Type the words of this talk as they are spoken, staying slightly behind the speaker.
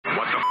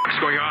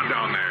going on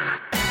down there?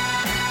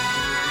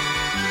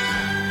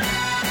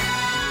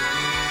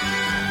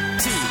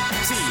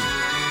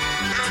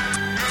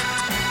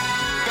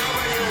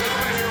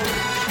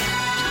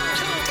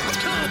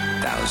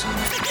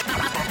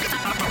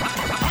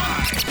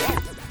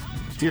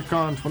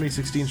 TFCon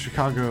 2016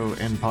 Chicago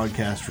and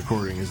podcast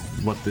recording is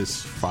what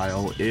this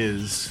file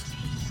is.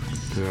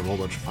 We have a whole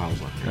bunch of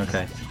files on here.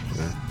 Okay.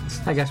 Yeah.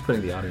 I guess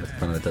putting the audio at the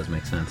front of it does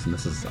make sense, and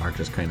this is our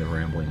just kind of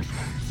rambling.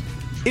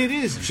 It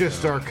is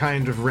just our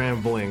kind of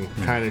rambling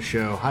kind of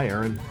show. Hi,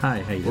 Aaron.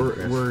 Hi, how you doing,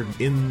 Chris? We're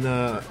in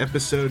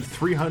episode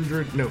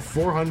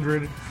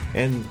 400,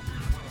 and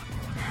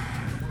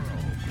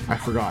I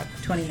forgot.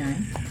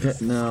 29.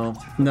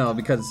 No,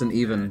 because it's an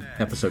even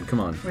episode. Come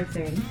on. We're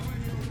 30.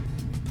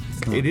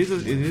 It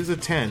is a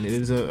 10. It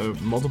is a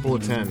multiple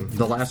of 10.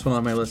 The last one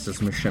on my list is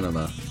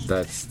Machinima.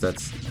 That's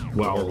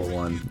Wow. the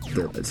one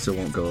that still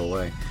won't go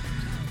away.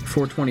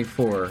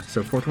 424,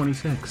 so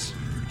 426.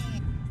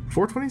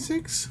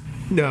 426?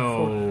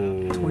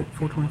 No.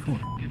 424.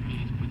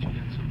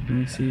 Let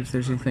me see if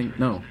there's anything.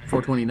 No,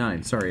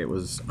 429. Sorry, it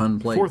was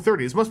unplayed.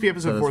 430. This must be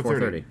episode So that's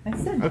 430.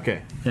 I said.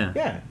 Okay. Yeah.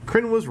 Yeah.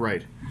 Kryn was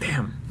right.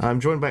 Damn. I'm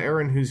joined by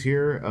Aaron, who's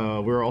here.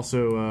 We're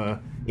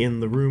also in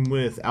the room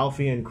with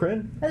Alfie and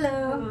Kryn.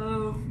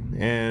 Hello.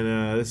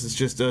 And this is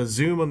just a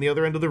Zoom on the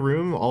other end of the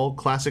room, all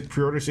classic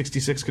Pre-Order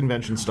 66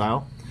 convention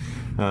style.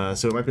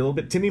 So it might be a little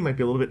bit tinny, might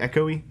be a little bit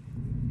echoey,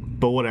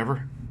 but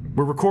whatever.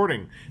 We're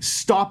recording.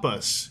 Stop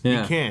us.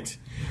 Yeah. You can't.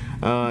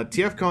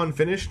 TFCon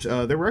finished.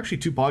 There were actually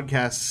 2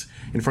 podcasts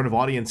in front of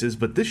audiences,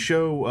 but this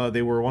show,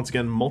 they were once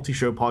again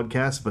multi-show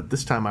podcasts, but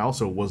this time I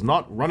also was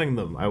not running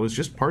them. I was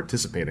just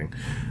participating.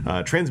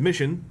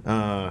 Transmissions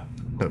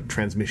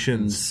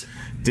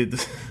did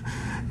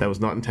that was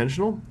not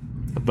intentional,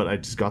 but I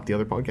just got the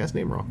other podcast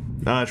name wrong.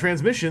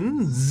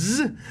 Transmissions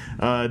did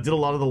a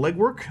lot of the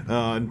legwork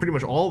and pretty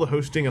much all the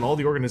hosting and all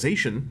the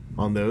organization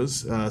on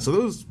those. So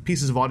those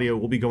pieces of audio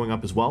will be going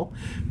up as well,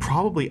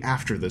 probably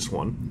after this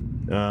one.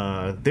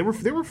 They were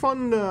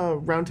fun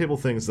roundtable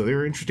things, though. They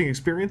were interesting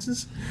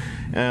experiences,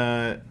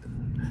 and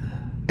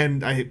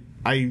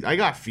I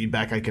got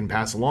feedback I can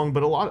pass along,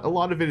 but a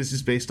lot of it is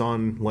just based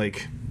on,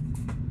 like,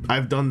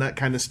 I've done that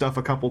kind of stuff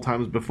a couple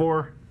times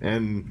before,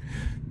 and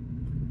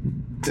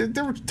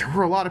there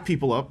were a lot of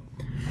people up,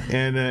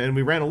 and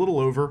we ran a little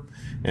over,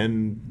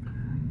 and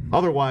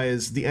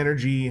otherwise the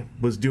energy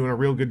was doing a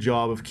real good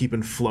job of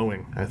keeping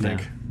flowing, I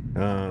think.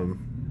 Yeah.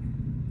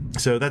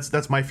 So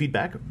that's my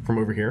feedback from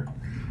over here.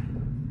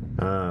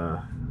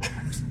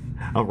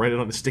 I'll write it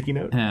on a sticky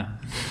note. Yeah.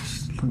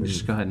 Let me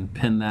just go ahead and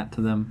pin that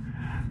to them.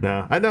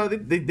 No, I know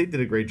they did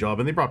a great job,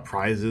 and they brought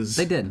prizes.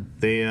 They did.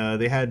 They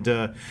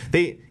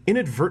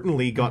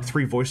inadvertently got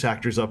 3 voice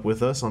actors up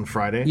with us on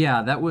Friday.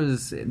 Yeah,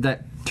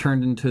 that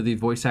turned into the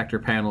voice actor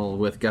panel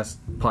with guest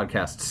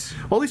podcasts.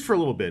 Well, at least for a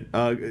little bit.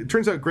 It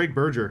turns out Greg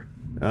Berger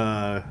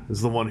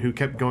is the one who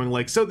kept going,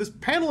 like, so this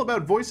panel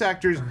about voice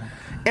actors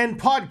and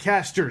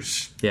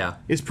podcasters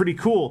is pretty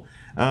cool.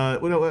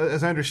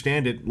 As I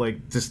understand it,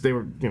 like, just they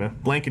were,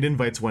 blanket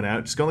invites went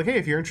out, just going like, hey,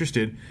 if you're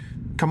interested,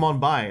 come on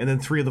by. And then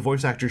 3 of the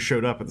voice actors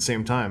showed up at the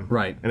same time.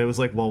 Right. And it was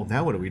like, well,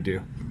 now what do we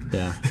do?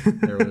 Yeah.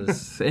 There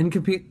was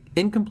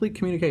incomplete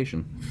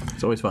communication.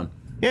 It's always fun.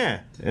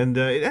 Yeah, and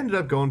it ended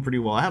up going pretty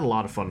well. I had a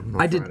lot of fun on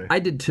Friday. I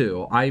did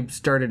too. I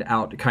started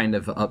out kind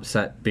of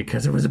upset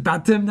because it was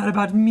about them, not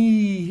about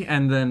me.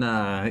 And then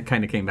it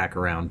kind of came back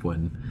around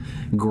when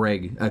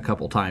Greg a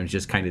couple times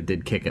just kind of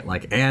did kick it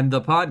like, and the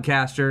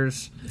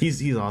podcasters.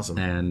 He's awesome.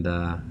 And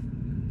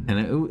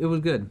it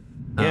was good.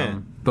 Yeah.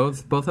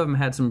 Both of them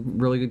had some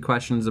really good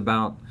questions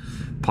about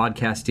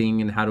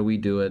podcasting and how do we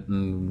do it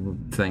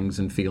and things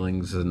and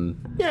feelings and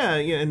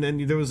and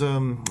then there was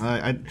a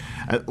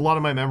lot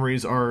of my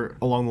memories are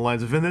along the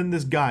lines of, and then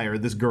this guy or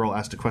this girl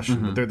asked a question.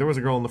 Mm-hmm. There was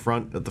a girl in the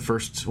front at the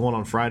first one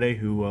on Friday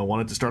who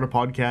wanted to start a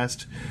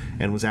podcast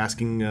and was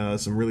asking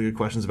some really good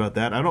questions about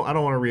that. I don't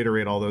want to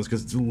reiterate all those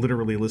because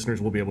literally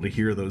listeners will be able to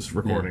hear those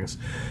recordings.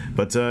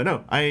 But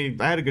no, I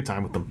had a good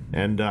time with them,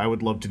 and I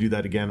would love to do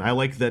that again. I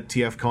like that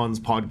TFCon's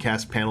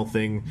podcast panel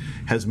thing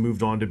has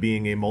moved on to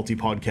being a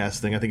multi-podcast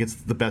thing. I think it's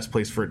the best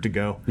place for it to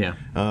go. Yeah.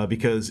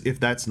 Because if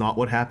that's not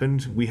what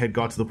happened, we had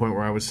got to the point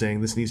where I was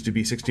saying this needs to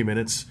be 60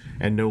 minutes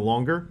and no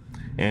longer.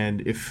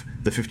 And if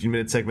the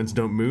 15-minute segments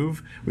don't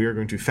move, we are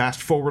going to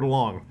fast forward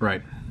along.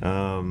 Right.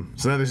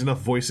 So now there's enough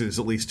voices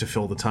at least to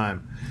fill the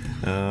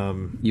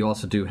time. You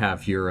also do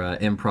have your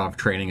improv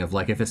training of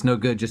like, if it's no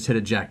good, just hit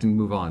eject and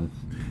move on.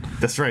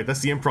 That's right. That's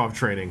the improv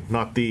training,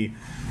 not the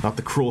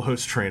cruel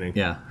host training.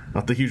 Yeah.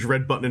 Not the huge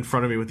red button in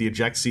front of me with the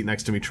eject seat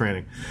next to me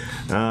training.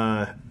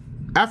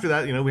 After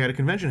that, we had a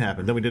convention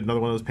happen. Then we did another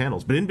one of those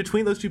panels. But in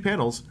between those 2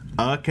 panels,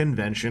 a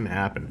convention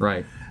happened.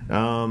 Right.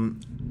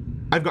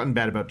 I've gotten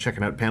bad about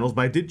checking out panels,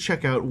 but I did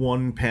check out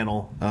one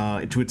panel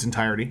to its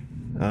entirety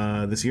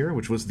this year,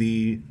 which was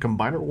the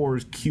Combiner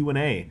Wars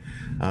Q&A.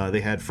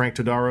 They had Frank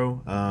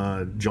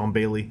Todaro, John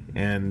Bailey,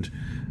 and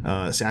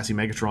Sassy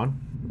Megatron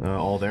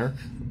all there.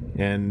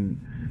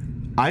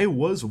 And I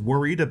was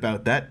worried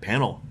about that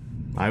panel.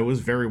 I was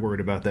very worried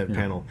about that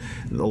panel.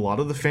 A lot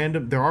of the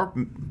fandom,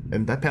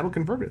 and that panel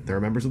confirmed it, there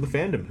are members of the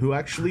fandom who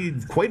actually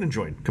quite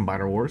enjoyed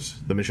Combiner Wars,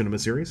 the Machinima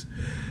series,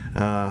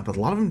 but a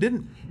lot of them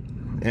didn't.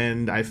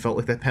 And I felt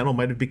like that panel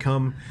might have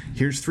become,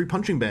 here's 3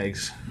 punching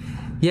bags.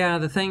 Yeah,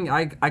 the thing,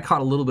 I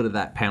caught a little bit of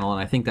that panel,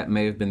 and I think that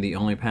may have been the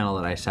only panel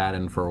that I sat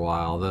in for a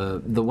while.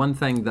 The one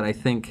thing that I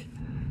think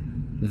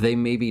they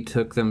maybe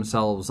took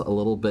themselves a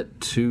little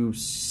bit too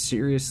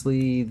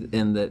seriously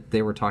in that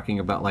they were talking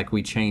about, like,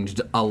 we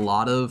changed a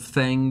lot of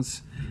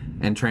things,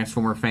 and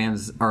Transformer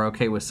fans are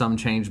okay with some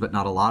change, but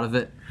not a lot of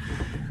it.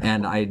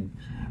 And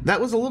that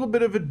was a little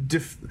bit of a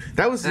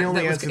that was the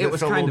only answer that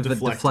felt a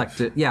little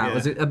deflected. Yeah, it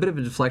was a bit of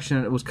a deflection,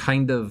 and it was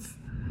kind of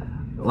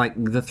like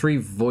the 3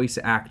 voice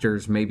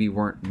actors maybe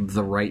weren't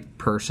the right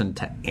person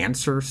to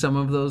answer some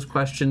of those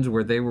questions,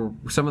 where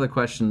some of the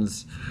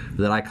questions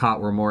that I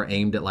caught were more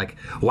aimed at, like,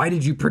 why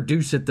did you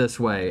produce it this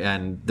way?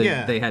 And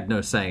they had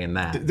no say in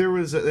that. There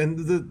was,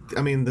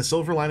 the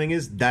silver lining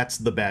is that's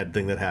the bad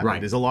thing that happened.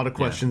 Right. Is a lot of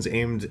questions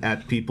aimed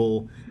at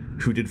people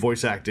who did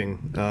voice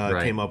acting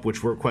came up,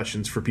 which were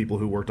questions for people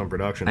who worked on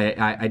production.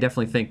 I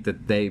definitely think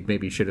that they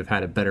maybe should have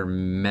had a better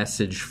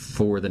message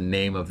for the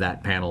name of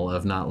that panel,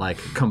 of not like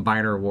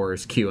Combiner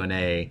Wars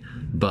Q&A,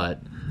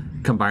 but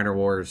Combiner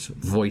Wars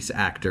Voice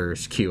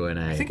Actors Q&A.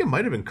 I think it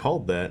might have been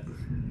called that.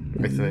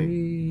 I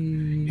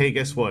think. Hey,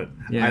 guess what?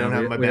 Yeah, I don't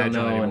have my badge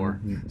on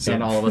anymore.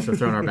 And all of us have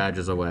thrown our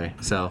badges away.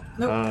 So,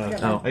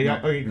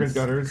 Corinne's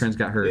got hers. Corinne's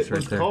got hers it right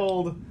was there.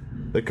 Called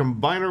the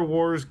Combiner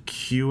Wars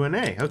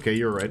Q&A. Okay,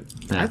 you're right.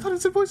 Yeah. I thought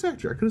it said voice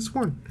actor. I could have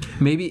sworn.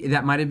 Maybe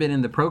that might have been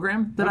in the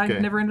program that I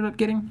never ended up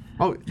getting.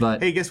 Oh,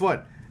 but hey, guess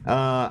what?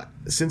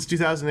 Since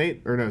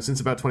 2008, or no, since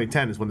about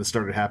 2010 is when this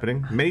started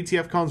happening. Many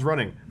TFCons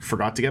running.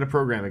 Forgot to get a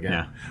program again.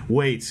 Yeah.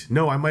 Wait,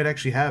 no, I might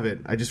actually have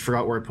it. I just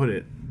forgot where I put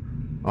it.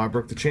 Oh, I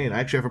broke the chain. I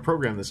actually have a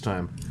program this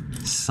time.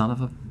 Son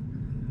of a...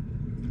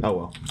 Oh,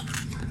 well.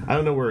 I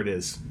don't know where it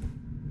is.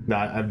 No,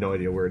 I have no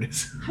idea where it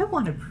is. I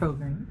want a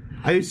program.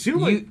 I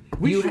assume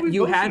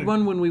you had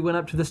one when we went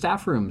up to the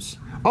staff rooms.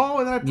 Oh,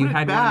 and then I put it back. You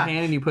had one in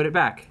hand and you put it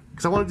back.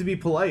 Because I wanted to be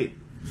polite.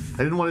 I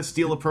didn't want to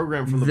steal a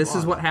program from the This boss.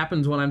 is what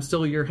happens when I'm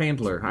still your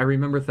handler. I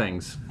remember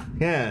things.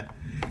 Yeah.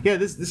 Yeah,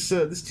 this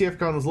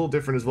TFCon was a little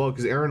different as well,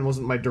 because Erin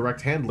wasn't my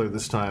direct handler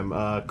this time.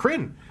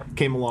 Kryn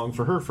came along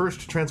for her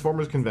first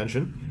Transformers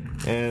convention,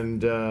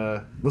 and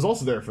was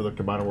also there for the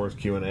Combiner Wars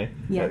Q&A.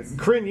 Yes.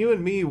 Kryn, you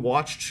and me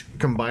watched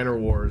Combiner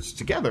Wars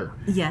together.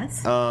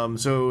 Yes.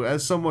 So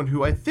as someone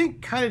who I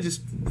think kind of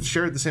just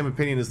shared the same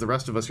opinion as the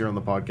rest of us here on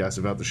the podcast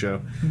about the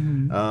show,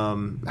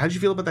 how did you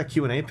feel about that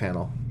Q&A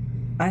panel?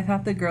 I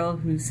thought the girl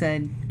who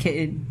said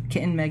Kitten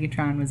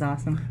Megatron was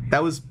awesome.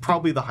 That was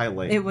probably the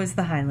highlight. It was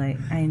the highlight.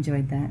 I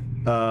enjoyed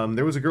that.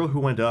 There was a girl who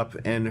went up,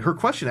 and her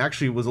question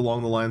actually was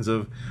along the lines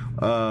of,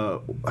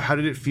 how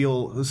did it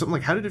feel? Something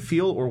like, how did it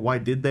feel, or why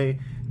did they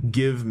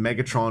give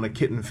Megatron a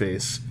kitten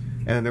face?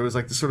 And there was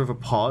like this sort of a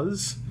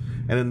pause,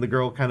 and then the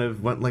girl kind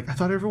of went like, I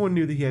thought everyone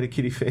knew that he had a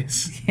kitty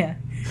face. Yeah.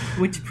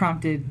 Which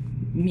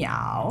prompted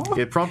meow.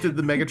 It prompted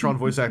the Megatron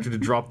voice actor to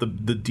drop the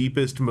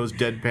deepest, most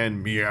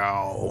deadpan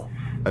meow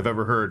I've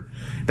ever heard.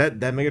 That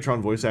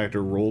Megatron voice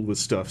actor rolled with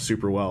stuff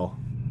super well.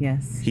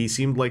 Yes. He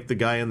seemed like the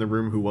guy in the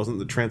room who wasn't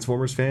the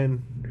Transformers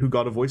fan who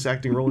got a voice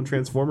acting role in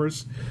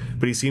Transformers,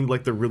 but he seemed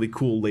like the really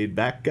cool laid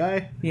back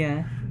guy.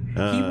 Yeah.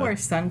 He wore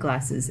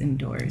sunglasses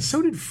indoors.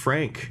 So did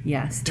Frank.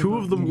 Yes. Two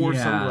of them wore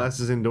Yeah.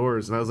 sunglasses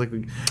indoors, and I was like,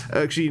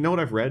 actually, you know what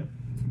I've read?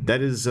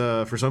 That is,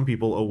 for some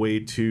people, a way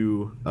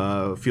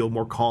to feel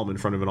more calm in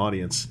front of an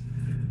audience.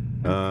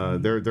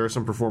 There are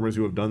some performers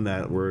who have done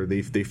that, where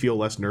they feel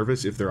less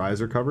nervous if their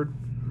eyes are covered.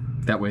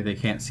 That way they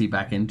can't see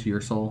back into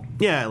your soul.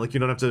 Yeah, like you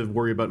don't have to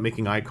worry about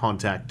making eye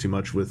contact too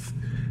much with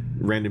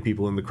random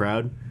people in the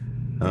crowd.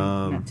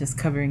 Not just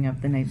covering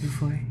up the night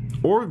before.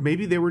 Or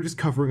maybe they were just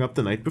covering up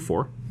the night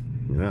before.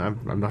 You know,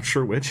 I'm not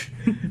sure which.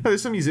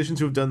 There's some musicians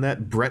who have done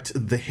that. Brett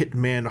the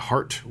Hitman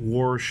Hart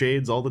wore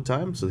shades all the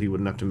time, so he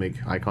wouldn't have to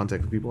make eye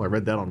contact with people. I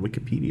read that on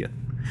Wikipedia.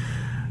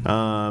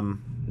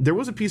 There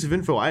was a piece of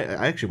info. I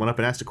actually went up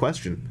and asked a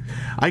question.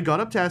 I got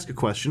up to ask a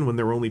question when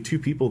there were only 2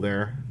 people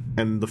there,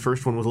 and the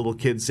first one was a little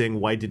kid saying,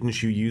 "Why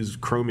didn't you use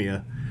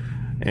Chromia?"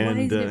 And,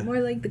 why isn't it more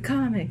like the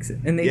comics?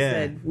 And they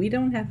said, we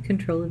don't have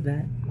control of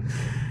that.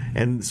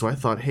 And so I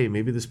thought, hey,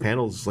 maybe this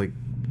panel's like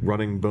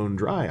running bone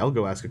dry. I'll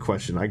go ask a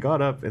question. I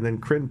got up, and then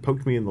Kryn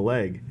poked me in the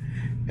leg,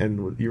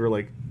 and you were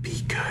like,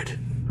 "Be good.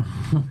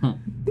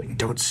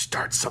 Don't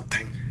start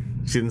something."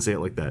 She didn't say it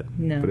like that.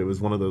 No. But it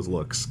was one of those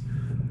looks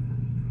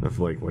of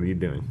like, what are you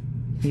doing?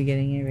 You're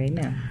getting it right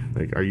now.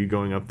 Like, are you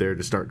going up there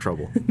to start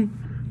trouble?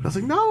 I was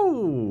like,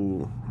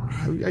 no.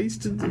 I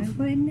used to. I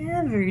would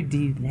never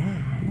do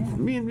that.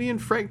 Me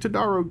and Frank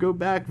Todaro go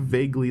back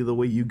vaguely the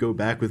way you go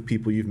back with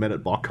people you've met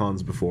at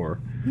BotCons before.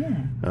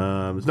 Yeah.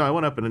 No, I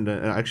went up and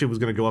I actually was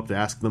going to go up to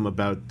ask them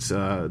about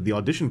the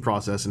audition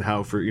process and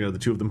how, for the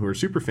 2 of them who are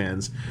super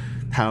fans,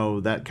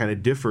 how that kind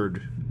of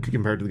differed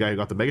compared to the guy who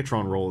got the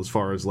Megatron role as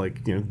far as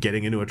like, you know,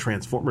 getting into a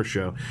Transformers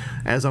show.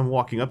 As I'm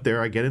walking up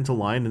there, I get into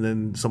line, and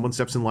then someone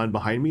steps in line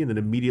behind me, and then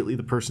immediately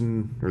the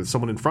person or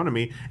someone in front of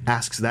me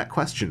asks that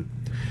question.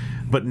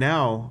 But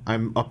now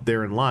I'm up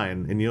there in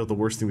line, and you know what the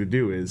worst thing to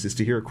do is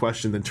to hear a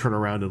question, then turn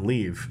around and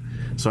leave.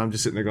 So I'm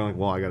just sitting there going,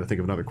 well, I got to think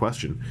of another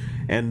question.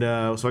 And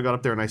so I got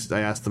up there and I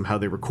asked them how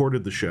they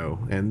recorded the show,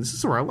 and this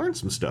is where I learned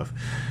some stuff.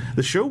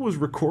 The show was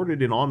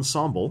recorded in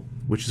ensemble,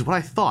 which is what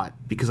I thought,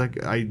 because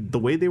I the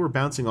way they were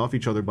bouncing off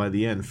each other by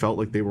the end felt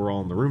like they were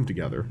all in the room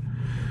together.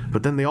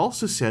 But then they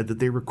also said that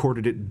they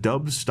recorded it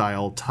dub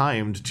style,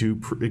 timed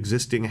to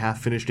existing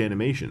half-finished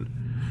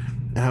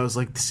animation. And I was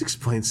like, this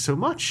explains so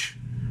much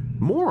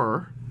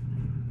more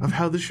of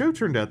how the show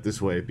turned out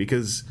this way,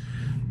 because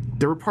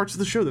there were parts of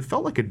the show that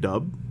felt like a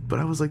dub, but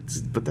I was like,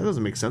 but that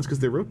doesn't make sense because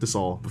they wrote this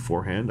all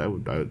beforehand. I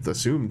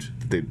assumed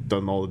that they'd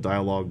done all the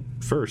dialogue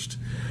first.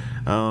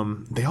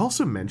 They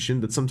also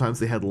mentioned that sometimes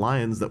they had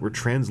lines that were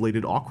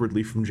translated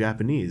awkwardly from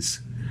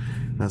Japanese,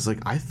 and I was like,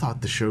 I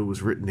thought the show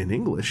was written in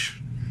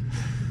English.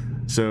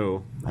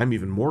 So I'm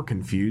even more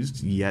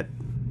confused, yet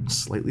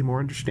slightly more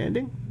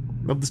understanding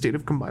of the state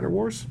of Combiner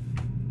Wars.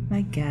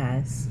 I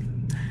guess.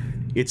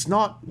 It's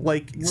not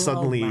like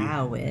suddenly... We'll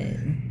allow it.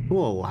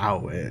 We'll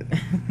allow it.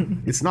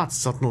 It's not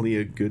suddenly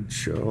a good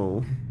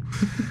show.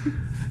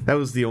 That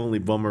was the only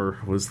bummer,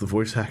 was the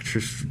voice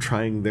actors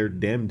trying their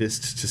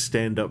damnedest to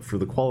stand up for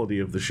the quality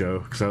of the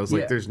show. Because I was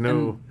like, there's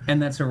no...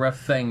 And that's a rough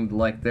thing.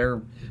 Like,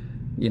 they're...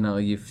 You know,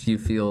 you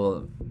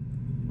feel...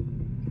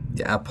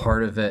 a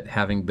part of it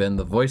having been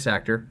the voice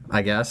actor,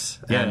 I guess.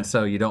 Yeah. And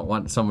so you don't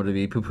want someone to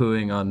be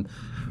poo-pooing on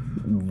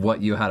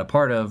what you had a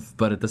part of,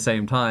 but at the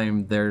same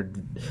time, they're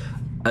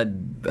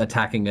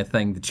attacking a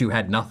thing that you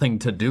had nothing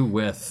to do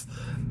with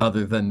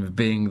other than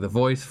being the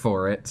voice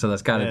for it. So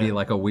that's got to be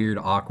like a weird,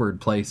 awkward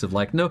place of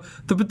like, no,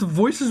 but the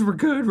voices were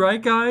good, right,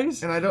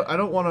 guys? And I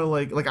don't want to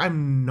like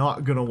I'm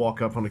not gonna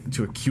walk up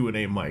to a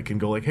Q&A mic and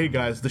go like, hey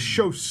guys, the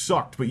show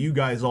sucked, but you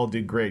guys all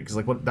did great, because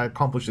like what that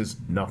accomplishes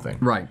nothing.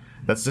 Right.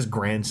 That's just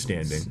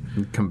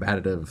grandstanding.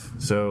 Combative.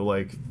 So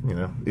like, you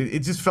know, it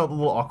just felt a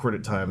little awkward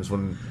at times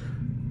when,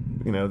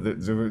 you know,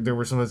 there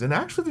were some of those, and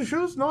actually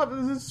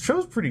the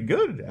show's pretty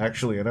good,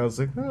 actually. And I was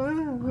like,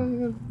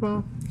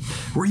 well.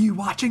 Were you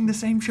watching the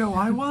same show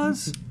I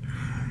was?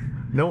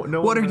 No.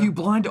 What, are you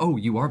blind? Oh,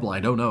 you are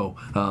blind. Oh, no.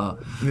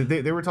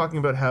 They were talking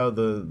about how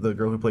the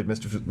girl who played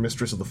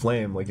Mistress of the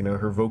Flame, like, you know,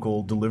 her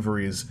vocal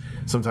deliveries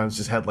sometimes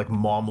just had like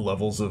mom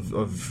levels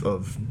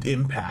of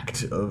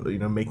impact, of, you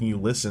know, making you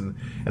listen.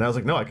 And I was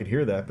like, no, I could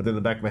hear that. But then in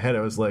the back of my head,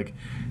 I was like,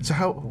 so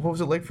what was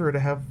it like for her to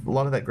have a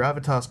lot of that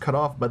gravitas cut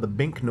off by the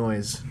bink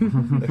noise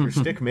that her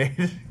stick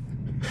made?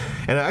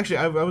 And actually,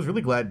 I was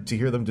really glad to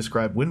hear them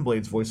describe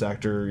Windblade's voice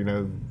actor, you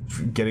know,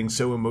 getting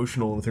so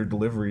emotional with her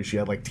delivery. She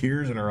had like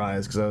tears in her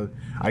eyes, because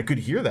I could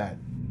hear that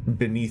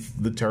beneath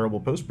the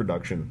terrible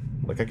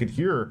post-production. Like, I could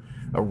hear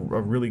a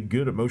really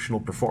good emotional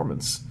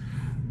performance.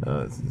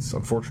 It's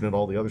unfortunate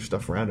all the other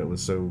stuff around it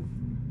was so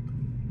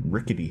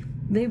rickety.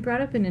 They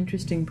brought up an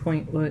interesting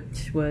point,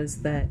 which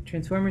was that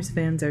Transformers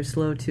fans are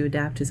slow to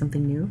adapt to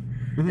something new.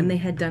 Mm-hmm. And they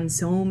had done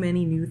so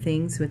many new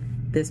things with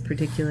this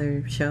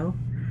particular show.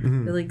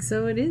 Mm-hmm. They're like,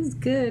 so it is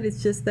good,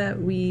 it's just that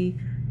we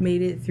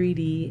made it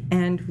 3D,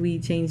 and we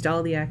changed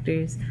all the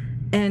actors,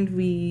 and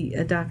we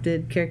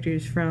adopted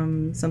characters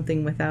from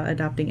something without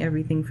adopting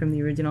everything from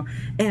the original,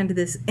 and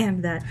this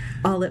and that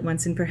all at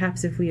once, and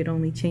perhaps if we had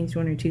only changed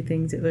one or two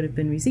things, it would have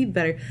been received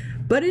better.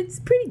 But it's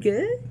pretty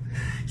good.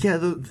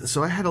 Yeah,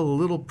 so I had a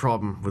little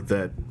problem with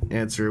that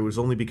answer. It was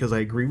only because I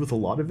agree with a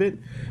lot of it,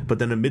 but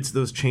then amidst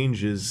those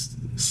changes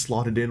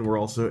slotted in were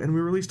also, and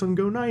we released on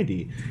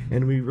Go90,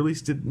 and we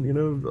released it, you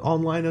know,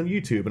 online on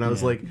YouTube, and I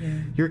was like,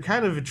 you're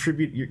kind of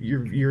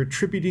you're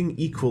attributing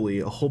equally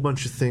a whole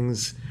bunch of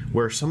things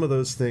where some of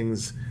those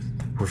things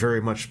were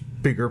very much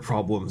bigger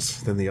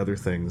problems than the other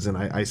things, and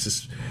I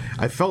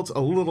felt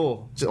a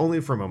little,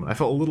 only for a moment, I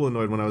felt a little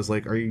annoyed when I was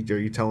like, are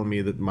you telling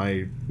me that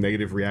my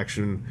negative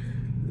reaction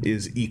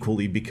is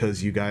equally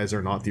because you guys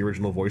are not the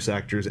original voice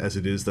actors as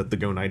it is that the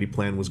Go90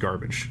 plan was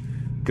garbage?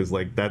 Because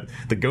like that,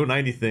 the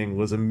Go90 thing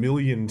was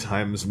 1,000,000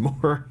 times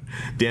more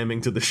damning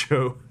to the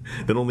show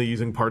than only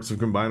using parts of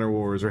Combiner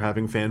Wars or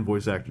having fan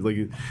voice actors. Like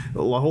a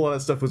whole lot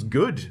of stuff was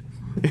good.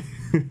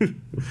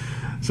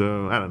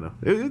 So I don't know.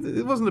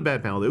 It wasn't a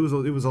bad panel. It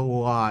was a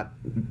lot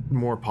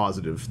more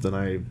positive than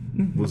I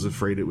was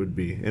afraid it would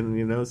be. And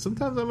you know,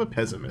 sometimes I'm a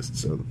pessimist.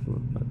 So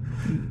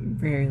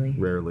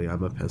rarely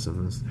I'm a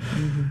pessimist.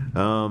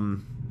 Mm-hmm.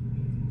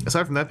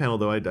 Aside from that panel,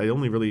 though, I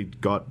only really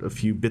got a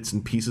few bits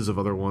and pieces of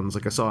other ones.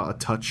 Like I saw a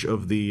touch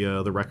of the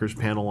Wreckers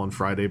panel on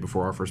Friday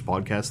before our first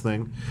podcast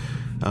thing,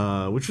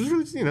 which was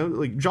really, you know,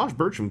 like Josh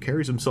Bertram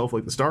carries himself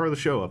like the star of the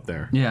show up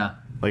there. Yeah.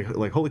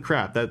 Like holy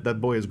crap, that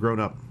boy has grown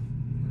up.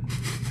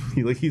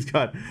 He's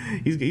got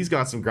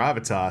some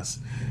gravitas,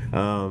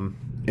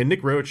 and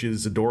Nick Roach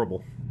is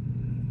adorable.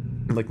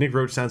 Like Nick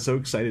Roach sounds so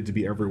excited to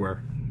be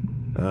everywhere.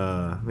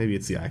 Maybe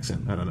it's the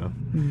accent. I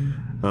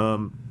don't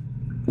know.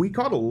 We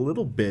caught a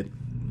little bit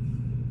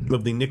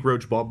of the Nick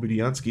Roach Bob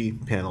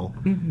Budiansky panel,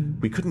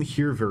 we couldn't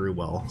hear very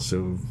well,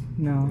 so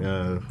No, we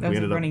that was a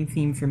ended running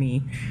theme for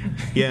me.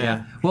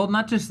 yeah. Well,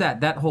 not just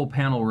that. That whole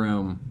panel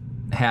room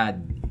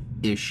had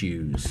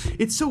issues.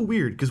 It's so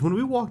weird because when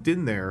we walked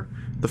in there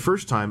the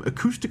first time,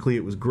 acoustically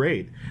it was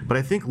great, but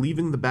I think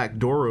leaving the back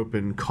door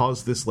open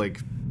caused this like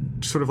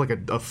sort of like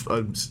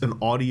an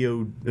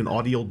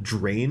audio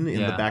drain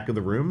in the back of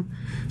the room.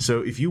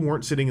 So if you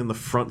weren't sitting in the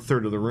front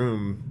third of the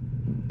room,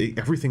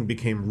 everything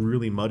became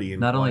really muddy.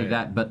 And Not quiet. only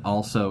that, but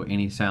also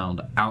any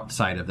sound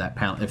outside of that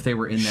panel. If they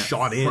were in that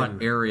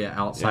front area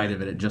outside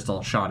of it, it just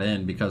all shot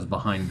in because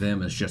behind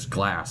them is just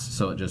glass,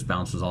 so it just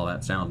bounces all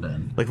that sound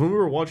in. Like when we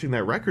were watching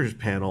that records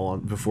panel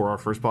before our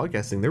first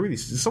podcasting,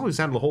 somebody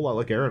sounded a whole lot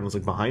like Aaron was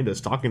like behind us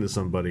talking to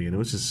somebody, and it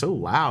was just so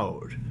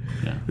loud.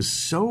 Yeah. It was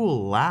so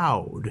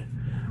loud.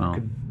 Well, I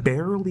could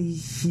barely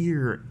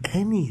hear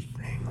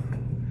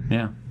anything.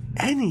 yeah,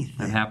 Anything.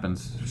 that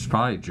happens. It's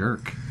probably a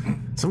jerk.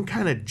 Some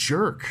kind of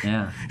jerk.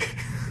 Yeah.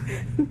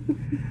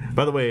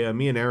 By the way,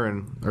 me and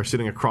Aaron are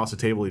sitting across a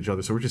table at each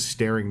other, so we're just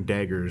staring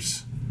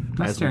daggers.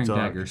 Not as staring we talk.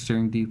 daggers,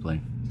 staring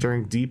deeply.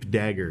 Staring deep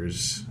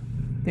daggers.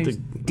 There's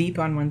deep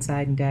on one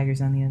side and daggers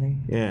on the other.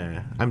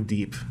 Yeah, I'm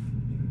deep.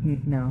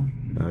 No.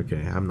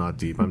 Okay, I'm not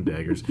deep. I'm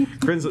daggers.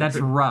 That's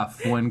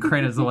rough when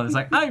Crin is the one that's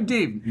like, I'm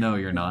deep. No,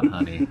 you're not,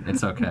 honey.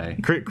 It's okay.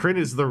 Crin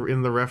is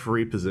in the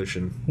referee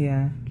position,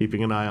 Yeah,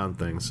 keeping an eye on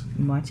things.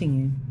 I'm watching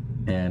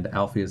you. And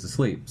Alfie is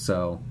asleep,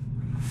 so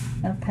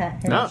I'll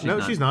pat her. No,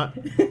 she's she's not.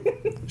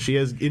 She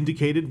has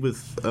indicated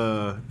with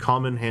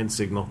common hand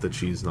signal that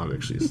she's not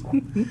actually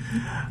asleep.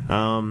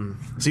 So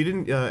you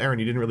didn't, Aaron,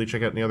 you didn't really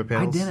check out any other I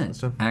panels? didn't.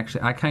 Stuff?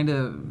 Actually, I kind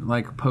of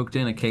like poked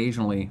in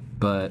occasionally,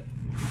 but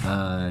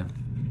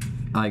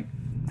like,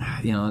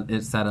 you know,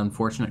 it's that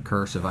unfortunate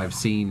curse of I've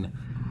seen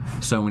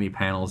so many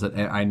panels that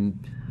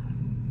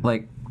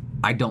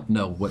I don't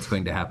know what's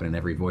going to happen in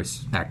every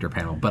voice actor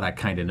panel, but I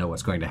kind of know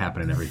what's going to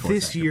happen in every voice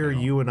This actor year,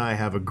 panel. you and I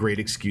have a great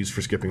excuse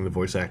for skipping the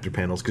voice actor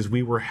panels because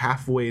we were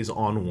halfway's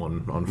on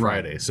one on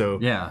Friday. Right. So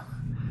Yeah.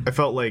 I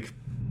felt like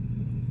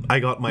I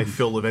got my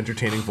fill of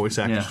entertaining voice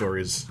actor Yeah.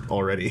 stories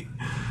already.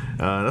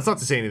 That's not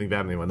to say anything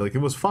bad to anyone. Like, it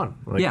was fun.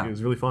 Like, Yeah. It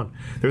was really fun.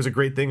 There was a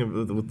great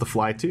thing with The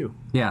Fly, too.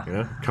 Yeah. You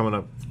know, coming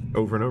up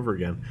over and over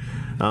again.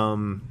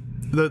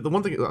 The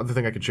other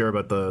thing I could share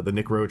about the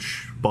Nick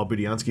Roach Bob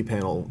Budiansky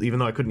panel, even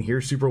though I couldn't hear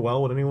super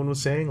well what anyone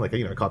was saying, like,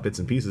 you know, I caught bits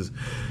and pieces.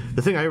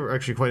 The thing I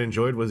actually quite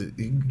enjoyed was,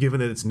 given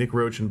that it's Nick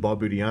Roach and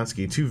Bob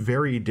Budiansky, two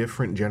very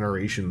different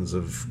generations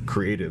of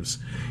creatives.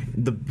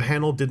 The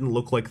panel didn't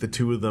look like the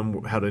two of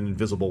them had an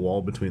invisible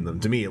wall between them,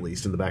 to me at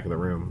least, in the back of the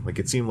room. Like,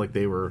 it seemed like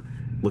they were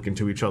looking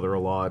to each other a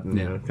lot and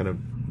you know, kind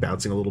of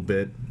bouncing a little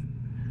bit.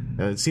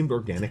 It seemed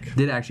organic.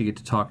 Did actually get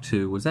to talk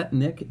to, was that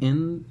Nick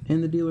in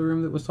the dealer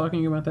room that was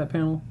talking about that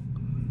panel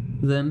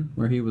then,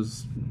 where he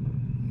was,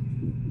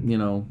 you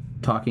know,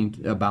 talking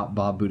about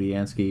Bob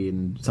Budiansky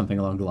and something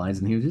along the lines,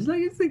 and he was just like,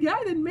 it's the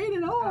guy that made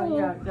it all.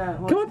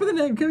 Come up with a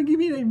name. Come give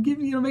me a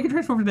name. Make a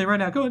Transformers name right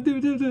now. Go on, do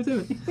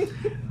it.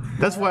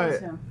 That's why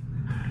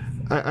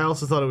I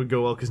also thought it would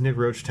go well because Nick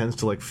Roach tends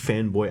to like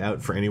fanboy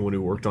out for anyone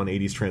who worked on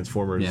 80s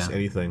Transformers,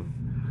 anything,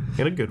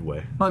 in a good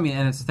way. Well, I mean,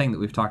 and it's the thing that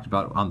we've talked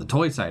about on the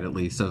toy side, at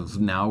least, of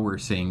now we're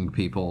seeing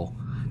people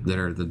that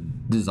are the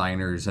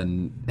designers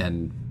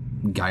and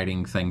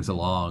guiding things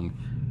along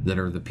that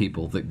are the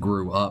people that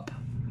grew up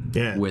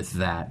with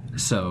that.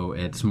 So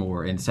it's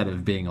more, instead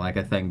of being like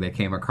a thing they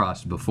came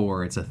across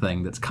before, it's a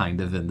thing that's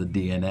kind of in the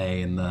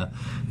DNA and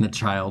the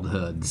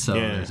childhood. So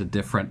there's a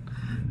different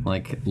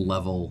like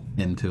level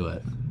into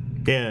it.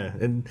 Yeah,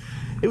 and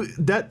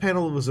that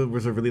panel was a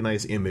really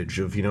nice image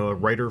of, you know, a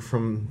writer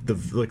from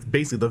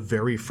basically the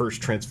very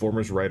first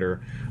Transformers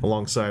writer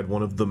alongside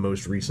one of the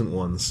most recent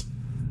ones.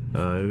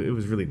 It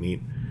was really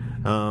neat.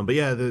 But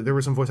yeah, there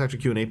were some voice actor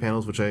Q&A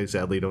panels, which I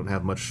sadly don't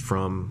have much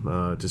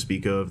from to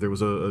speak of. There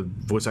was a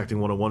voice acting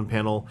 101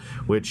 panel,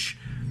 which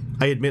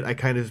I admit I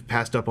kind of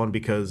passed up on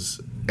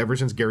because ever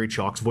since Gary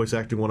Chalk's voice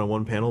acting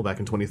 101 panel back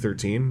in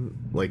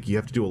 2013, like, you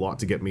have to do a lot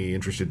to get me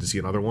interested to see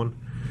another one,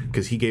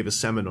 because he gave a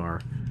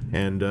seminar.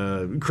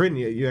 And Crin,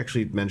 you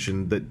actually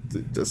mentioned that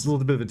that's a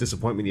little bit of a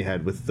disappointment you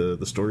had with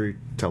the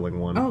storytelling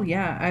one. Oh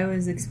yeah, I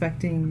was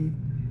expecting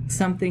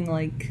something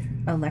like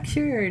a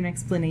lecture or an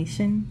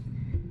explanation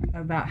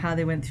about how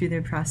they went through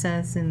their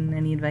process and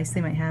any advice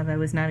they might have. I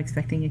was not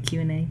expecting a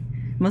Q&A.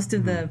 Most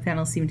of the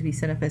panels seem to be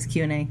set up as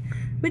Q&A,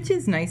 which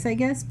is nice, I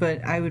guess,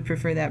 but I would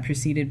prefer that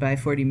preceded by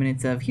 40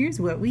 minutes of here's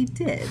what we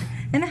did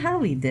and how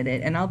we did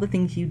it and all the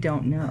things you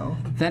don't know.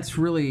 That's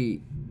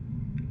really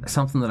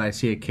something that I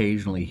see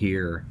occasionally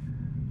here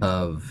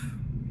of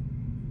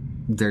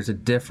there's a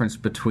difference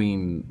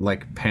between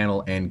like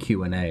panel and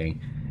Q&A,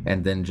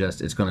 and then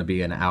just it's going to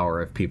be an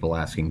hour of people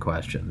asking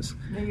questions.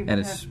 And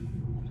it's,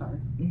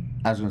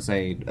 I was going to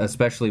say,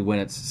 especially when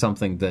it's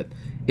something that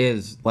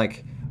is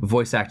like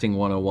voice acting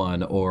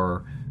 101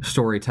 or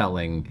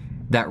storytelling,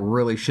 that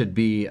really should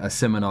be a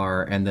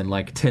seminar and then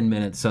like 10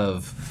 minutes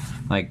of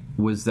Like,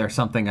 was there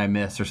something I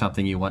missed or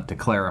something you want to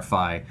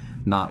clarify?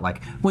 Not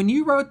like, when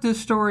you wrote this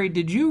story,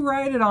 did you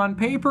write it on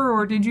paper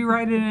or did you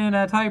write it in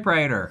a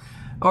typewriter?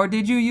 Or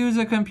did you use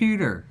a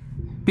computer?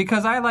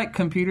 Because I like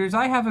computers.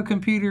 I have a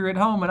computer at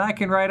home and I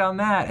can write on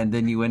that. And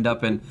then you end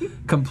up in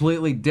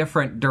completely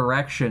different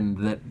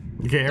direction that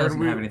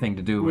doesn't have anything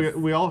to do with...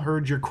 We all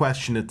heard your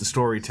question at the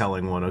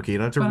storytelling one, okay? You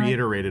don't have to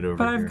reiterate it over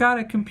But here. I've got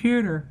a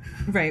computer.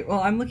 Right.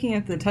 Well, I'm looking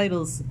at the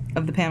titles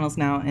of the panels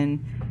now,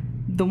 and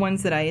the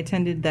ones that I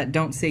attended that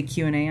don't say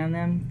Q&A on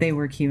them, they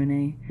were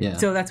Q&A. Yeah.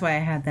 So that's why I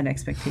had that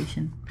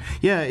expectation.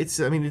 Yeah, it's...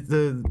 I mean,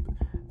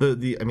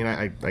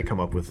 I come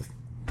up with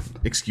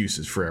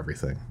excuses for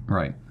everything.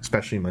 Right.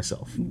 Especially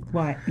myself.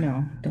 Why?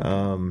 No.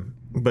 Don't.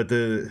 But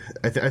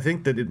I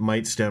think that it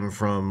might stem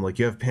from, like,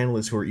 you have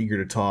panelists who are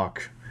eager to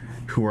talk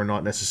who are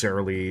not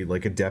necessarily,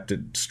 like, adept at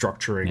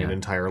structuring an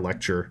entire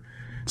lecture.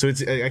 So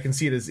I can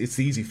see it as it's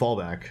the easy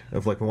fallback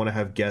of, like, we want to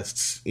have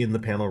guests in the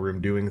panel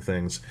room doing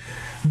things.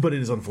 But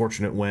it is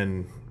unfortunate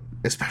when,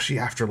 especially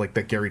after, like,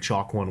 that Gary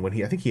Chalk one, when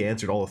I think he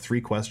answered all the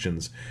 3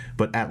 questions,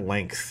 but at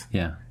length.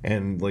 Yeah.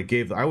 And, like,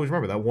 I always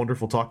remember that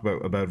wonderful talk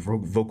about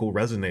vocal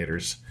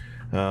resonators.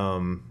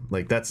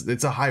 Like,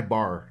 it's a high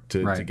bar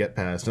to get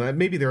past. And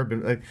maybe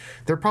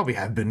there probably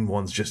have been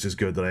ones just as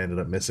good that I ended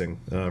up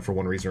missing for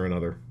one reason or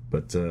another.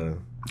 But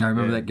I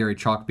remember that Gary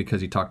Chalk, because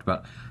he talked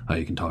about how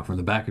you can talk from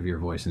the back of your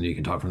voice, and you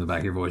can talk from the back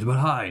of your voice but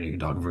high, and you can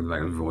talk from the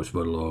back of your voice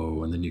but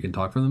low, and then you can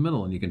talk from the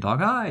middle, and you can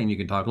talk high, and you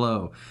can talk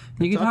low,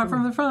 and you can talk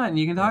from the front, and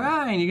you can talk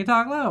high, and you can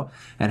talk low,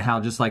 and how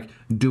just like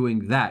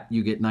doing that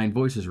you get 9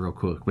 voices real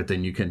quick, but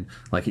then you can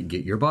like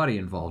get your body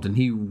involved, and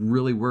he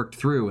really worked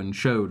through and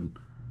showed,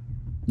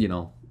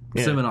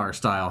 seminar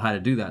style how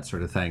to do that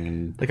sort of thing.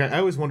 And like I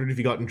always wondered if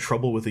he got in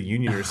trouble with a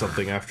union or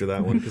something after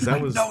that one, because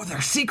that was no, they're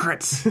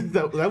secrets.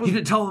 that was You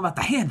didn't tell them about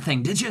the hand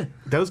thing, did you?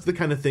 That was the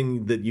kind of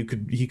thing that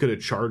he could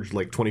have charged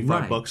like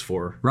 $25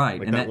 for, right?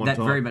 Like and that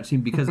time. very much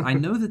seemed, because I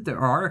know that there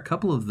are a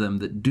couple of them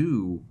that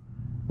do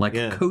like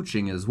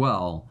coaching as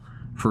well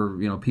for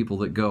people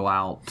that go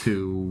out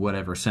to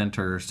whatever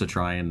centers to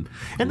try and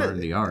learn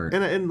the art.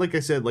 And like I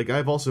said, like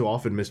I've also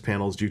often missed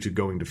panels due to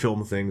going to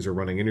film things or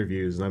running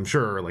interviews, and I'm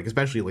sure like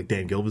especially like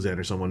Dan Gilvezan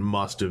or someone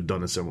must have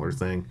done a similar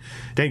thing.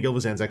 Dan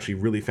Gilvezan's actually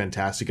really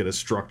fantastic at a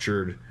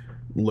structured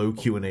low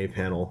Q&A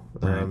panel.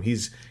 Right.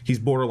 He's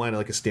borderline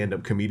like a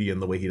stand-up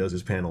comedian the way he does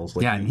his panels.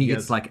 Like, and he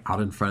gets like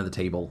out in front of the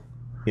table.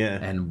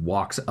 Yeah. And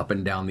walks up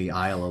and down the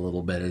aisle a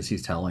little bit as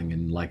he's telling,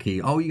 and like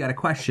you got a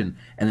question,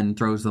 and then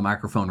throws the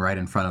microphone right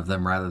in front of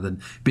them rather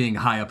than being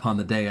high up on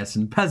the dais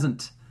and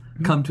peasant,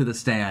 come to the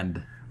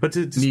stand. But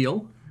to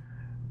kneel.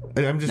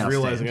 I'm just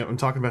realizing I'm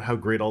talking about how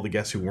great all the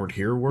guests who weren't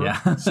here were.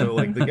 Yeah. So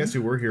like the guests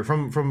who were here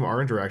from our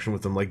interaction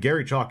with them, like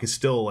Gary Chalk is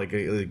still like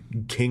a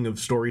king of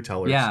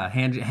storytellers. Yeah,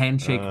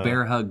 handshake,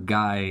 bear hug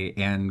guy,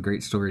 and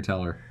great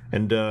storyteller.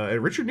 And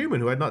Richard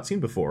Newman, who I'd not seen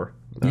before.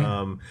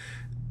 Yeah.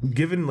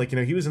 Given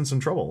he was in some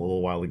trouble a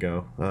little while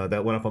ago,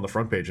 that went up on the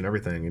front page and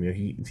everything, and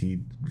he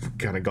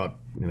kind of got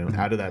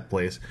out of that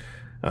place.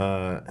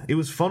 It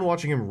was fun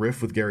watching him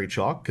riff with Gary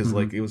Chalk because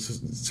like it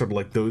was sort of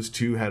like those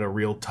two had a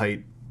real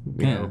tight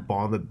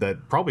bond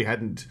that probably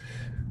hadn't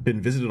been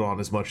visited on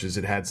as much as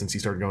it had since he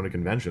started going to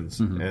conventions,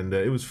 and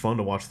it was fun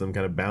to watch them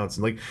kind of bounce.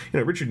 And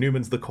Richard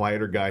Newman's the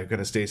quieter guy who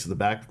kind of stays to the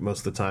back most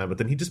of the time, but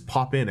then he just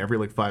pop in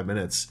every 5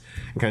 minutes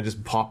and kind of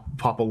just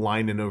pop a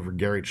line in over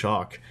Gary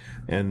Chalk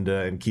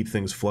and keep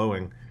things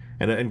flowing.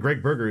 And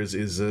Greg Berger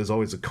is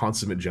always a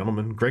consummate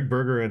gentleman. Greg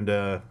Berger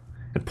and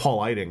Paul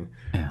Eiding,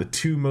 the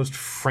 2 most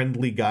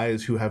friendly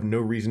guys who have no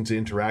reason to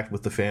interact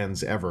with the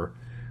fans ever.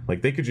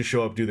 Like, they could just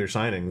show up, do their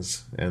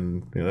signings,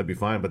 and that'd be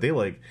fine. But they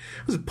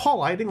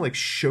Paul Eiding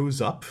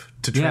shows up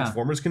to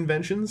Transformers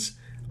conventions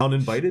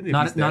uninvited?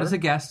 Not as a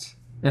guest.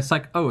 It's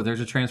like, oh, there's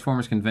a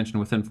Transformers convention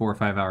within 4 or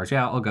 5 hours.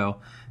 Yeah, I'll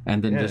go.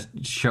 And then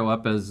just show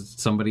up as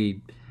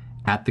somebody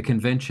at the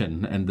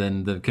convention, and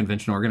then the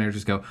convention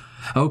organizers go,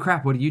 oh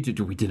crap, what do you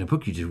do? We didn't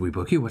book you. Did we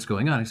book you? What's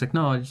going on? He's like,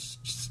 no, I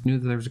just knew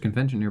that there was a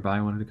convention nearby.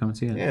 I wanted to come and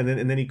see it. Yeah,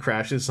 and then he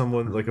crashes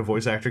someone like a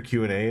voice actor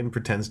Q&A and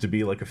pretends to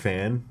be like a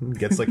fan, and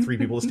gets 3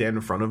 people to stand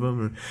in front of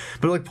him.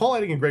 But Paul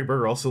Eiding and Greg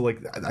Berger also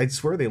I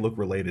swear they look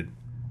related.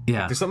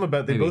 Yeah, there's something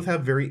about they both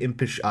have very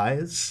impish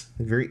eyes,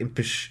 very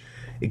impish,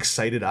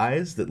 excited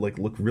eyes that like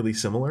look really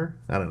similar.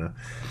 I don't know.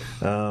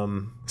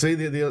 So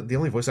the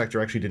only voice actor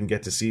I actually didn't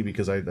get to see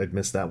because I'd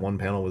missed that one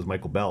panel was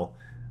Michael Bell.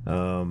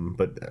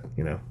 But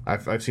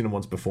I've seen him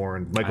once before,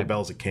 and Michael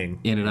Bell's a king.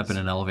 Ended up in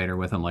an elevator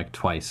with him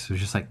twice. It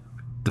was just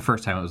the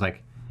first time it was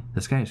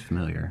this guy is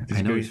familiar.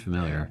 I know he's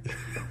familiar.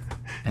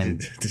 And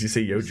did you say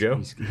Yo Joe?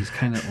 He's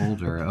kind of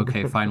older.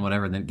 Okay, fine,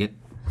 whatever. And then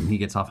he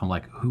gets off. I'm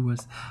like, who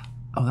was?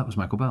 Oh, that was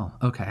Michael Bell.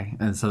 Okay.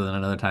 And so then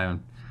another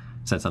time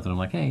said something. I'm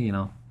like, hey,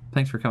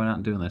 thanks for coming out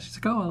and doing this. He's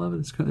like, oh, I love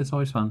it. It's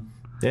always fun.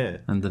 Yeah.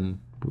 And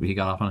then he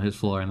got off on his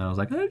floor, and then I was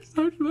like, I just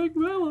talked to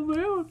Michael Bell on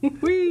my own.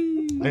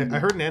 Whee! I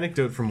heard an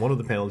anecdote from one of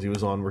the panels he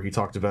was on where he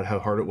talked about how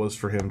hard it was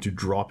for him to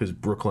drop his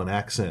Brooklyn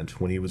accent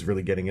when he was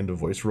really getting into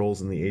voice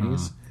roles in the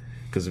 80s.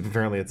 Because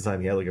apparently at the time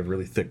he had a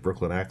really thick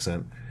Brooklyn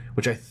accent,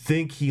 which I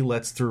think he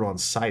lets through on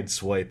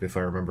Sideswipe, if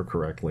I remember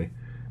correctly.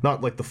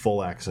 Not like the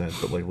full accent,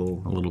 but like a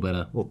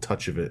little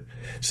touch of it.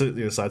 So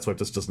Sideswipe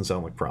just doesn't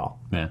sound like Prowl,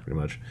 pretty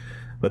much.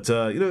 But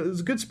it was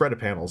a good spread of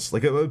panels,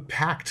 like a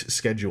packed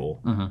schedule.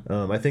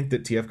 I think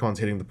that TFCon's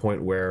hitting the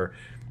point where,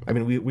 I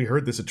mean, we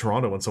heard this at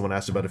Toronto when someone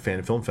asked about a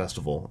fan film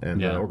festival,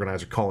 and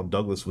organizer Colin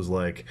Douglas was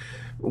like,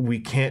 "We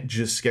can't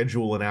just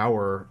schedule an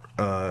hour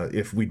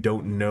if we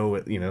don't know,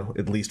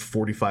 at least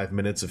 45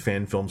 minutes of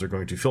fan films are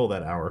going to fill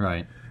that hour."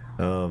 Right.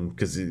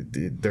 Because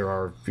there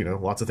are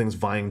lots of things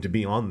vying to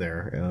be on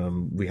there.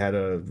 We had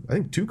I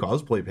think 2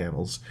 cosplay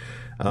panels.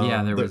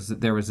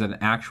 There was an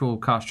actual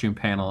costume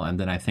panel, and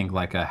then I think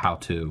like a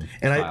how-to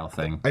style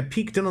thing. I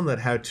peeked in on that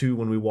how-to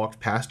when we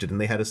walked past it,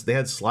 and they had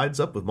slides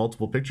up with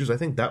multiple pictures. I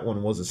think that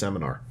one was a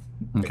seminar.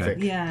 Okay. I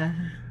think. Yeah.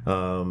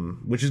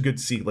 Which is good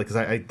to see, like,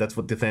 because that's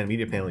what the fan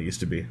media panel used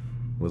to be.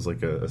 Was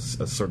like a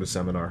sort of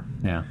seminar.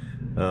 Yeah.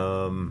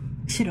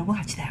 Should have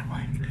watched that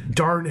one.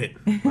 Darn it.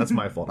 That's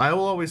my fault. I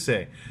will always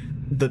say,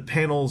 the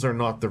panels are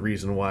not the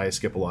reason why I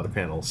skip a lot of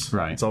panels.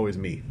 Right. It's always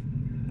me.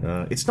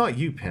 It's not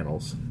you,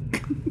 panels.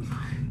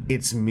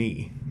 It's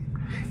me.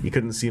 You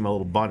couldn't see my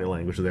little body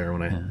language there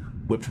when I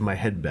whipped my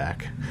head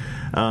back.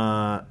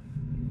 The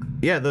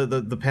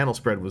panel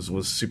spread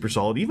was super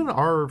solid. Even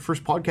our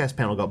first podcast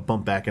panel got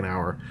bumped back an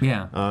hour.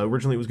 Yeah.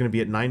 Originally, it was going to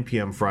be at 9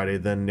 p.m. Friday.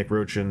 Then Nick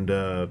Roach and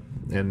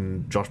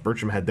Josh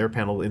Burcham had their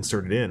panel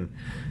inserted in,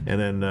 and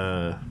then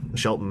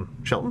Shelton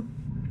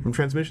from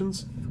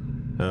Transmissions.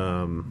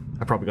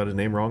 I probably got his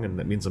name wrong, and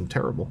that means I'm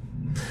terrible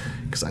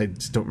because I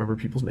just don't remember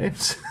people's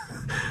names.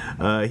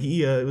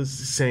 He was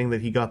saying that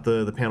he got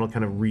the panel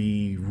kind of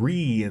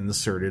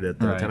reinserted at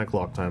the 10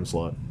 o'clock time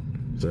slot.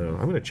 So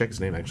I'm going to check his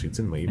name. Actually, it's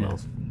in my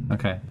emails. Yeah.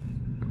 Okay.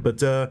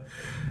 But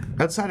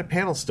outside of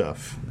panel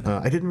stuff,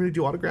 I didn't really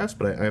do autographs,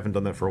 but I haven't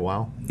done that for a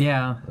while.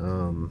 Yeah.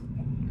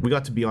 We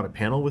got to be on a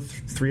panel with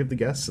 3 of the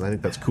guests, and I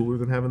think that's cooler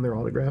than having their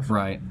autograph.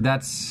 Right.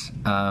 That's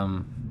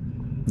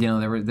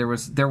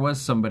there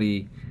was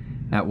somebody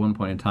at one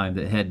point in time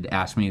that had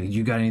asked me, "Did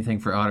you got anything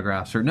for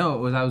autographs?" Or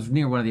no, I was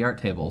near one of the art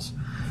tables,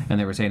 and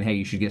they were saying, "Hey,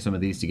 you should get some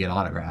of these to get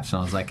autographs."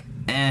 And I was like,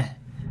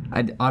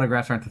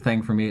 autographs aren't the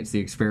thing for me. It's the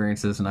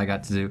experiences, and I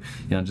got to do,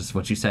 just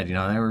what you said.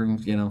 There were,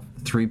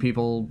 3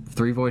 people,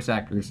 3 voice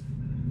actors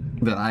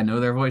that I know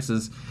their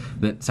voices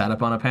that sat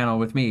up on a panel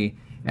with me,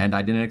 and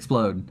I didn't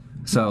explode.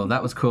 So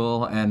that was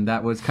cool, and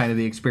that was kind of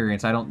the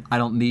experience. I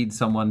don't need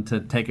someone to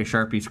take a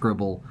Sharpie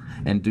scribble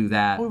and do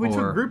that. Well, we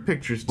took group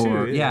pictures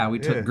too. We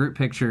took group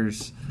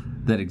pictures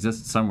that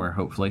exist somewhere,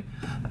 hopefully,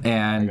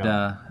 and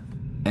a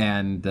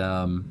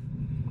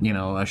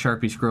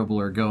Sharpie scribble,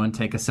 or go and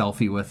take a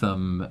selfie with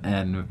them,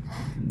 and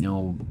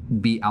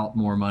be out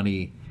more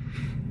money.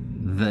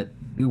 That,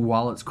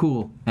 while it's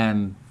cool,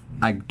 and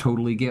I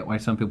totally get why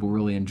some people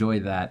really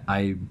enjoy that,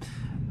 I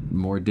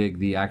more dig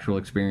the actual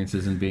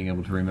experiences and being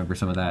able to remember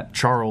some of that.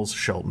 Charles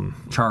Shelton.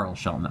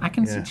 I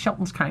can see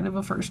Shelton's kind of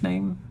a first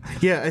name.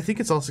 Yeah, I think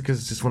it's also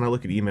because just when I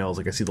look at emails,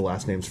 like, I see the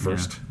last names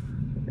first. Yeah.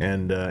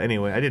 And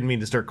anyway, I didn't mean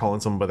to start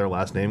calling someone by their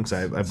last name, because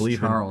I believe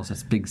Charles.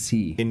 That's big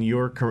C. In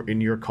your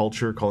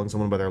culture, calling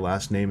someone by their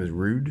last name is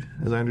rude,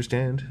 as I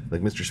understand.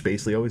 Like Mr.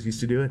 Spacely always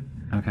used to do it.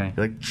 Okay.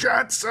 You're like,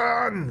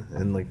 Jetson,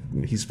 and like,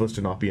 he's supposed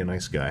to not be a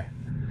nice guy.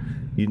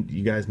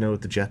 You guys know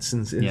what the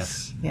Jetsons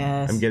is?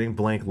 Yes. I'm getting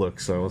blank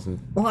looks, so I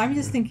wasn't... Well, I'm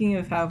just thinking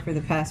of how for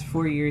the past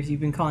 4 years you've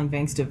been calling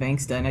Vangsta,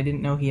 and I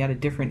didn't know he had a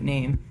different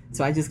name,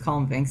 so I just call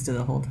him Vangsta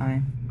the whole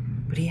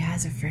time. But he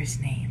has a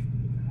first name.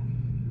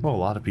 Well, a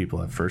lot of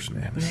people have first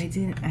names. But I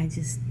don't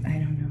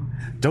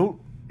know.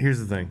 Here's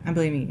the thing. I'm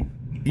blaming you.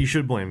 You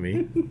should blame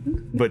me,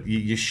 but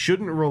you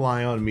shouldn't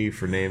rely on me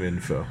for name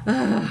info.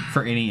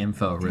 For any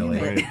info,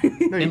 really.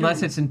 No,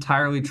 unless it's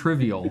entirely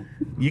trivial.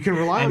 You can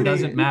rely on and me.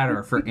 Doesn't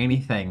matter for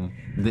anything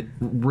that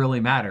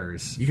really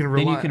matters. You can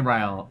rely, then you can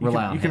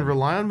rely on You can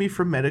rely on me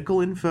for medical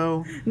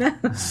info,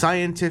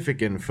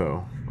 scientific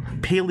info,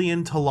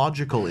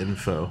 paleontological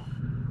info.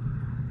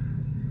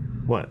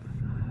 What?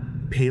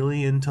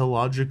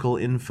 Paleontological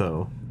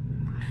info.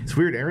 It's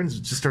weird. Aaron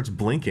just starts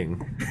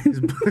blinking. His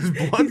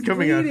blood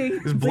coming out.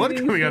 His blood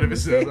coming out of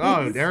his.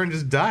 Oh, Aaron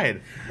just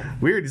died.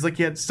 Weird. He's like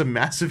he had just a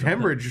massive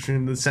hemorrhage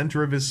in the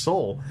center of his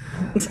soul.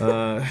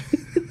 One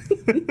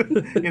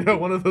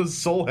of those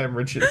soul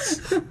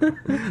hemorrhages.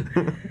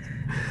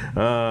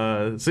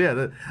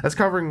 That's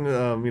covering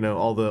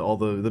all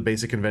the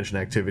basic convention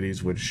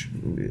activities. Which,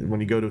 when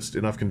you go to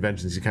enough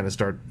conventions, you kind of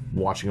start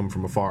watching them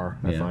from afar.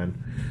 I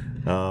find.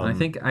 I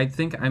think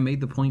I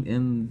made the point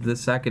in the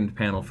second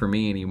panel. For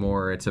me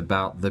anymore, it's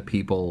about the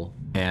people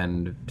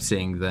and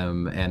seeing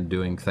them and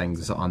doing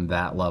things on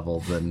that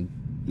level than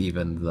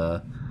even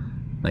the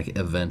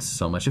events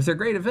so much. If they're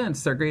great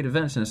events,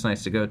 and it's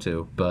nice to go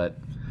to. But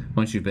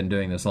once you've been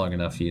doing this long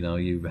enough,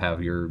 you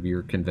have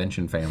your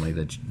convention family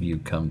that you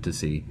come to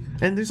see.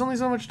 And there's only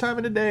so much time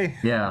in a day.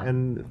 Yeah.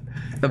 And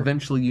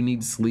eventually you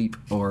need sleep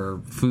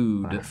or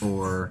food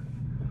or...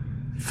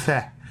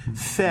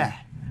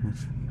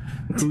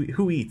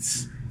 Who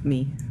eats?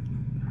 Me.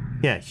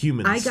 Yeah,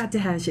 humans. I got to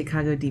have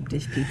Chicago deep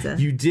dish pizza.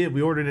 You did.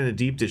 We ordered in a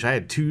deep dish. I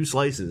had 2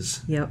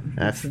 slices. Yep.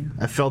 I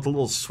felt a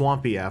little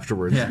swampy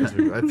afterwards. Yeah.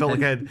 I felt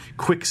like I had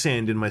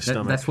quicksand in my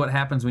stomach. That's what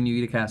happens when you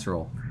eat a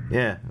casserole.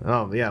 Yeah.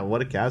 Oh, yeah.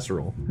 What a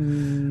casserole.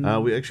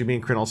 Me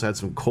and Corinne also had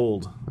some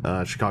cold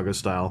Chicago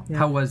style. Yeah.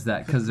 How was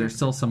that? Because there's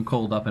still some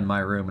cold up in my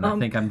room, and I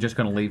think I'm just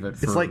going to leave it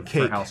for, It's like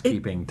cake. for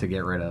housekeeping to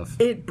get rid of.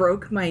 It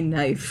broke my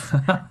knife.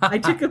 I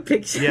took a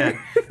picture.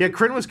 Yeah.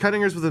 Corinne was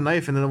cutting hers with a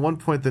knife, and then at one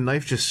point the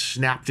knife just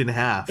snapped in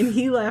half. And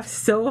he laughed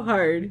so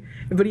hard,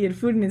 but he had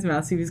food in his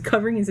mouth, so he was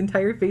covering his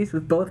entire face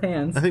with both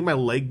hands. I think my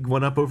leg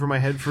went up over my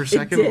head for a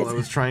second did. while I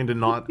was trying to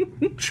not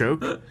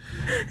choke.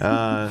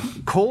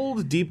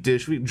 Cold deep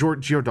dish,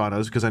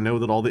 Giordano's, because I know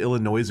that all the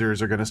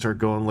Illinoisers are going to start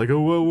going like,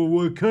 "Oh,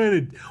 what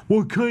kind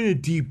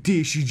of deep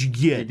dish did you You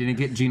get?" didn't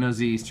get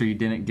Geno's East, or you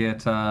didn't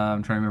get,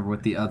 I'm trying to remember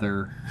what the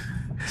other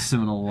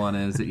seminal one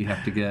is that you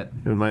have to get.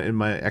 In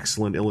my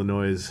excellent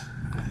Illinois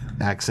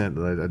accent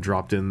that I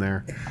dropped in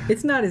there.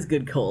 It's not as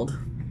good cold.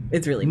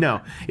 It's really No,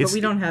 not. it's- But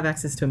we don't have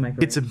access to a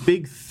microwave. It's a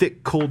big,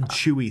 thick, cold,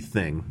 chewy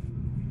thing.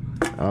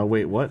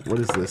 Wait, what? What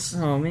is this?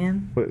 Oh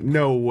man,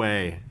 No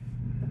way.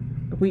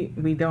 we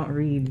don't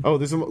read. Oh,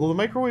 the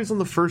microwave's on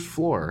the first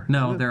floor.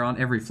 No, they're on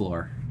every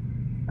floor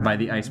by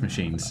the ice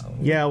machines.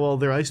 Yeah, well,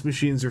 their ice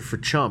machines are for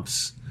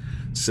chumps.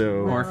 So,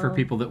 Or for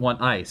people that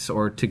want ice,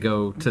 or to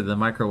go to the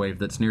microwave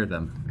that's near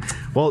them.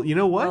 well, you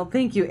know what? Well,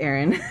 thank you,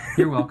 Aaron.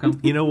 You're welcome.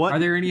 You know what? Are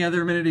there any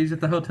other amenities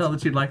at the hotel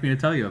that you'd like me to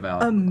tell you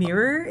about? A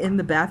mirror in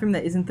the bathroom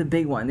that isn't the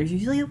big one. There's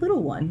usually a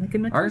little one, like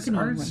a Ours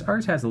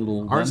has a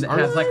little one that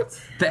has like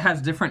What? that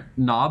has different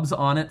knobs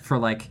on it for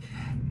like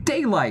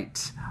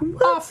daylight,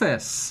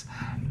 office,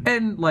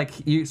 and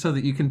like you so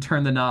that you can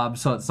turn the knob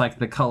so it's like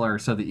the color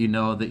so that you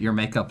know that your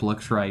makeup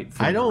looks right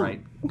for I the don't.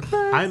 right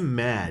I'm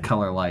mad.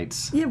 color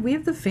lights. Yeah, we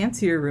have the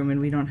fancier room and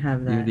we don't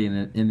have You're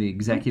that. in the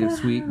executive What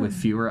the suite hell? with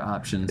fewer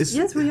options.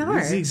 Yes, we are.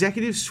 Does the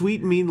executive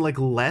suite mean like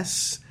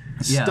less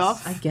Yes.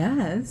 stuff? I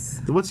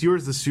guess. What's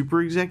yours? The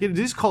super executive?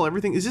 Do they just call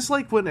everything? Is this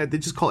like when they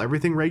just call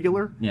everything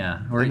regular? Yeah,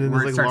 And then where there's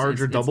it like starts-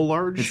 large or double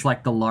large? It's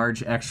like the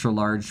large, extra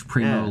large,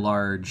 primo Yeah.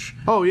 large,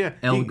 Oh yeah,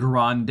 El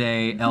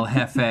Grande, El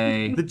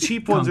Jefe, The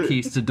cheap ones are-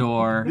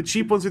 Conquistador. The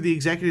cheap ones are the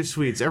executive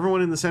suites.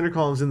 Everyone in the center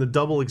column is in the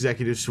double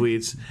executive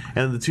suites,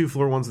 and the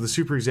 2-floor ones are the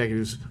super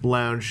executives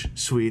lounge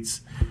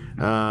suites.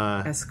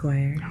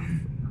 Esquire.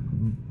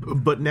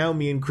 But now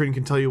me and Corinne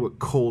can tell you what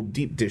cold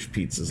deep dish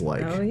pizza's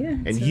like. Oh, yeah.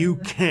 And So- you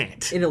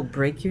can't. It'll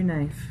break your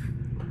knife.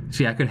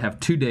 See, I could have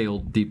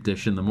 2-day-old deep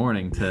dish in the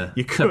morning to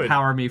You could.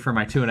 power me for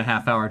my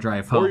 2.5-hour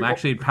drive home. you-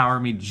 Actually, it'd power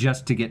me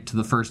just to get to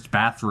the first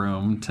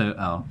bathroom.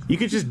 You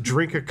could just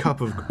drink a cup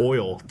of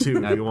oil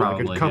too. If you want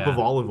like a Probably, cup yeah. of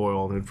olive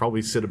oil, and it'd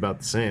probably sit about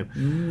the same.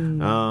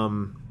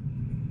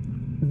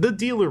 The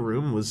dealer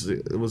room was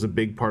a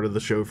big part of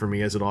the show for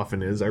me, as it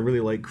often is. I really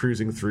like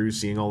cruising through,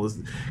 seeing all this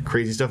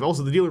crazy stuff.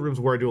 Also, the dealer room's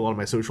where I do a lot of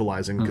my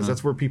socializing, because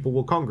that's where people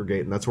will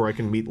congregate, and that's where I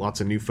can meet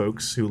lots of new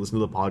folks who listen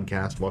to the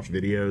podcast, watch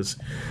videos,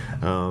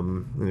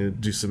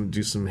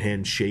 do some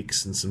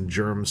handshakes and some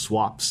germ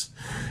swaps.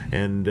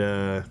 And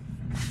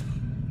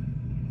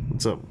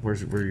what's up? Where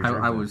are you?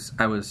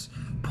 I was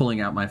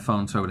pulling out my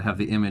phone so I would have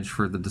the image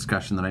for the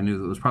discussion that I knew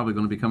that was probably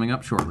going to be coming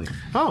up shortly.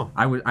 Oh,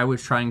 I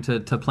was trying to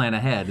plan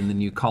ahead, and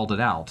then you called it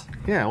out.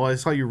 yeah. Well, I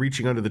saw you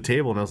reaching under the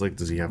table, and I was like,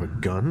 "Does he have a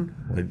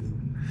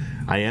gun?"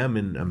 I am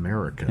in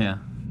America. Yeah.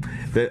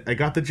 I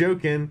got the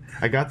joke in.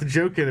 I got the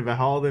joke in about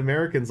how all the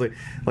Americans like.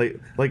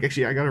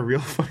 Actually, I got a real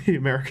funny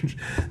American.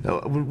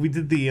 We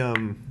did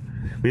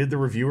the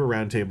reviewer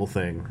roundtable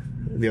thing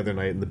the other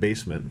night in the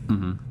basement,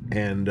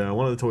 and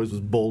one of the toys was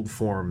Bold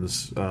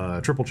Forms,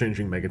 triple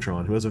changing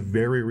Megatron, who has a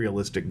very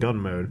realistic gun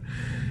mode.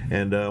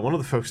 And one of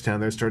the folks down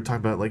there started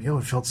talking about like,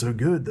 it felt so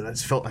good that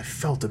I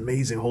felt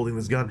amazing holding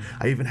this gun.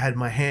 I even had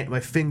my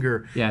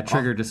finger,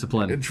 Trigger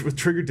discipline. with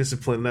trigger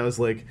discipline, and I was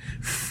like,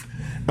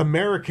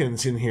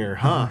 Americans in here,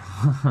 huh?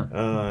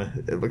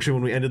 Actually,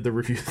 when we ended the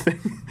review thing,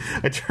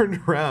 I turned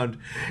around,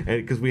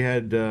 and because we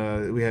had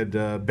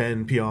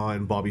Ben Pia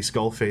and Bobby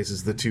Skullface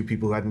as the two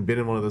people who hadn't been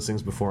in one of those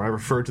things before. I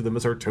referred to them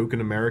as our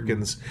token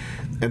Americans,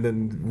 and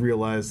then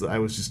realized that I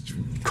was just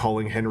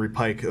calling Henry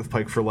Pike of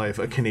Pike for Life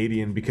a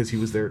Canadian because he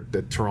was there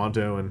at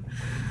Toronto, and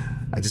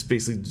I just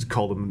basically just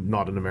called him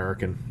not an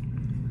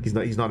American. He's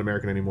not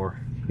American anymore.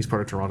 He's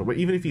part of Toronto. But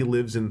even if he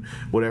lives in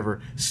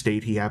whatever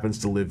state he happens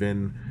to live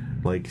in,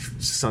 like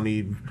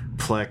sunny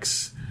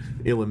Plex,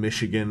 Illa,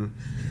 Michigan,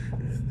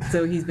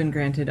 So he's been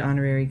granted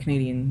honorary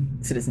Canadian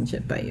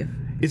citizenship by you.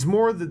 it's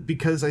more that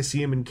because I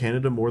see him in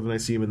Canada more than I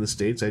see him in the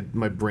States,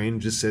 my brain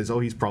just says, oh,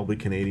 he's probably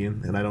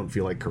Canadian, and I don't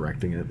feel like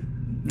correcting it.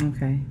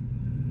 Okay.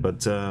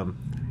 But,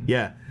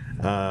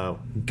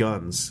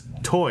 guns.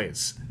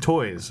 Toys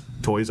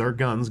are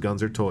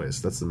guns are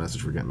toys. That's the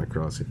message we're getting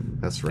across here.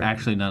 That's right.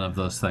 Actually, none of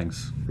those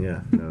things.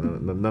 Yeah,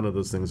 no, none of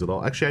those things at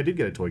all. Actually, I did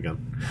get a toy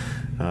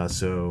gun,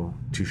 so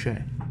touche.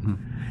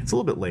 It's a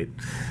little bit late.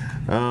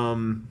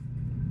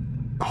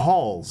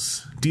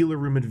 Halls, dealer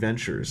room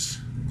adventures.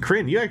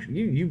 Corinne,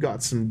 you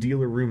got some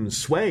dealer room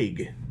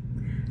swag.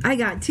 I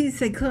got 2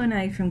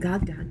 Cyclonite from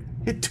Gog Dog.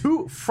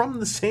 Two from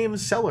the same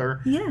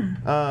seller. Yeah.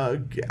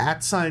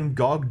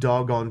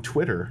 @GogDog on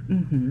Twitter.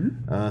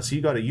 Mm-hmm. So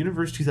you got a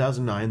Universe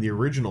 2009, the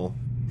original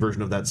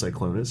version of that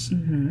Cyclonus,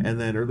 and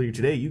then earlier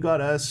today you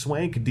got a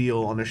swank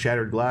deal on a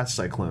Shattered Glass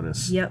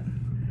Cyclonus. Yep.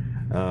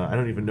 I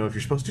don't even know if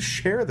you're supposed to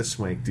share the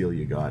swank deal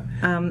you got.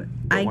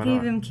 I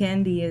gave him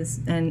candy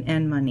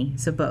and money,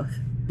 so both.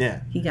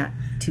 Yeah. He got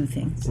 2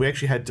 things. We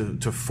actually had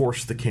to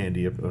force the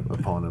candy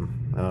upon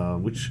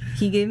him, which...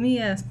 He gave me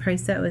a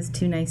price that was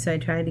too nice, so I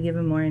tried to give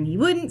him more, and he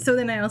wouldn't, so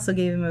then I also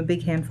gave him a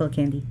big handful of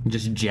candy.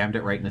 Just jammed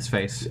it right in his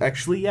face.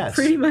 Actually, yes.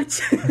 Pretty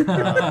much.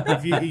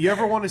 If you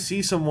ever want to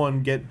see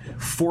someone get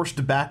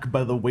forced back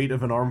by the weight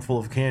of an armful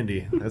of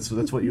candy, that's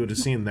what you would have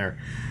seen there.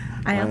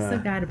 I also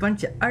got a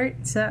bunch of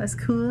art, so that was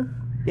cool.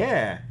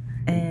 Yeah.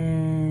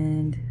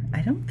 And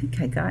I don't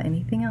think I got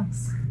anything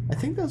else. I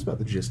think that was about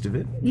the gist of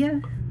it. Yeah.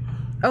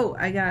 Oh,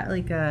 I got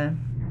like a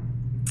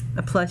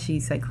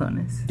plushie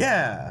Cyclonus.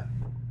 Yeah.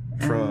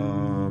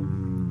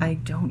 From... I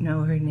don't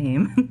know her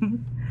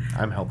name.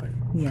 I'm helping.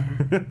 Yeah.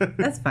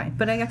 That's fine.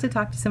 But I got to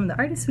talk to some of the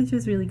artists, which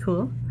was really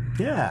cool.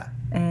 Yeah.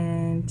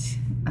 And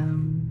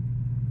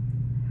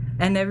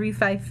every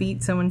 5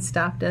 feet someone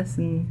stopped us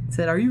and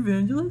said, "Are you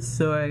Vangelis?"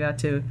 So I got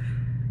to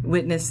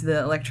witness the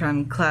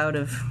electron cloud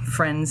of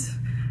friends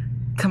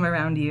come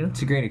around you.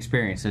 It's a great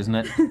experience, isn't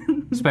it?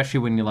 Especially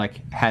when you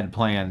had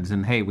plans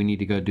and, hey, we need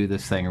to go do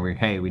this thing, or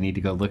hey, we need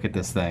to go look at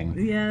this thing.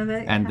 Yeah,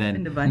 that and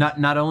happened then a bunch.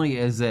 not only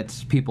is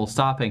it people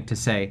stopping to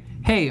say,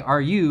 "Hey,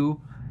 are you?"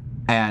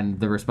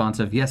 and the response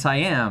of "Yes, I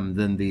am,"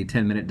 then the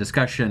 10-minute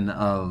discussion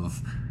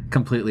of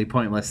completely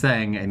pointless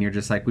thing, and you're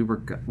just like, we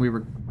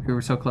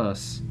were so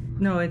close.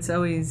 No, it's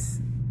always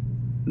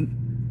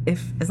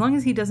as long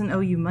as he doesn't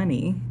owe you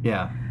money.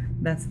 Yeah.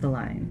 That's the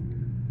line.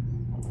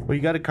 Well,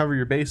 you got to cover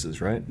your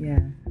bases, right? Yeah.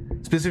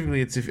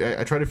 Specifically, it's if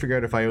I try to figure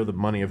out if I owe them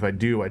money. If I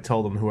do, I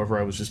tell them whoever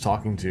I was just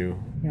talking to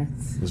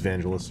Yes. was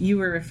Vangelis. You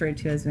were referred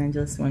to as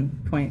Vangelis one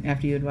point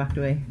after you had walked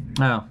away.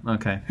 Oh,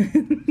 okay.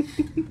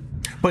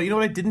 But you know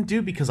what I didn't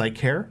do because I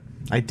care?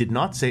 I did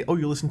not say, "Oh,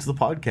 you listen to the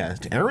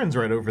podcast. Aaron's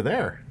right over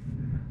there."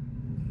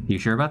 You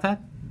sure about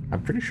that?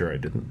 I'm pretty sure I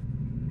didn't.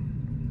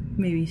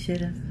 Maybe you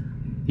should have.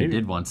 You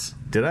did once.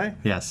 Did I?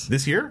 Yes.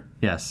 This year?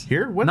 Yes.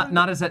 Here? When?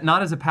 Not as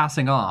a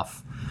passing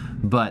off,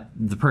 but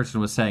the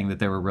person was saying that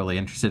they were really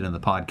interested in the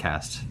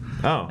podcast.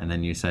 Oh. And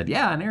then you said,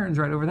 "Yeah, and Aaron's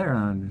right over there."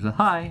 And I said,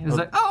 "Hi." I was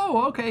like,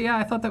 "Oh, okay, yeah,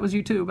 I thought that was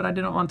you too, but I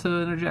didn't want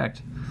to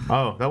interject."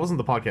 Oh, that wasn't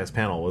the podcast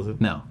panel, was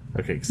it? No.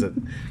 Okay,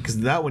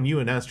 because that one you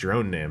announced your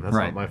own name. That's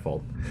Right. not my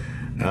fault.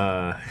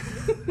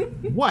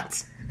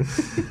 What?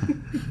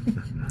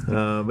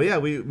 But yeah,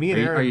 me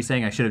and Aaron. Are you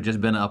saying I should have just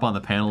been up on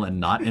the panel and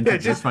not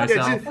introduced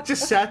myself?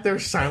 Just sat there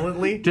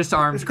silently. Just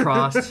arms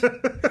crossed.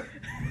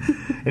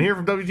 And here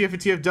from WTF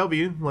and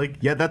TFW, like,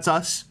 yeah, that's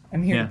us.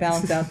 I'm here Yeah. to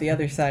balance out the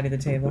other side of the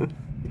table.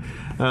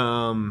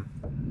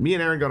 Me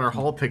and Aaron got our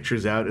haul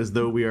pictures out as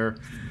though we were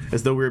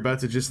about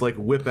to just like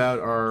whip out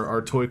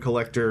our toy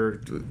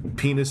collector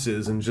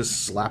penises and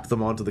just slap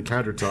them onto the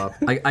countertop.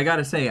 I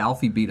gotta say,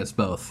 Alfie beat us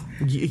both.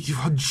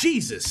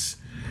 Jesus.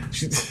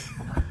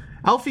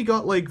 Alfie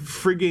got like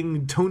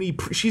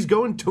frigging she's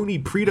going Tony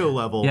Prito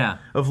level. Yeah.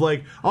 Of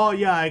like, oh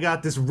yeah, I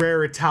got this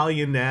rare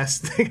Italian ass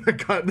thing. I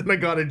got a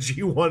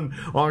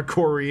G1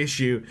 Encore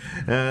reissue.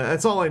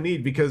 That's all I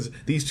need because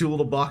these 2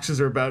 little boxes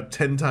are about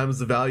 10 times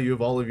the value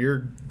of all of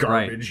your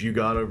garbage you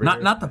got over there.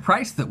 Not the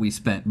price that we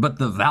spent, but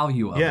the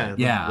value of it.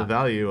 Yeah. The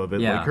value of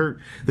it. Yeah. Like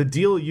the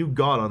deal you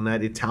got on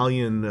that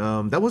Italian,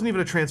 that wasn't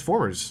even a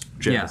Transformers,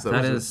 James. Yeah,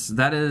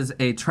 that is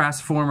a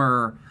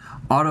Transformer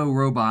Auto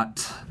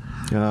Robot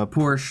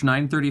Porsche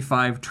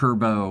 935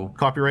 Turbo.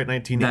 Copyright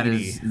 1980. That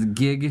is the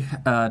Gig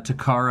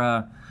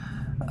Takara.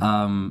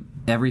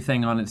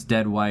 Everything on it's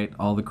dead white.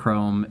 All the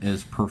chrome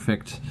is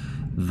perfect.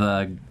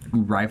 The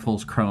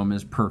rifle's chrome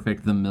is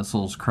perfect. The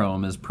missile's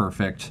chrome is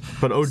perfect.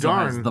 But oh Still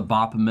has darn. the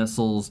BOP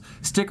missiles.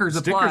 Stickers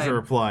are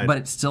applied. But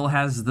it still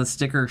has the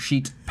sticker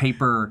sheet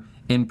paper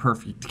in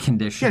perfect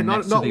condition Yeah,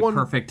 next to the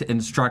perfect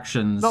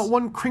instructions. Not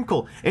one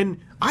crinkle. And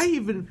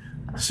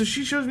so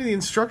she shows me the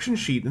instruction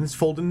sheet and it's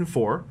folded in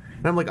 4.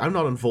 And I'm like, I'm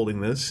not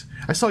unfolding this.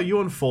 I saw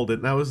you unfold it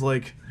and I was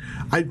like,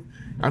 I'm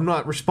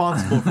not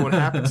responsible for what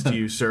happens to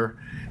you, sir.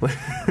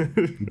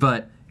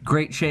 But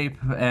great shape,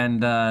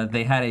 and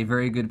they had a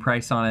very good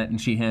price on it,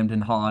 and she hemmed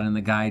and hawed, and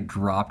the guy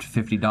dropped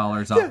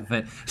 $50 off of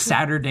it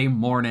Saturday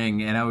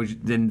morning, and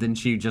then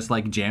she just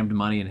like jammed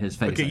money in his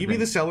face. Okay, you be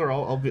the seller.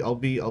 I'll be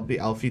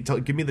Alfie.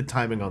 Give me the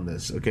timing on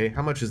this. Okay,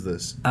 how much is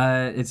this?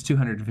 It's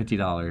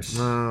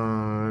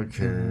 $250.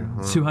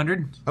 Okay.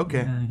 200?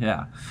 Okay.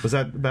 Yeah. Was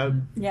that about?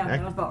 Yeah,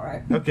 that was about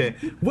right. Okay.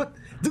 What?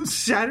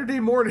 Saturday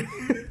morning.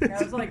 It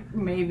was like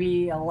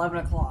maybe 11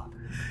 o'clock.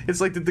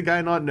 It's like, did the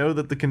guy not know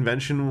that the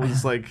convention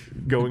was like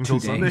going till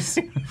 2 days.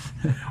 Sunday?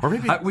 Or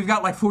maybe We've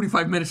got like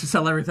 45 minutes to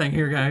sell everything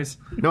here, guys.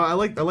 no. I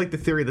like the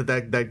theory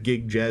that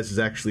Gig Jazz is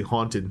actually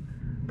haunted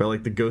by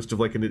like the ghost of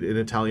like an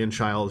Italian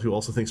child who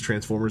also thinks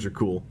Transformers are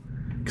cool.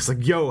 Because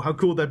like, yo, how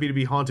cool would that be to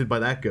be haunted by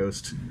that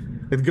ghost?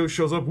 And the ghost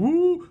shows up.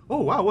 Woo!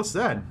 Oh wow, what's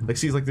that? Like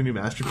sees like the new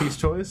Masterpiece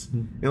toys.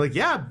 And like,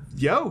 yeah,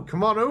 yo,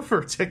 come on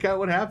over. Check out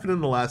what happened in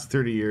the last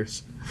 30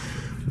 years.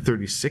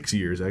 36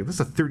 years. That's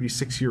a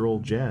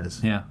 36-year-old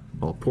Jazz. Yeah.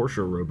 Well, Porsche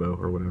Robo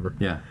or whatever.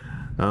 Yeah.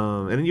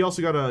 And then you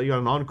also got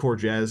an Encore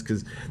Jazz,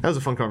 because that was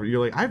a fun conversation. You're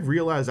like, I've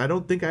realized I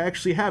don't think I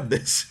actually have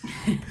this.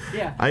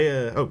 Yeah.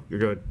 You're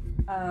good.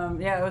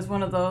 Yeah, it was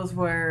one of those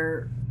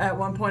where at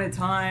one point in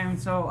time,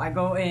 so I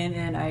go in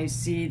and I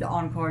see the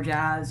Encore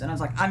Jazz, and I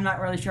was like, I'm not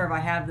really sure if I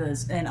have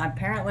this. And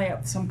apparently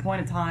at some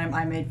point in time,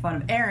 I made fun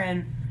of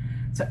Aaron.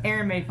 So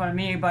Aaron made fun of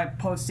me by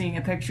posting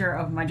a picture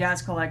of my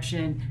jazz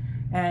collection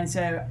and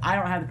said, I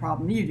don't have the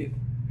problem you do.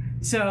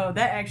 So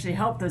that actually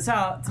helped us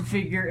out to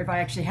figure if I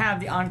actually have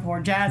the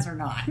Encore Jazz or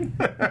not.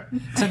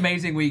 It's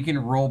amazing when you can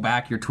roll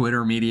back your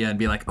Twitter media and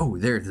be like, oh,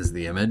 there's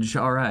the image.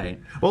 All right.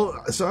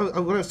 Well, so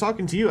when I was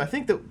talking to you, I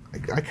think that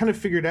I kind of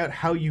figured out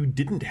how you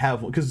didn't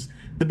have one, because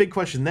the big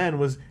question then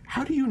was,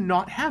 how do you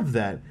not have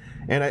that?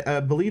 And I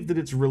believe that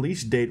its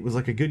release date was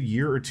like a good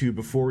year or two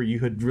before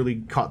you had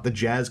really caught the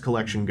Jazz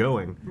collection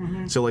going.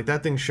 Mm-hmm. So like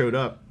that thing showed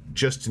up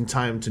just in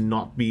time to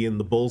not be in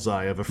the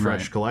bullseye of a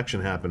fresh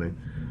collection happening.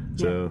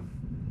 So... Yeah.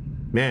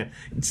 Man,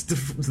 it's the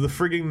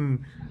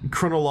frigging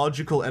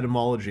chronological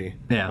etymology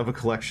of a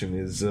collection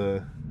is...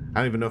 I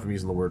don't even know if I'm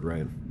using the word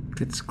right.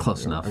 It's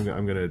close enough. I'm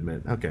going to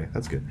admit. Okay,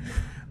 that's good.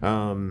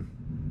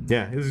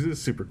 Yeah, it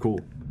was super cool.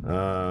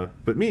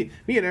 But me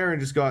and Aaron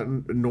just got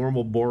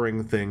normal,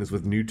 boring things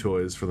with new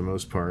toys for the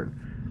most part.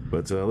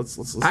 But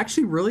let's...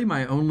 Actually, really,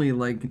 my only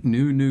like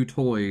new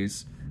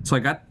toys... So I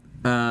got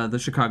the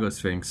Chicago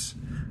Sphinx.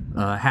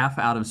 Half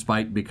out of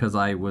spite because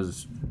I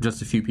was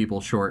just a few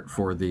people short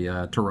for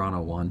the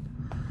Toronto one.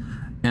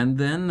 And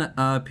then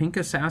Pink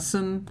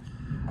Assassin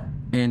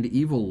and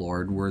Evil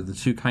Lord were the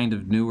two kind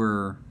of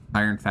newer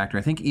Iron Factory.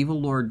 I think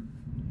Evil Lord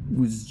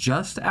was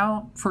just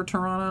out for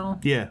Toronto.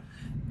 Yeah.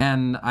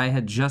 And I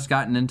had just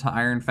gotten into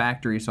Iron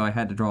Factory, so I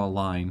had to draw a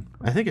line.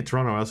 I think at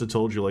Toronto I also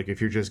told you, like, if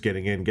you're just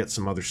getting in, get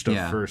some other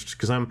stuff first.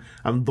 Because I'm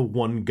the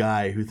one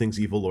guy who thinks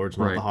Evil Lord's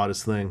not the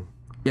hottest thing.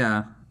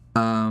 Yeah.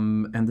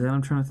 And then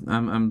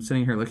I'm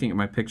sitting here looking at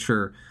my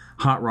picture,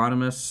 Hot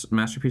Rodimus,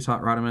 Masterpiece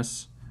Hot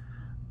Rodimus,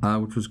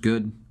 which was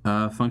good.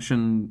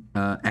 Function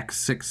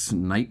X6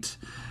 Knight.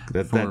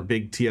 That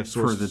big TF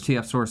Source. For the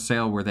TF Source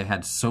sale where they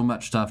had so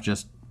much stuff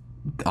just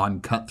on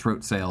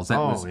cutthroat sales.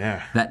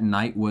 That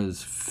night was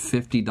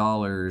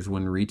 $50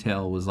 when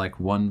retail was like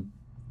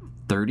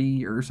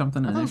 $130 or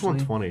something. I thought it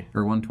was $120.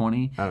 Or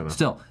 $120. I don't know.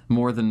 Still,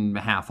 more than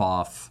half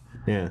off.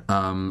 Yeah.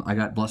 I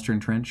got Bluster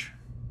and Trench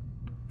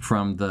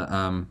from the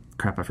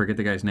I forget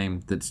the guy's name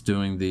that's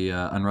doing the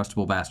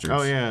Unrustable Bastards.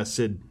 Oh yeah,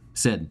 Sid.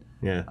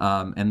 Yeah.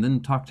 And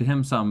then talked to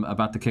him some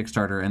about the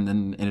Kickstarter, and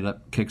then ended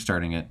up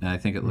kickstarting it, and I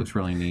think it looks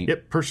really neat. Yep,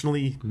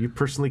 you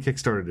personally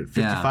kickstarted it.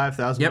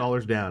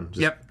 $55,000 down.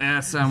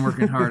 Yes, I'm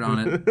working hard on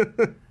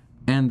it.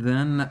 And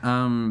then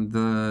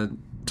the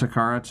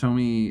Takara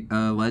Tomy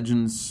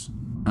Legends,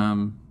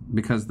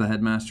 because the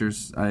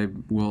Headmasters, I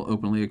will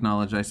openly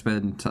acknowledge I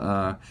spent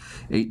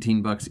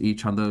 $18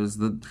 each on those.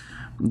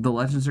 The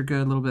Legends are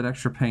good, a little bit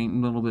extra paint, a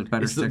little bit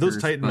better stickers.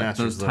 Those Titan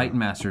Masters, those Titan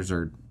Masters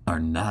are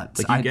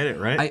nuts. Like, you get it,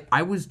 right?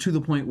 I was to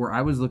the point where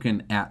I was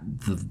looking at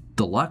the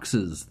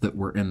deluxes that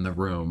were in the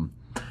room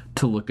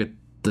to look at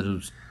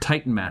those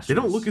Titan Masters.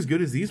 They don't look as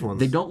good as these ones.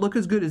 They don't look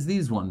as good as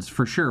these ones,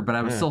 for sure, but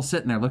I was still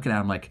sitting there looking at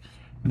them like,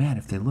 man,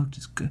 if they looked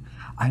as good,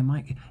 I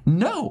might...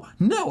 No,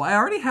 I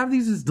already have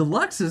these as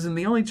deluxes, and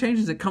the only change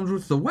is it comes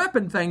with the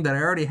weapon thing that I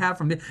already have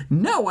from the...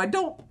 No, I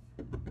don't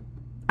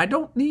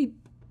need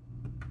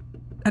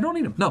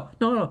them.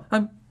 No.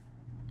 I'm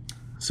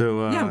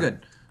good.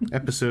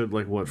 Episode,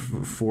 like, what,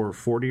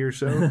 440 or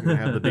so? You're going to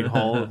have the big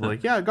haul of,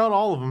 like, I got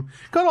all of them.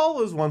 Got all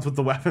those ones with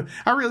the weapon.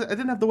 I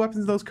didn't have the weapons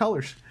in those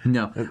colors.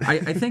 No.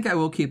 I think I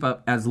will keep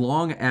up as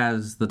long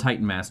as the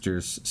Titan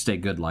Masters stay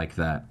good like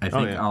that. I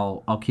think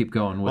I'll keep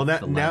going with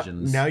the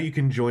Legends. Now you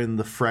can join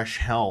the fresh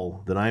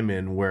hell that I'm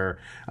in, where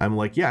I'm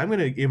like, I'm going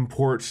to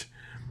import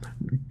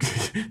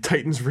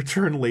Titan's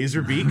Return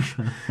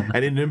Laserbeak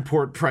at an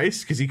import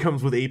price because he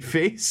comes with Ape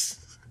Face.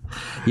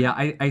 Yeah,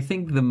 I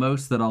think the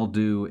most that I'll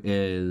do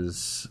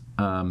is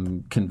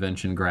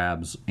convention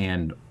grabs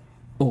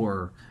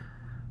or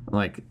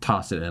like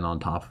toss it in on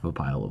top of a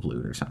pile of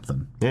loot or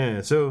something.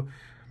 Yeah, so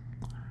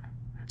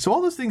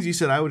all those things you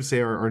said I would say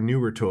are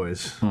newer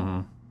toys.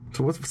 Mm-hmm.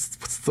 So what's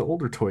the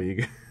older toy you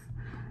get?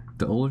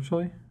 The older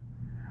toy?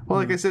 Well,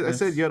 like I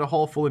said you had a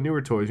haul full of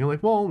newer toys. You're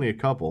like, well, only a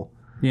couple.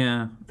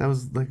 Yeah. That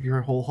was like your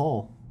whole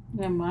haul.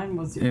 Yeah, mine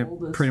was the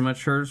oldest. Pretty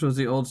much hers was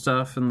the old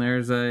stuff, and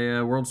there's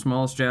a World's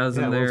Smallest Jazz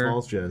in there.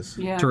 World's Smallest Jazz.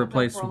 Yeah, to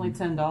replace for only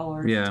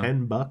 $10. Yeah,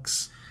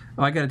 $10.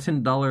 Oh, I got a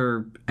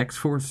 $10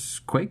 X-Force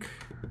Quake.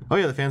 Oh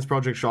yeah, the Fans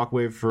Project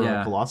Shockwave for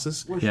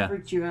Colossus. Which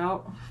freaked you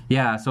out?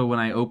 Yeah, so when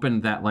I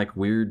opened that like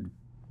weird,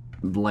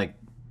 like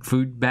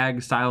food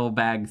bag style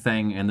bag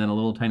thing, and then a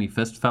little tiny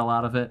fist fell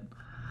out of it.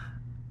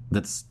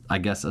 That's, I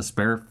guess, a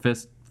spare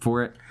fist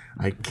for it.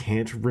 I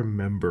can't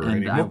remember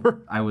anymore.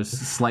 I was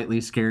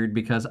slightly scared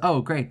because, oh,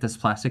 great, this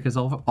plastic has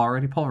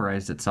already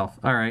pulverized itself.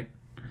 All right.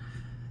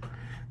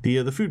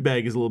 The food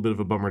bag is a little bit of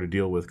a bummer to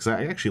deal with because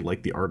I actually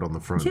like the art on the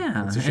front.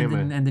 Yeah, it's a shame.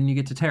 and then you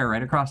get to tear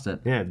right across it.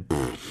 Yeah.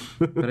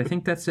 But I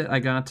think that's it. I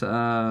got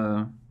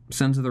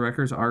Sons of the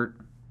Wreckers art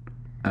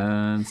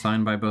and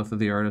signed by both of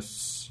the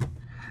artists.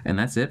 And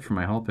that's it for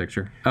my whole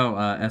picture.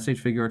 Oh, SH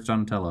Figure Arts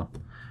Donatello.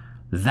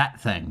 That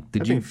thing.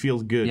 That thing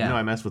feels good. Yeah. You know,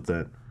 I mess with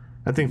that.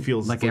 That thing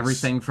feels like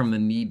everything from the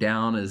knee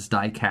down is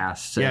die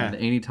cast. And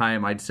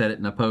anytime I'd set it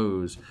in a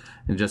pose,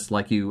 and just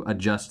like you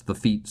adjust the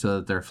feet so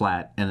that they're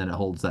flat, and then it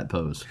holds that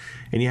pose.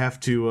 And you have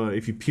to,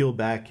 if you peel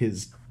back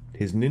his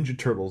Ninja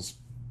Turtles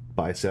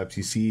biceps,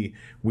 you see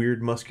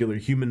weird muscular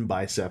human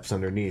biceps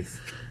underneath.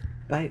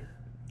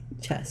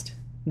 Chest,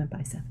 not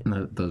bicep.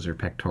 No, those are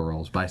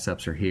pectorals.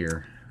 Biceps are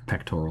here.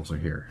 Pectorals are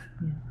here.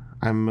 Yeah.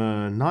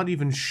 I'm not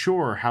even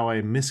sure how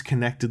I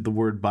misconnected the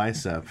word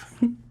bicep.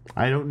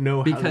 I don't know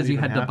how because you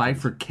had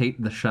happened. to bifurcate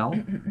the shell?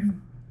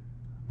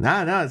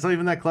 No, it's not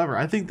even that clever.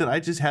 I think that I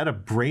just had a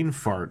brain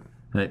fart.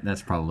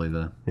 That's probably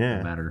the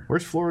matter.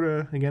 Where's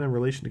Florida again in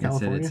relation to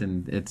California?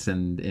 It's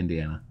in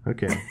Indiana.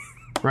 Okay.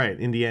 Right,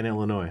 Indiana,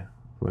 Illinois.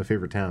 My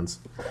favorite towns.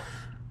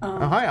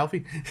 Oh, hi,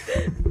 Alfie.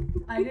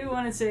 I do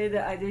want to say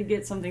that I did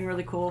get something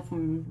really cool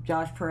from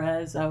Josh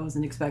Perez I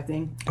wasn't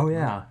expecting. Oh,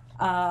 yeah.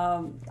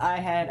 I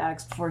had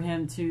asked for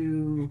him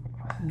to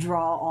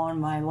draw on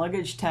my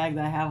luggage tag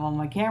that I have on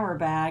my camera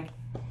bag.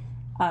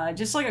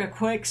 Just like a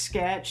quick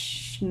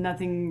sketch,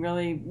 nothing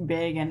really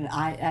big, and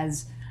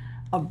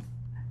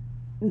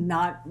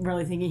not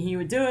really thinking he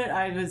would do it,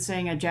 I was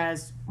saying a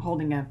Jazz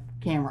holding a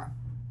camera.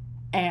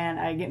 And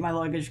I get my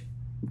luggage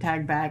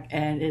tag back,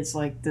 and it's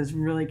like this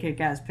really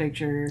kick-ass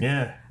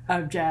picture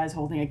of Jazz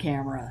holding a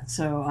camera.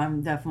 So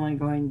I'm definitely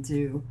going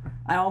to...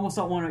 I almost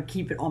don't want to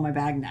keep it on my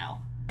bag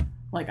now.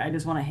 Like, I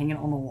just want to hang it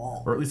on the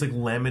wall. Or at least, like,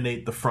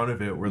 laminate the front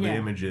of it where the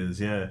image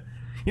is, You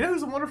know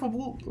who's a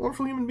wonderful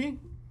human being?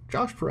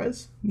 Josh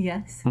Perez.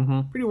 Yes.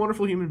 Mm-hmm. Pretty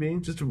wonderful human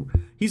being.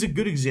 He's a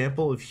good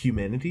example of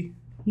humanity.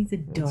 He's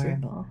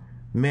adorable.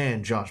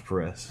 Man, Josh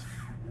Perez.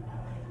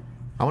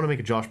 I want to make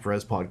a Josh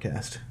Perez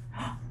podcast.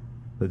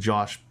 The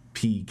Josh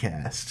P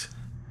cast.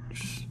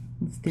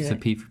 Let's do Is it.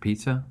 it P for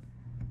pizza?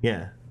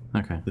 Yeah.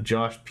 Okay. The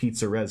Josh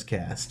Pizza Rez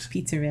cast.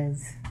 Pizza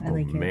Rez. I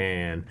like it.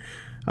 Man.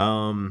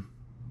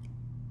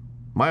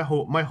 My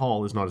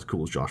haul is not as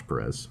cool as Josh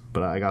Perez,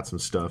 but I got some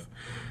stuff.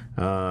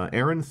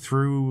 Aaron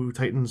threw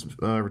Titans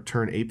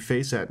Return Ape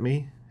Face at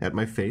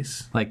my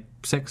face. Like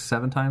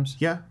 6-7 times?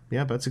 Yeah,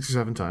 about 6 or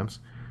 7 times.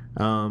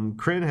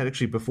 Crin had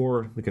actually,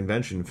 before the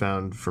convention,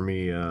 found for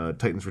me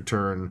Titans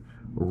Return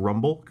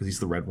Rumble, because he's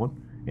the red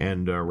one,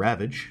 and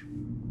Ravage,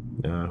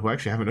 who I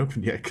actually haven't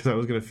opened yet because I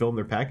was going to film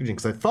their packaging,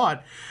 because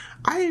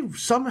I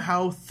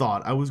somehow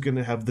thought I was going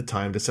to have the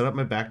time to set up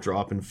my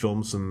backdrop and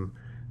film some,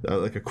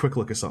 like a quick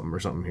look at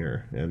something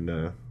here,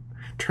 and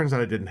turns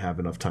out I didn't have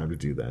enough time to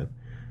do that.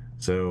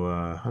 So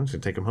I'm just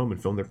going to take them home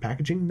and film their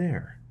packaging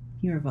there.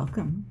 You're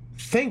welcome.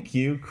 Thank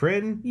you,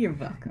 Crin. You're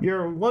welcome.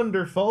 You're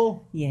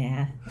wonderful.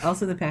 Yeah.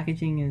 Also, the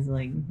packaging is,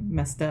 like,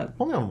 messed up.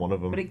 Only on one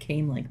of them. But it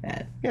came like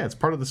that. Yeah, it's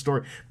part of the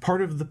story.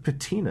 Part of the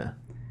patina.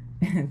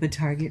 The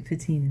Target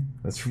patina.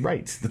 That's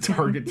right. The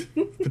Target It's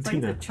like the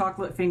patina.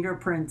 chocolate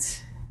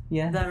fingerprints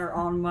that are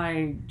on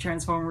my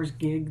Transformers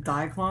Gig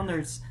Diaclone.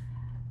 There's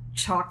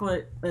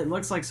chocolate. It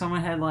looks like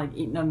someone had, like,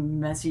 eaten a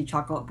messy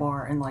chocolate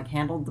bar and, like,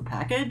 handled the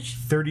package.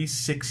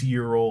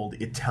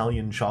 36-year-old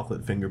Italian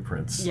chocolate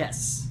fingerprints.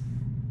 Yes.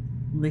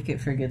 Lick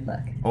it for good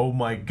luck. Oh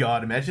my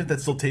god, imagine if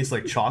that still tastes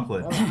like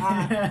chocolate.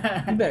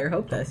 You better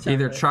hope that's chocolate.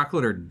 Either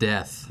chocolate or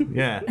death.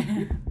 Yeah.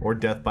 Or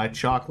death by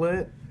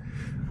chocolate.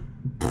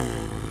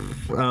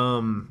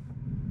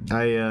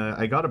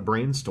 I got a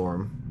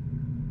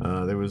brainstorm.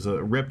 There was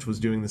Ripped was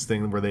doing this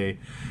thing where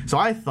so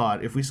I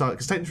thought if we saw,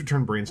 because Titans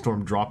Return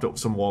Brainstorm dropped at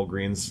some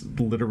Walgreens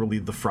literally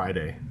the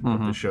Friday of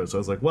the show, so I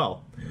was like,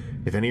 well,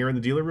 if any are in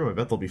the dealer room, I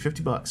bet they'll be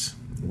 $50.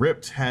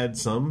 Ripped had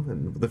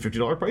some with a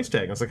 $50 price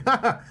tag. I was like,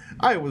 haha,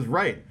 I was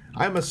right.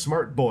 I'm a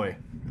smart boy.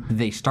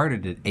 They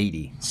started at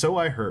 80. So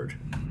I heard.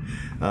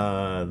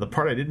 The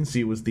part I didn't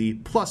see was the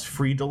plus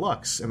free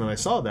deluxe, and then I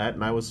saw that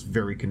and I was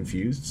very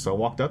confused. So I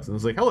walked up and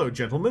was like, hello,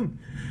 gentlemen,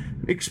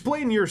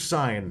 explain your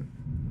sign.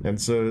 And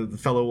so the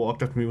fellow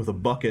walked up to me with a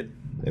bucket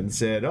and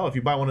said, oh, if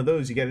you buy one of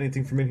those, you get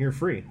anything from in here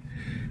free.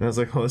 And I was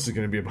like, oh, this is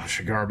going to be a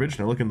bunch of garbage.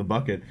 And I look in the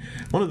bucket.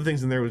 One of the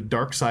things in there was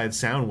Dark Side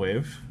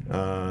Soundwave,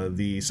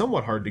 the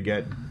somewhat hard to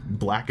get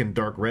black and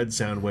dark red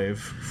Soundwave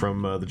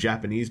from the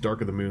Japanese Dark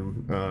of the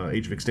Moon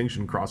Age of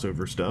Extinction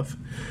crossover stuff.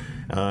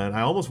 And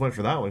I almost went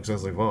for that one because I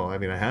was like, well, I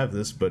mean, I have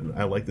this, but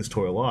I like this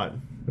toy a lot.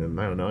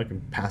 And I don't know, I can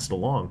pass it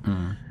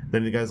along.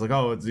 Then the guy's like,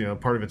 oh, it's,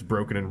 part of it's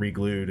broken and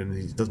re-glued, and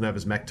he doesn't have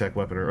his mech tech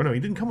weapon. Or no, he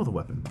didn't come with a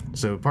weapon.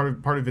 So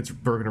part of it's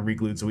broken and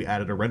re-glued, so we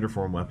added a render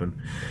form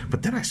weapon.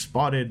 But then I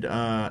spotted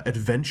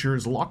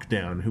Adventures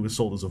Lockdown, who was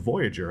sold as a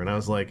Voyager, and I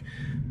was like,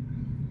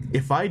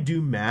 if I do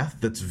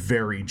math that's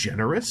very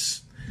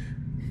generous,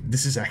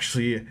 this is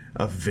actually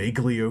a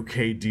vaguely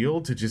okay deal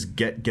to just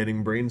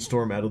getting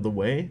Brainstorm out of the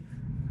way.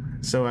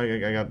 So I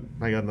got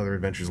another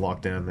Adventures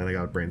Lockdown, and I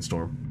got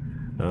Brainstorm.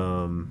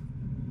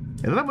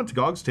 And then I went to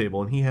Gog's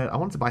table, and I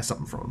wanted to buy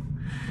something from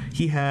him.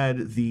 He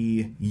had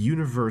the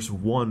Universe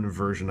 1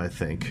 version, I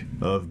think,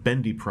 of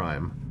Bendy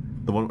Prime.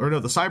 The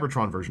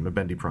Cybertron version of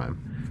Bendy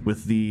Prime,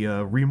 with the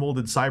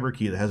remolded Cyber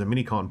Key that has a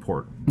Minicon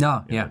port.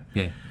 No, yeah.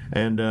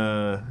 And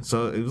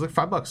so it was like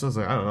 $5. So I was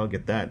like, I don't know, I'll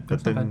get that.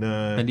 But then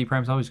Bendy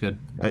Prime's always good.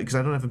 Because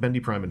I don't have a Bendy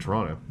Prime in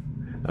Toronto.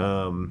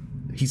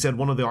 He said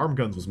one of the arm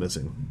guns was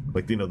missing,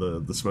 like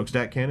the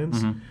smokestack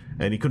cannons,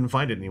 and he couldn't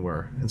find it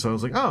anywhere. And so I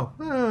was like,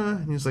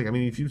 and he's like, I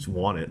mean, if you just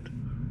want it,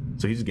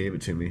 so he just gave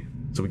it to me.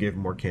 So we gave him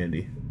more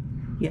candy.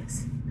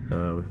 Yes.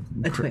 A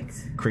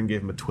Twix. Kryn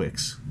gave him a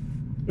Twix.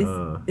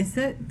 Is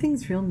that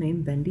thing's real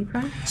name Bendy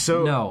Prime?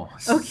 So no.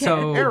 Okay.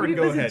 So Aaron,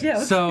 go ahead.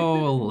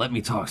 So let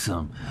me talk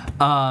some.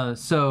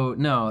 So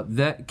no,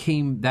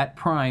 that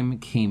Prime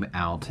came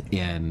out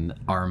in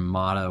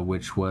Armada,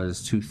 which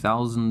was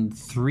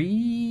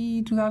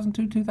 2003,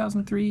 2002,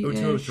 2003.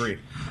 0203.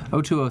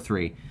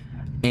 0203,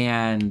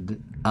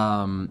 and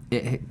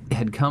it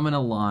had come in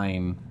a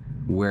line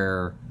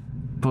where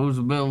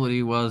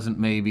posability wasn't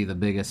maybe the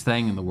biggest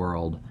thing in the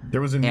world. There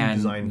was a new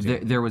design team.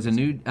 There was a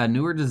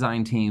newer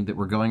design team that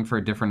were going for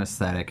a different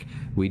aesthetic.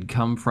 We'd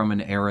come from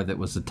an era that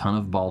was a ton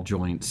of ball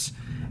joints,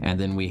 and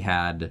then we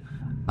had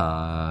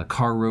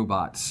car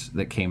robots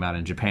that came out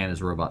in Japan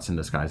as Robots in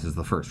Disguise, as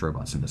the first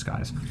Robots in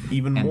Disguise.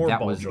 Even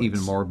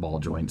more ball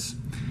joints.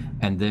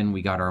 And then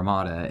we got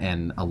Armada,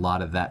 and a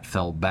lot of that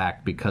fell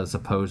back because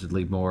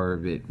supposedly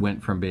it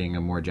went from being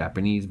a more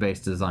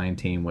Japanese-based design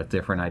team with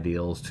different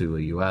ideals to a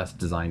U.S.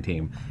 design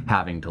team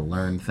having to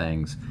learn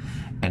things.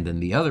 And then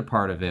the other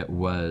part of it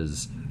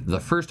was the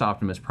first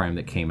Optimus Prime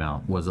that came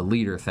out was a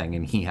leader thing,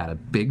 and he had a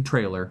big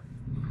trailer,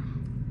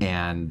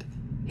 and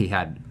he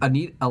had a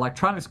neat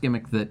electronics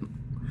gimmick that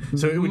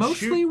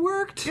mostly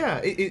worked.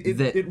 Yeah,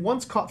 it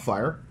once caught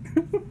fire.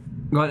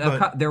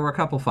 There were a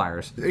couple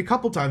fires. A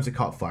couple times it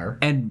caught fire.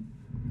 And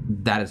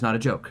that is not a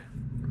joke.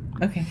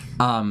 Okay.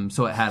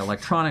 So it had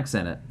electronics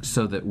in it,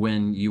 so that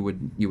when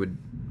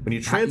when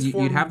you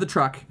transform, you'd have the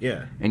truck,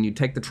 yeah, and you'd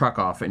take the truck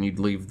off, and you'd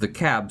leave the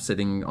cab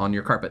sitting on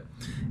your carpet,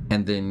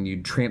 and then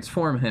you'd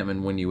transform him.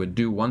 And when you would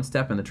do one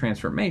step in the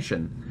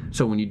transformation,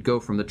 so when you'd go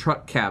from the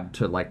truck cab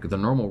to like the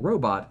normal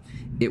robot,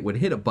 it would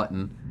hit a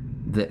button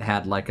that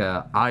had like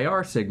a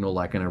IR signal,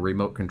 like in a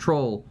remote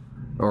control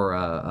or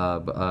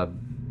a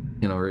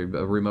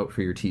remote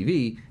for your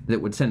TV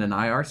that would send an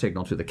IR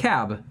signal to the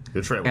cab,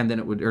 and then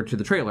to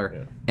the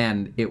trailer,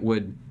 and it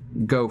would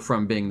go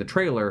from being the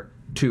trailer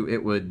to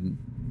it would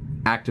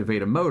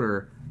activate a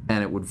motor,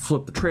 and it would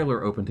flip the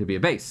trailer open to be a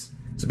base.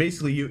 So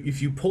basically,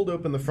 if you pulled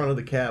open the front of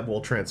the cab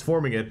while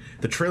transforming it,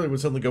 the trailer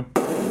would suddenly go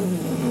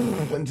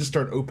and just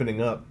start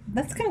opening up.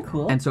 That's kind of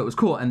cool. And so it was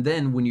cool. And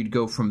then when you'd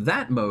go from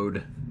that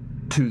mode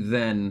to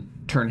then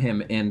turn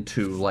him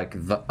into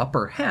like the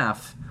upper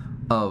half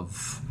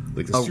of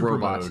like the super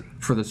robot mode.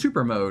 For the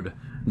super mode,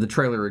 the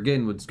trailer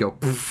again would go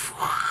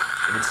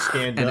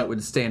it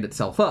would stand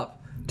itself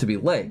up to be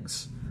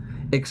legs.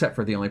 Except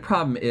for the only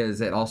problem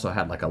is it also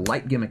had like a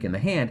light gimmick in the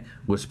hand,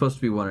 was supposed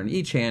to be one in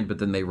each hand, but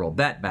then they rolled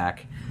that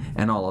back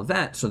and all of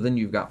that. So then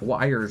you've got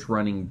wires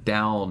running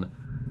down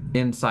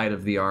inside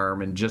of the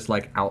arm and just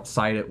like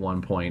outside at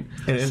one point.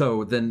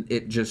 So then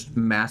it just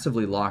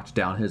massively locked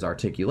down his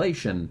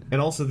articulation. And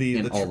also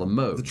all the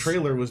modes. The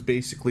trailer was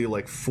basically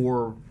like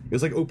it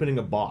was like opening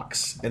a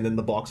box, and then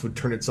the box would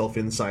turn itself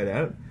inside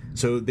out.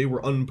 So they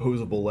were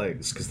unposable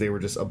legs because they were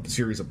just a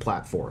series of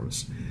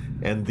platforms.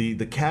 And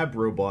the cab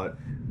robot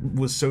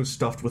was so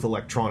stuffed with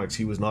electronics,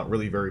 he was not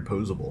really very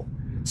posable.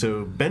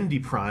 So Bendy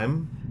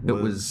Prime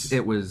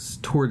it was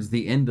towards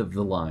the end of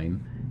the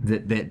line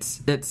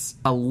it's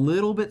a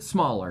little bit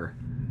smaller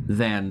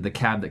than the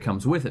cab that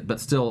comes with it,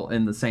 but still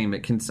in the same.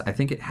 I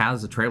think it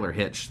has a trailer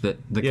hitch that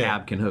the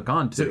cab can hook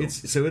onto.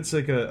 So it's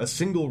like a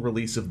single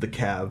release of the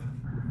cab,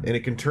 and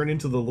it can turn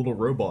into the little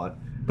robot.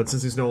 But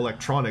since there's no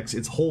electronics,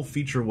 its whole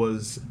feature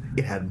was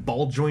it had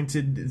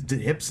ball-jointed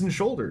hips and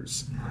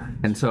shoulders.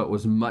 And so it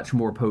was much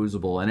more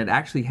posable. And it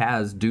actually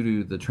has, due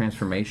to the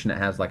transformation, it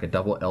has like a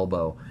double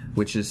elbow,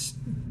 which is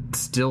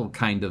still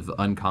kind of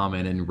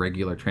uncommon in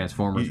regular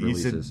Transformers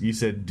releases. You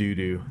said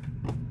doo-doo.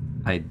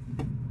 I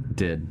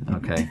did.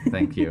 Okay,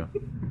 thank you.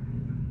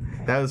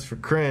 That was for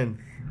Kryn.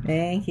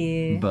 Thank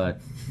you. But...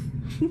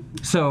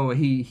 So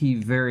he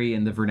very,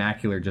 in the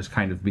vernacular, just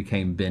kind of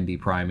became Bendy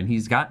Prime. And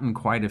he's gotten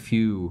quite a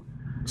few...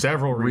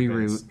 Several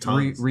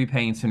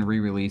repaints and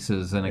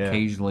re-releases, and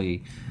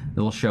occasionally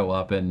they'll show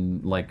up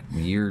in like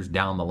years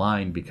down the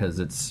line because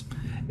it's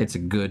a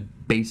good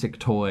basic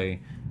toy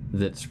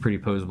that's pretty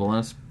posable, and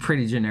it's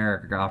pretty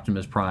generic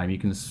Optimus Prime. You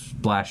can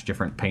splash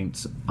different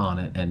paints on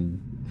it and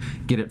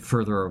get it a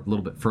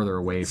little bit further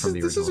away from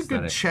the original This is a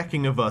aesthetic. good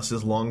checking of us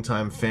as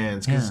longtime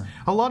fans, because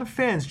a lot of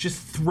fans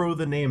just throw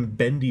the name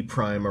Bendy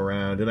Prime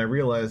around, and I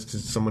realized,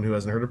 as someone who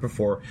hasn't heard it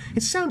before,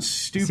 it sounds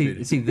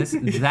stupid.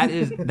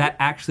 That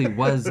actually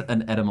was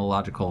an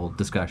etymological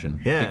discussion,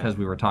 because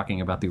we were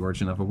talking about the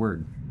origin of a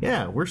word.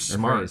 Yeah, we're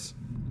smart.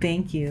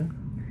 Thank you.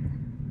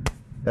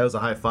 That was a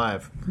high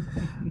five.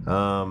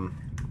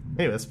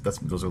 anyway,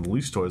 those are the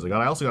loose toys I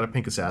got. I also got a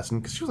Pink Assassin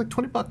because she was like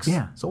 $20.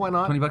 Yeah. So why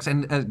not? $20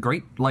 and a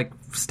great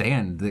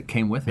stand that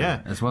came with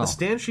it as well. The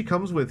stand she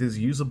comes with is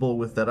usable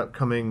with that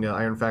upcoming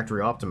Iron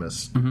Factory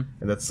Optimus, and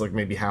that's like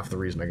maybe half the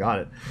reason I got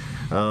it.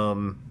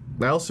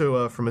 I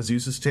also, from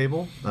Azusa's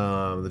table,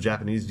 the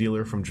Japanese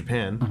dealer from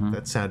Japan,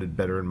 that sounded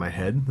better in my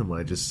head than what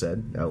I just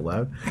said out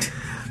loud.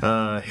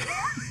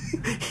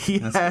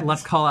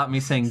 Let's call out me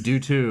saying due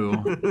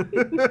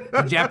to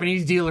a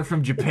Japanese dealer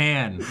from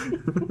Japan,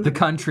 the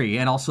country,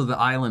 and also the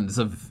islands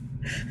of...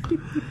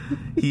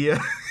 He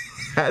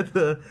had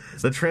the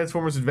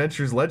Transformers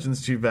Adventures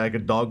Legends 2-pack, a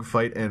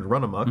Dogfight and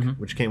Run Amok,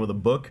 which came with a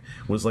book,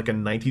 was like a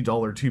 $90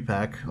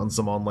 2-pack on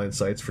some online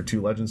sites for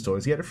 2 Legends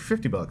toys. He had it for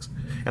 $50.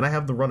 And I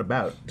have the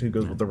Runabout, who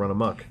goes with the Run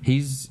Amok.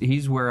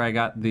 He's where I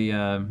got the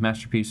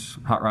Masterpiece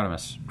Hot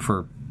Rodimus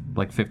for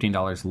like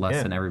 $15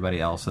 less than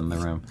everybody else in the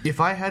room. If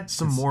I had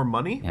some more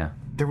money,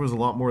 there was a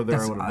lot more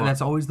there I would have bought.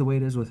 That's always the way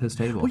it is with his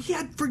table. Well, he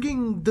had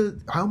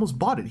frigging I almost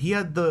bought it. He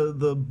had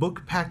the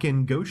book pack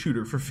in Go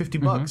Shooter for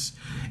 $50,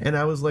 and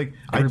I was like,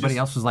 everybody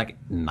else was like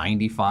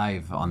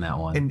 $95 on that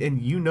one.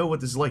 And you know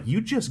what this is like.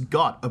 You just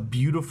got a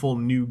beautiful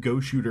new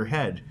Go Shooter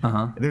head.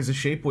 There's a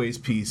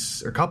Shapeways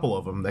piece, or a couple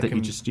of them that can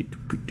you just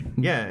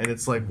and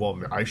it's like, well,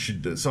 I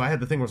should. So I had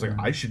the thing where I was like,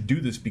 I should do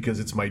this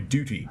because it's my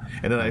duty.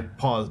 And then I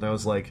paused and I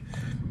was like,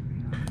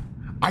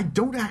 I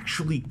don't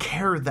actually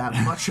care that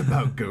much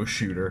about Go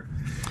Shooter.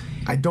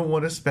 I don't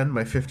want to spend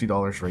my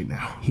 $50 right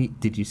now.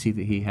 Did you see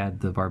that he had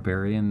the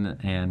Barbarian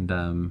and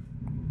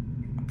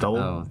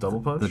double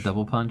punch? The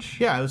double punch?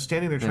 Yeah, I was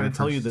standing there trying to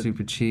tell you that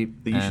super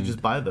cheap. That you should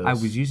just buy those. I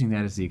was using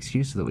that as the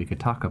excuse so that we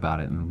could talk about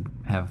it and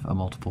have a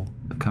multiple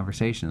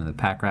conversation. The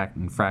Pack Rack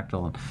and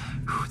Fractal, and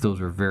those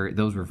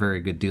were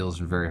very good deals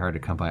and very hard to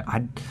come by.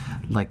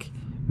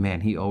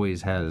 He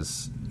always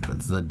has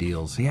the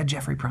deals. He had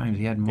Jeffrey Primes.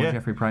 He had more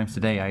Jeffrey Primes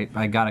today.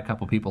 I got a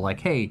couple people like,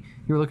 hey,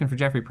 you were looking for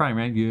Jeffrey Prime,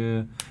 right?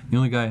 Yeah. The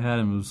only guy I had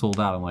him was sold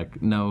out. I'm like,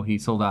 no, he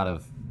sold out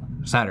of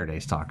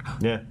Saturday's stock.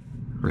 Yeah.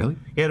 Really?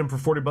 He had him for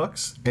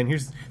 $40.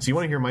 And so you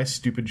want to hear my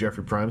stupid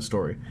Jeffrey Prime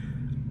story?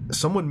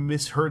 Someone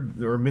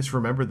misheard or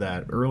misremembered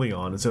that early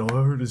on and said,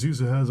 oh, I heard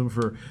Azusa has them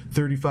for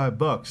 $35.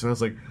 And I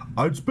was like,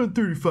 I'd spend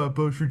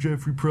 $35 for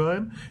Jeffrey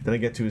Prime. Then I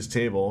get to his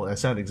table, and I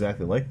sound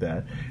exactly like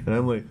that. And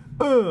I'm like,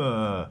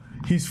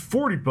 he's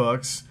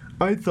 $40.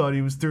 I thought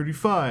he was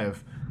 $35.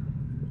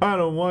 I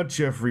don't want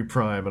Jeffrey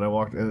Prime. And I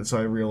walked, and so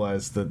I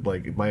realized that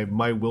like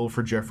my will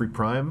for Jeffrey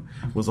Prime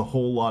was a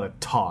whole lot of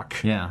talk.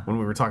 Yeah. When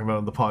we were talking about it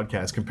on the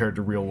podcast compared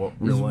to real life.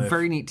 It's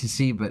very neat to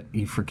see, but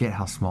you forget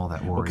how small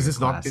that Warrior because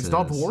class it's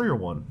not the Warrior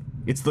one.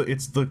 It's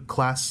the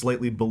class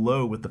slightly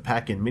below with the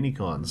pack-in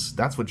minicons.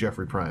 That's what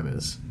Jeffrey Prime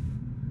is.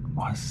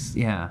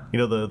 Yeah. You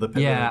know the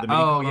yeah. The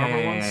oh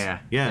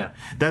yeah.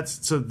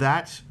 That's so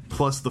that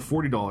plus the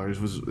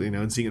 $40 was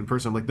and seeing it in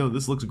person. I'm like, no,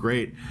 this looks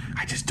great.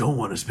 I just don't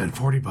want to spend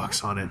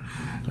 $40 on it.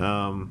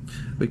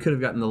 We could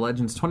have gotten the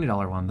Legends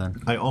 $20 one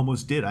then. I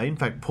almost did. I in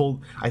fact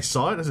I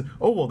saw it and I said,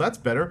 oh well, that's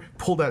better.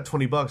 Pulled out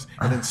 $20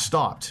 and then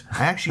stopped.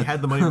 I actually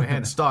had the money in my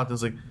hand, stopped. I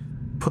was like,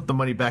 put the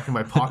money back in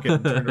my pocket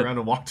and turned around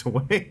and walked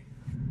away.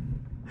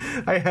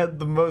 I had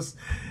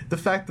the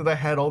fact that I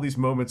had all these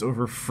moments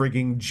over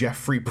frigging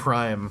Jeffrey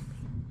Prime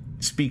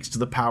speaks to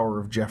the power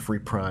of Jeffrey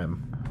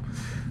Prime.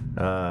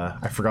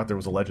 I forgot there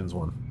was a Legends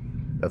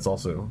one. That's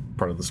also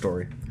part of the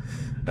story.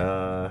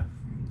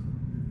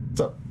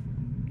 What's up?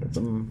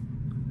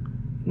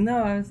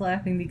 No, I was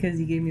laughing because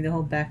you gave me the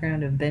whole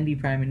background of Bendy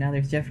Prime, and now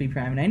there's Jeffrey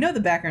Prime, and I know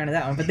the background of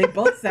that one, but they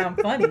both sound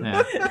funny.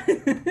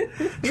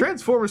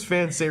 Transformers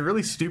fans say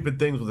really stupid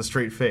things with a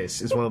straight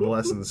face is one of the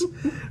lessons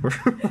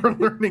we're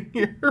learning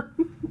here.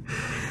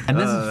 And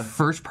this is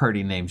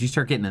first-party names. You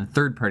start getting in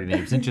third-party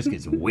names, it just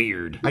gets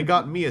weird. I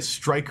got me a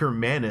Striker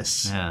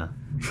Manus. Yeah.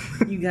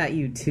 You got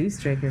you two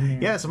Striker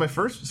Manus. Yeah, so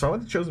I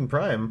went to Chosen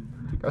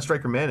Prime. Got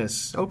Striker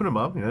Manus. Open them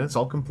up. It's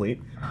all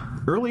complete.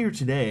 Earlier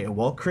today,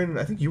 while Corinne,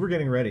 I think you were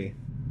getting ready,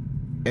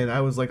 and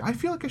I was like, I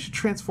feel like I should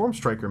transform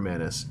Striker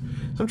Manus.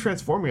 So I'm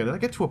transforming it, and I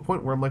get to a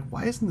point where I'm like,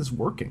 why isn't this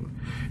working?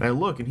 And I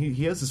look, and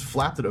he has this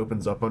flap that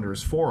opens up under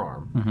his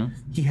forearm.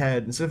 Mm-hmm. He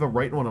had, instead of a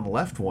right one and a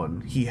left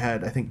one, he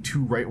had, I think,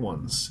 2 right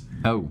ones.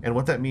 Oh. And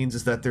what that means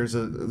is that because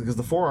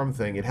the forearm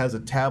thing, it has a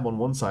tab on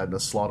one side and a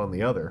slot on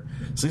the other.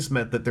 So this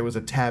meant that there was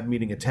a tab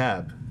meeting a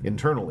tab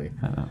internally.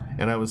 Oh.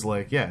 And I was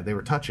like, yeah, they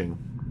were touching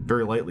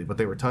very lightly, but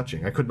they were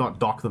touching. I could not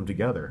dock them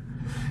together.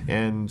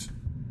 And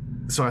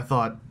so I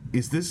thought,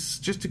 is this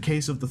just a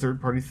case of the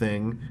third-party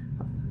thing?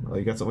 Oh,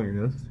 you got something on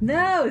your nose?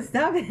 No,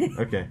 stop it.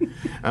 Okay.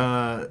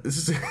 This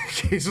is a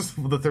case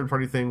of the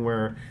third-party thing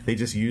where they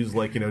just use,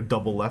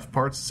 double left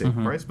parts to save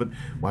the price, but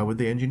why would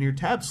they engineer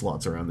tab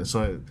slots around this?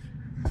 And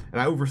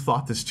I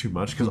overthought this too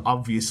much because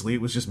obviously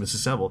it was just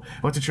misassembled.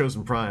 I went to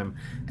Chosen Prime.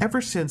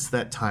 Ever since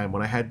that time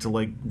when I had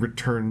to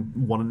return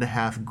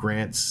 1.5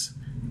 grants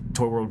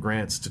Toy World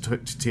grants to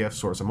TF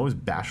Source, I'm always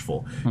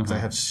bashful because I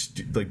have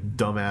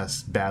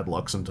dumbass bad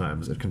luck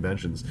sometimes at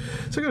conventions.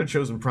 So I go to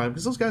Chosen Prime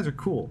because those guys are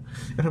cool,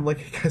 and I'm like,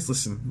 hey guys,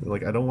 listen,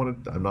 like I don't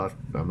want to. I'm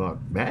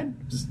not mad.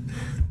 Just,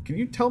 can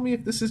you tell me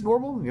if this is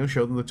normal?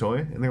 Show them the toy,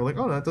 and they were like,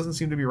 oh no, that doesn't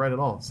seem to be right at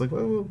all. It's like,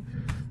 well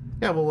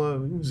yeah, well,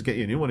 we can just get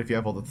you a new one if you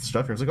have all the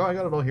stuff here. I was like, oh, I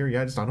got it all here.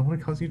 Yeah, I don't want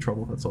to cause you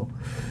trouble. That's all.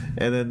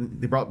 And then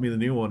they brought me the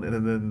new one,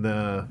 and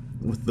then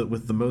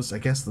with the most, I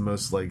guess, the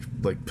most like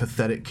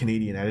pathetic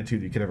Canadian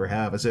attitude you could ever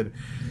have, I said,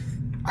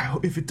 I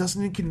hope if it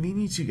doesn't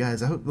inconvenience you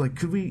guys, I hope, like,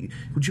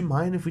 would you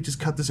mind if we just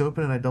cut this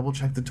open and I double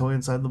check the toy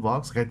inside the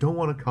box? Like, I don't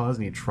want to cause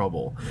any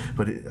trouble,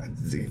 but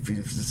if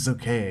it's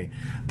okay,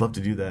 I'd love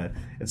to do that.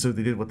 And so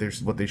they did what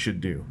they should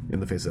do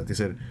in the face of that. They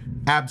said,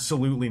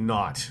 absolutely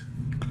not.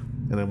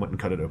 And then went and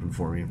cut it open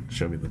for me and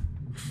showed me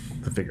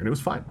the figure, and it was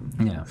fine.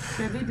 Yeah.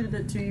 Yeah, they did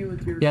that to you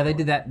with your. Yeah, they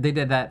did that. They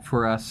did that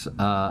for us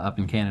up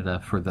in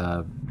Canada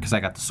because I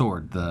got the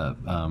sword, the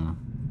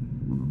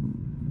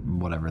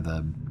whatever,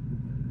 the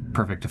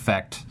Perfect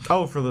Effect.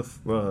 Oh, for the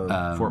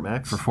Fort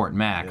Max. For Fort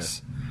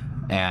Max. Yeah.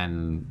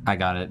 And I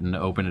got it and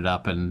opened it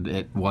up, and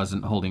it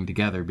wasn't holding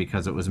together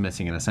because it was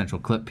missing an essential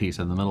clip piece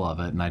in the middle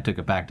of it. And I took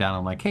it back down.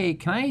 I'm like, hey,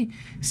 can I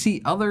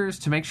see others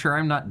to make sure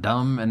I'm not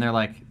dumb? And they're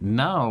like,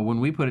 no. When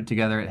we put it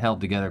together, it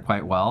held together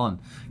quite well. And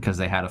because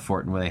they had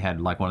they had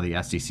like one of the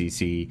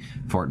SDCC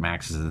Fort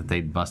Maxes that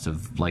they must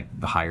have like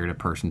hired a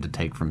person to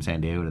take from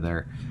San Diego to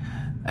there.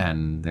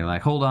 And they're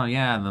like, hold on,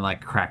 yeah. And then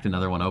like cracked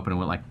another one open and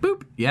went like,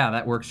 boop, yeah,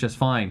 that works just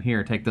fine.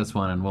 Here, take this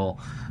one, and we'll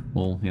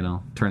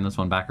turn this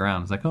one back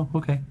around. It's like, oh,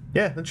 okay.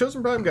 Yeah, the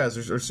Chosen Prime guys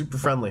are super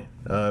friendly.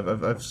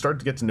 I've started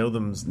to get to know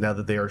them now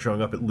that they are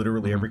showing up at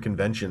literally every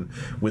convention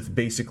with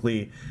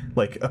basically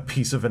like a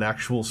piece of an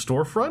actual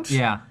storefront.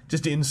 Yeah.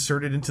 Just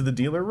inserted into the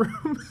dealer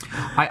room.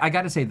 I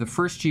got to say, the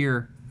first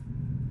year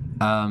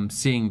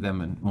seeing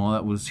them,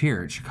 that was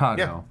here at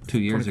Chicago 2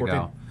 years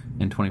ago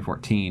in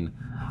 2014.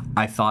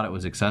 I thought it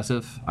was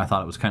excessive. I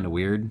thought it was kind of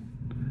weird.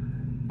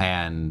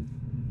 And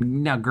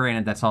now,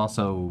 granted, that's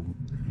also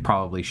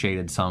probably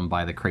shaded some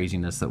by the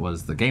craziness that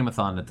was the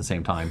Game-a-thon at the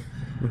same time.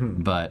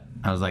 But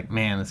I was like,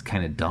 man, it's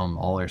kind of dumb.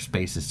 All their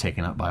space is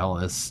taken up by all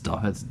this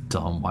stuff. It's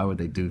dumb. Why would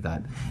they do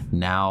that?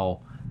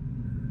 Now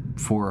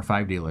 4 or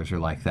 5 dealers are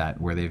like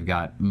that, where they've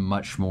got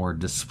much more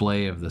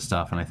display of the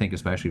stuff, and I think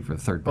especially for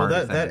third party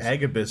things. That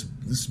Agabus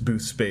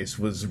booth space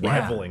was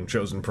rivaling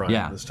Chosen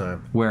Prime this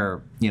time.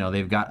 Where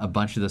they've got a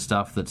bunch of the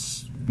stuff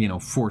that's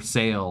for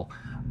sale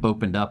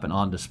opened up and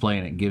on display,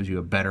 and it gives you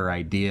a better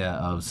idea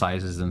of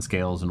sizes and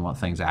scales and what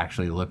things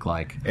actually look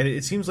like. And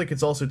it seems like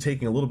it's also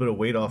taking a little bit of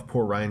weight off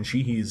poor Ryan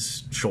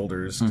Sheehy's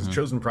shoulders, because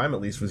Chosen Prime at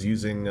least was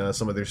using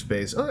some of their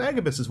space,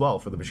 Agabus as well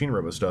for the Machine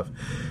Robo stuff.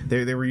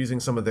 They were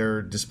using some of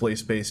their display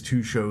space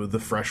to show the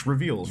fresh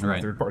reveals from the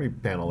third party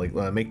panel. Like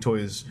Make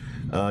Toys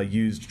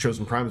used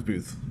Chosen Prime's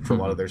booth for a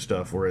lot of their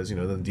stuff, whereas the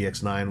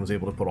DX9 was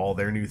able to put all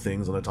their new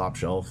things on the top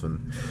shelf,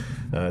 and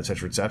et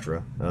cetera, et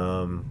cetera.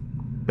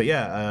 But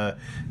yeah,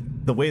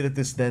 the way that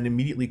this then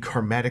immediately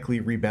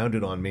karmatically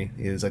rebounded on me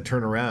is I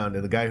turn around,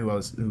 and the guy who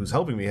was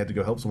helping me had to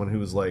go help someone who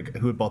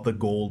had bought the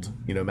gold,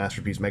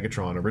 Masterpiece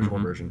Megatron original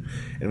version,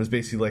 and it was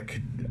basically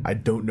like, I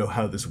don't know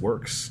how this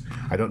works.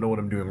 I don't know what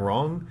I'm doing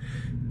wrong.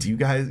 Do you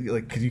guys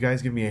could you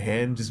guys give me a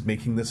hand just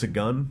making this a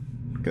gun?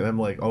 And I'm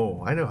like,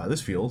 oh, I know how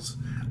this feels.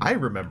 I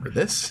remember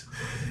this.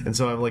 And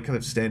so I'm like kind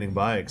of standing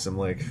by because I'm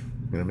like,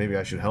 maybe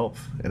I should help.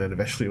 And then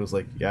eventually it was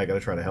like, yeah, I got to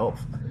try to help.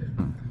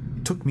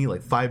 It took me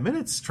like 5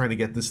 minutes trying to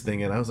get this thing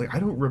in. I was like, I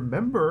don't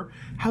remember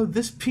how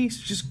this piece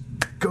just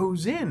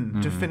goes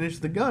in to finish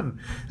the gun.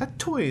 That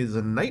toy is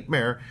a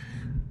nightmare.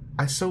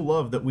 I so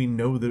love that we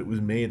know that it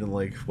was made in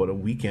like a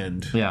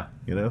weekend. Yeah,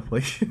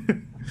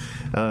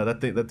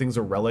 that thing's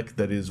a relic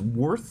that is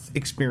worth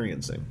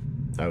experiencing,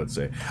 I would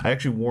say. I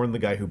actually warned the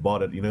guy who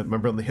bought it.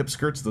 Remember on the hip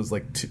skirts, those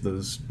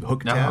those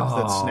hook tabs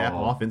that snap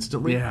off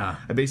instantly? Yeah.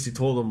 I basically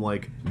told him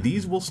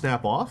these will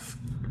snap off.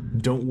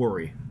 Don't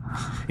worry.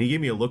 And he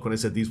gave me a look when I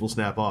said these will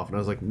snap off, and I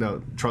was like,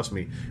 no, trust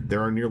me.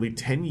 There are nearly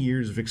 10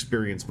 years of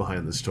experience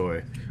behind this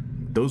toy.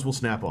 Those will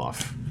snap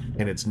off,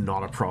 and it's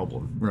not a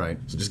problem. Right.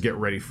 So just get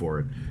ready for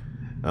it.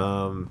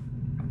 And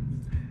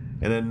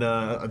then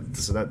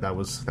so that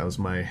was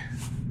my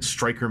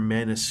Striker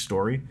Manus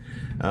story.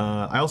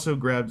 I also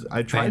grabbed.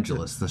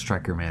 Vangelis, the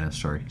Striker Manus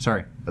story.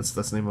 Sorry, that's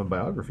the name of my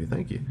biography.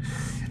 Thank you.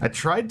 I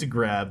tried to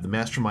grab the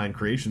Mastermind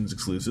Creations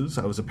exclusives.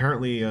 I was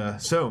apparently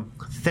so.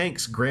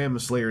 Thanks, Graham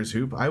Slayer's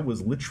Hoop. I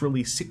was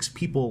literally 6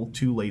 people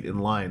too late in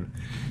line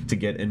to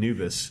get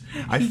Anubis.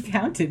 He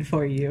counted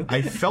for you.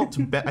 I felt.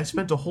 I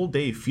spent a whole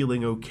day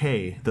feeling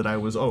okay that I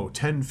was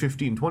 10,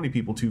 15, 20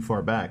 people too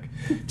far back.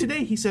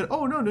 Today he said,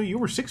 "Oh no, you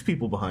were 6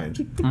 people behind."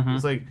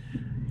 It's like,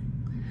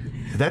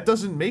 that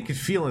doesn't make it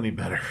feel any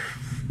better.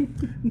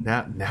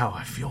 Now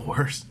I feel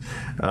worse.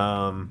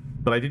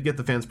 But I did get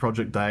the Fans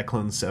Project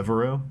Diaclone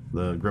Severo,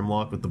 the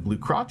Grimlock with the blue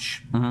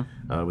crotch,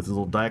 with his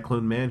little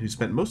Diaclone man who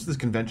spent most of his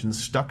convention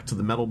stuck to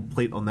the metal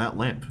plate on that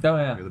lamp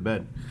under the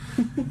bed.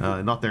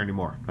 Not there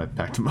anymore. I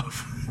packed him up.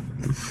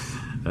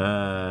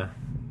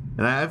 And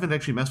And I haven't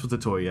actually messed with the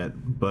toy yet,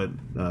 but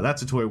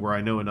that's a toy where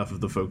I know enough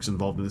of the folks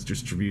involved in this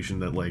distribution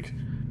that, like,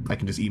 I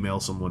can just email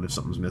someone if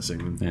something's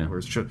missing. Yeah.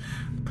 Whereas,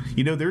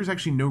 there's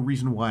actually no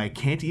reason why I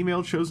can't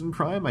email Chosen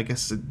Prime. I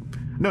guess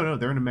no,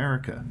 they're in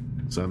America,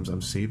 so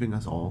I'm saving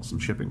us all some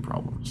shipping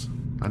problems.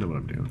 I know what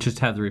I'm doing. Just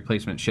have the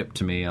replacement shipped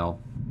to me. I'll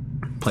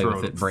play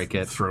with it, break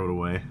it, throw it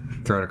away,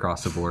 throw it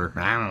across the border.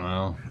 I don't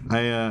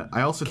know.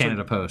 I also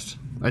Canada Post.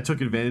 I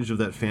took advantage of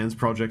that Fans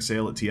Project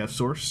sale at TF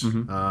Source.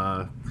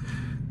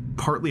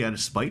 Partly out of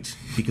spite,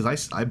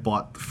 because I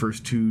bought the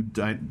first two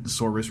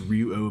Saurus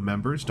Ryu-O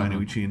members,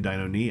 Dino-Ichi and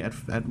Dino-Ni,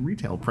 at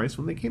retail price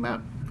when they came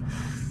out.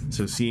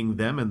 So seeing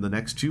them and the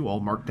next two all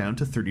marked down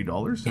to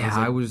 $30. Yeah,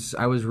 I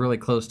was really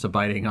close to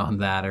biting on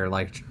that, or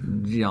like,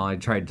 I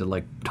tried to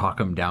like talk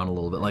them down a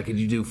little bit. Like, could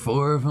you do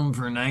 4 of them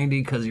for $90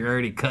 because you're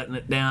already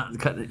cutting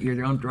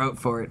your own throat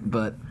for it?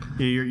 But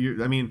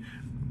yeah, I mean,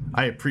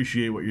 I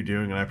appreciate what you're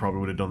doing, and I probably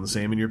would have done the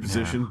same in your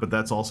position. But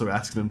that's also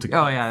asking them to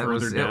cut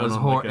further down.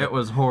 It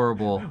was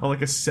horrible. On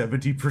like a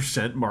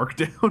 70%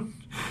 markdown.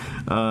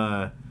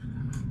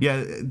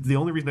 Yeah, the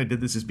only reason I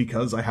did this is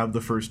because I have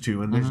the first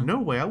two, and there's no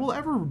way I will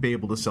ever be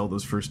able to sell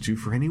those first two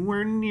for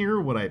anywhere near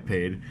what I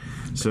paid.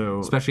 So,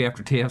 especially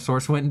after TF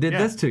Source went and did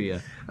this to you.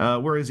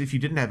 Whereas if you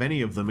didn't have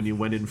any of them and you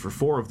went in for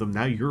 4 of them,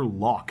 now you're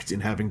locked in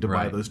having to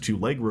buy those 2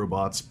 leg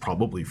robots,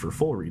 probably for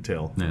full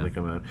retail when they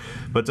come out.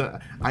 But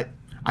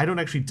I don't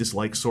actually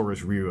dislike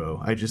Saurus Ryu-O.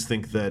 I just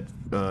think that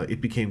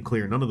it became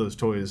clear none of those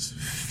toys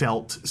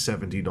felt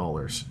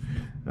 $70.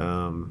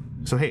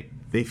 So hey,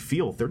 they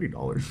feel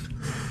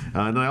 $30.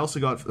 And I also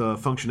got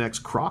Function X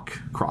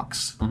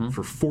Crocs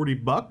for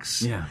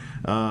 $40. Yeah.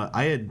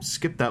 I had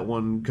skipped that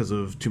one because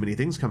of too many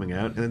things coming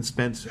out, and then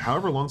spent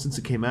however long since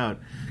it came out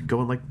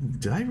going like,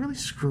 did I really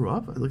screw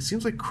up? It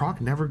seems like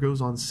Croc never goes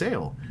on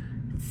sale.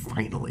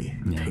 Finally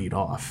paid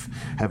off.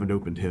 Haven't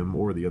opened him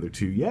or the other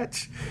 2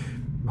 yet.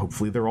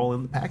 Hopefully they're all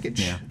in the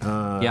package.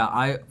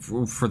 I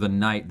for the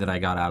night that I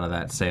got out of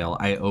that sale,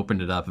 I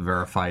opened it up,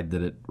 verified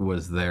that it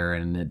was there,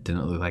 and it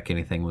didn't look like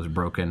anything was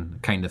broken.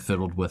 Kind of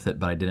fiddled with it,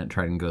 but I didn't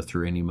try and go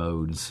through any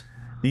modes.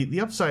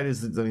 The upside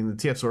is that, I mean, the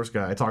TF Source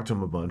guy, I talked to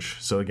him a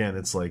bunch. So again,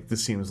 it's like,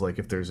 this seems like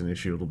if there's an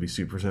issue, it'll be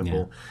super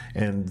simple.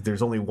 Yeah. And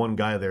there's only one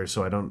guy there,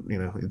 so I don't,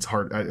 it's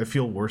hard. I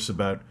feel worse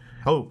about...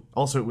 Oh,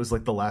 also, it was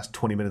like the last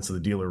 20 minutes of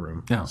the dealer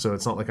room. Yeah. So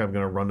it's not like I'm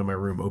going to run to my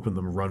room, open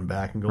them, run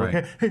back, and go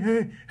like,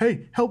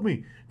 hey, help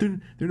me.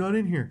 They're not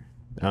in here.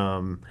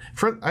 I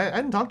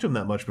hadn't talked to him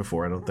that much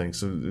before, I don't think.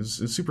 So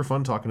it's super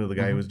fun talking to the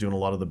guy who was doing a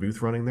lot of the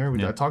booth running there.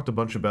 I talked a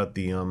bunch about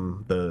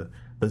the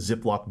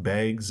Ziploc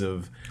bags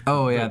of...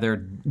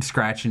 they're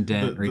scratch and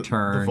dent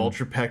return. The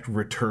Vulture-Peck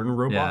return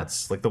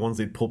robots, like the ones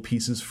they'd pull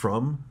pieces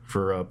from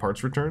for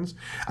parts returns.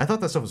 I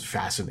thought that stuff was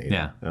fascinating.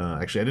 Yeah.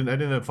 Actually, I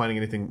didn't end up finding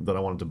anything that I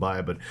wanted to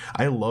buy, but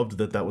I loved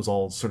that was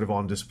all sort of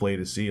on display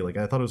to see. Like,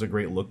 I thought it was a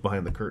great look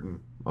behind the curtain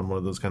on one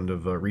of those kind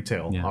of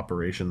retail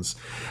operations.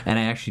 And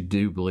I actually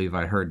do believe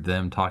I heard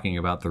them talking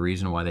about the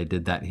reason why they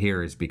did that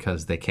here is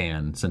because they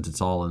can, since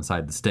it's all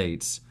inside the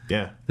States.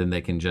 Yeah. Then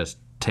they can just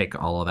take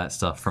all of that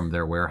stuff from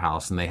their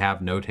warehouse, and they have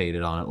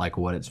notated on it like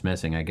what it's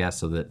missing, I guess,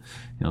 so that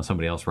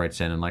somebody else writes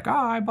in and like,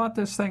 I bought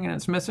this thing and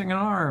it's missing an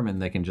arm, and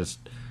they can just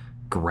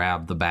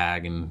grab the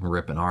bag and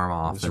rip an arm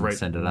off and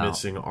send it out.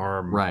 Missing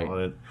arm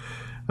on it.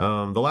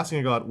 The last thing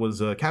I got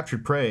was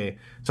Captured Prey.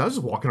 So I was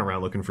just walking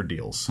around looking for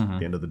deals at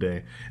the end of the day,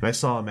 and I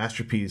saw a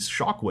Masterpiece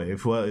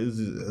Shockwave. Well,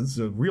 it's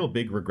a real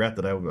big regret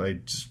that I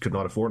just could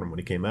not afford him when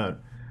he came out.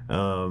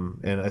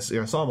 And I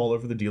saw him all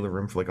over the dealer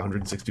room for like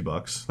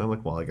 $160. I'm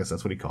like, well, I guess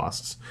that's what he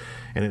costs.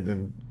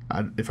 And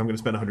if I'm going to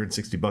spend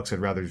 $160, I'd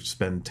rather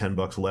spend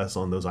 $10 less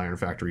on those Iron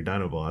Factory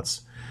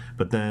Dinobots.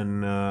 But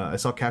then I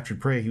saw Captured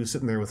Prey. He was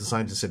sitting there with a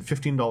sign that said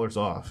 $15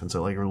 off. And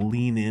so I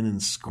lean in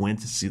and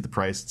squint to see the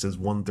price. It says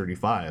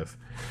 $135.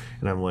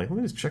 And I'm like, let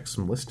me just check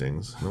some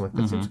listings. And I'm like,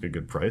 that seems like a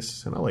good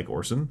price. And I like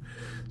Orson.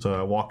 So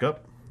I walk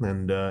up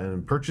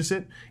and purchase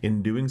it.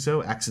 In doing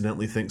so,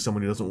 accidentally think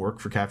someone who doesn't work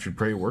for Captured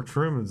Prey worked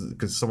for him,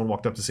 because someone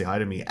walked up to say hi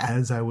to me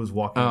as I was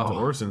walking up to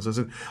Orson. So I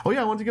said, oh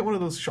yeah, I wanted to get one of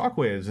those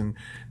Shockwaves. And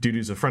dude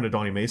who's a friend of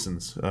Donnie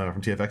Mason's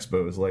from TF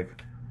Expo is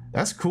like,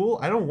 that's cool,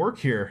 I don't work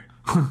here.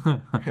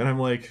 And I'm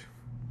like,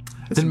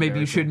 then maybe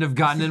you shouldn't have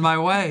gotten in my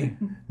way.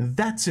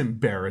 That's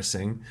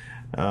embarrassing.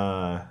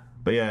 But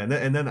yeah,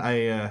 and then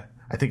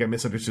I think I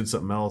misunderstood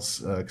something else,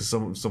 because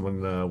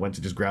someone went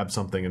to just grab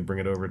something and bring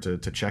it over to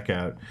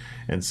checkout.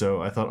 And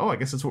so I thought, I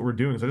guess that's what we're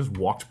doing. So I just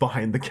walked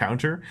behind the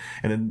counter.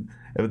 And then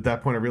at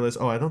that point I realized,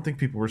 I don't think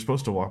people were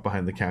supposed to walk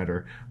behind the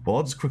counter. Well,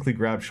 I'll just quickly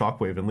grab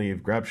Shockwave and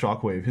leave. Grab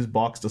Shockwave. His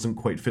box doesn't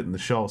quite fit in the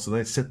shelf. So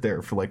then I sit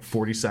there for like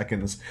 40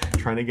 seconds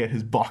trying to get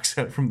his box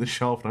out from the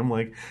shelf. And I'm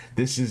like,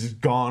 this is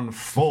gone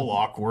full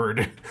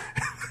awkward.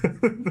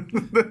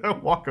 Then I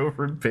walk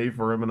over and pay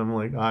for him. And I'm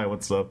like, hi,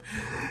 what's up?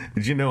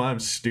 Did you know I'm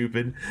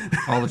stupid?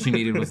 All that you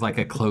needed was like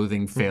a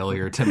clothing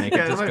failure to make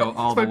it just go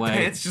all the way. My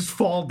pants just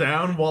fall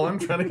down while I'm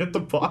trying to get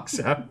the box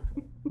out.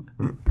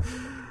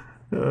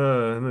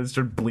 And I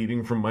start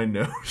bleeding from my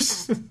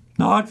nose.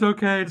 No, it's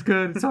okay. It's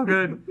good. It's all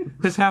good.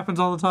 This happens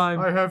all the time.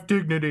 I have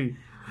dignity.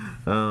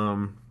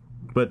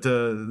 But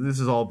this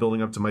is all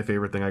building up to my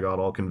favorite thing I got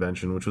all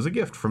convention, which was a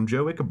gift from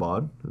Joe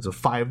Ichabod. It's a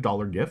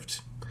 $5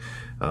 gift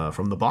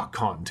from the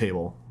BotCon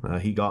table.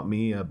 He got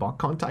me a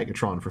BotCon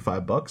Tigatron for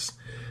 $5,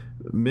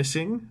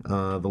 missing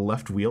the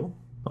left wheel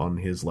on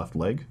his left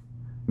leg,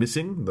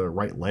 missing the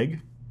right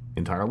leg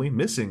entirely,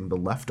 missing the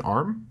left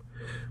arm,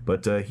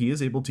 but he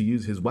is able to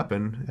use his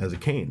weapon as a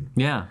cane.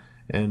 Yeah.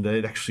 And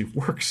it actually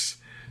works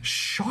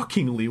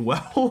shockingly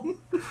well.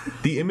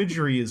 The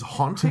imagery is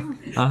haunting.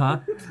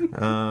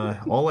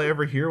 All I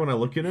ever hear when I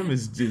look at him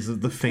is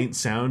the faint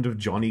sound of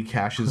Johnny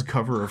Cash's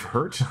cover of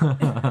Hurt.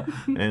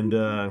 And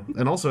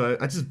also,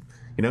 I just,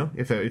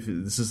 if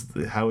this is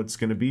how it's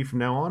going to be from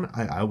now on,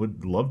 I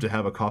would love to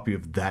have a copy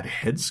of that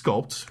head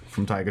sculpt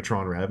from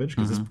Tigatron Ravage,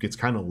 because it's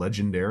kind of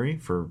legendary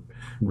for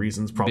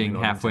reasons probably being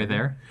not halfway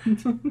intended.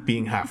 there.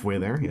 Being halfway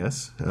there,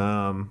 yes.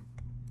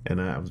 And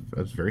I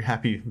was very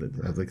happy.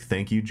 I was like,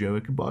 thank you, Joe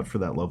Ichabod, for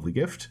that lovely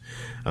gift.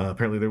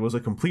 Apparently there was a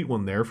complete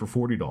one there for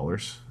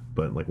 $40,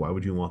 but why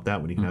would you want that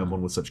when you can have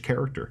one with such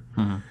character?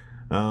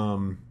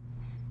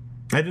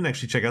 I didn't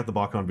actually check out the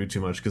BotCon booth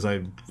too much because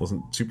I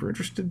wasn't super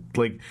interested.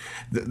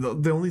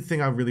 The only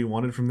thing I really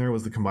wanted from there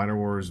was the Combiner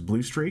Wars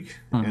Blue Streak,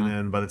 and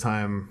then by the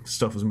time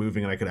stuff was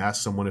moving and I could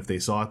ask someone if they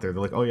saw it there,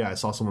 they're like, "Oh yeah, I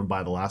saw someone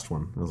buy the last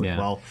one." I was like,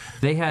 "Well,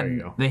 they there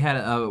you go." had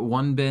a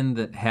one bin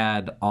that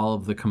had all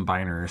of the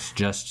combiners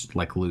just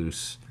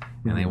loose,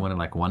 and they wanted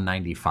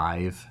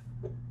 $195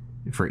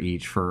 for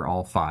each for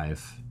all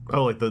 5.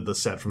 Oh, the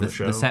set from the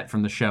show? The set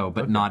from the show,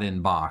 but not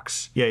in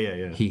box.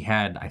 Yeah. He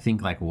had, I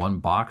think, 1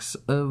 box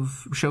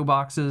of show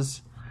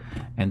boxes,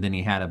 and then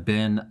he had a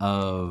bin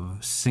of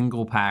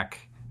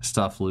single-pack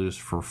stuff loose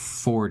for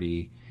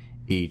 $40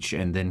 each,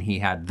 and then he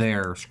had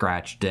their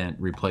scratch, dent,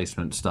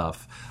 replacement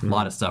stuff, a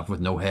lot of stuff with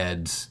no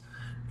heads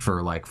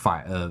for the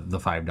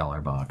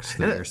 $5 box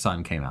that your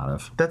son came out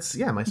of. That's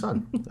my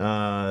son.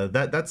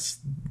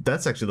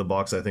 That's actually the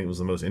box I think was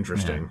the most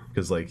interesting,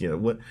 because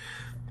what.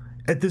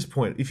 At this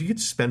point, if you could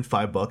spend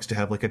 $5 to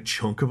have a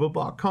chunk of a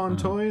BotCon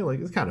toy,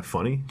 it's kind of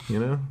funny,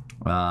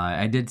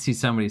 I did see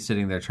somebody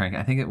sitting there trying.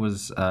 I think it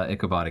was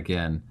Ichabod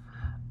again,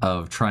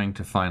 of trying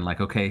to find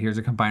okay, here's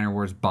a Combiner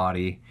Wars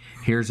body,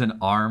 here's an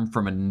arm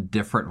from a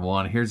different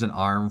one, here's an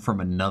arm from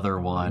another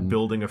one,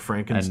 building a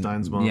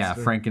Frankenstein's monster. Yeah,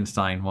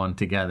 Frankenstein one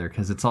together,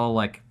 because it's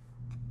all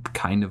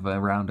kind of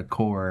around a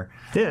core.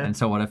 Yeah. And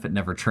so what if it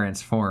never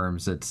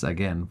transforms? It's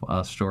again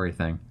a story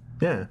thing.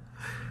 Yeah.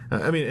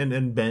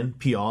 And Ben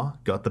Pia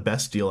got the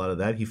best deal out of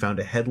that. He found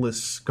a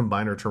headless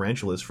Combiner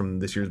Tarantulas from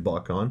this year's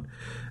BotCon,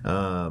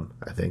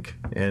 I think,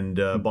 and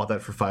bought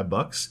that for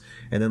 $5.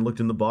 And then looked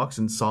in the box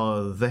and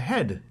saw the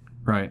head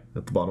right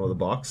at the bottom of the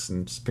box,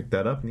 and just picked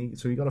that up. And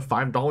so he got a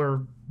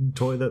 $5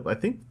 toy that I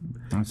think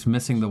it's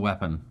missing the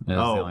weapon. Is the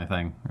only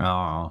thing.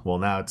 Oh, well,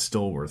 now it's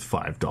still worth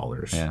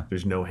 $5. Yeah.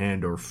 There's no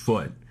hand or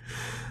foot.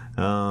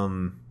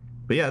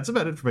 But yeah, it's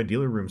about it for my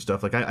dealer room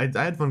stuff. I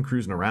had fun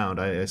cruising around.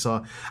 I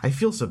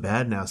feel so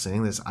bad now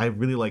saying this. I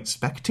really liked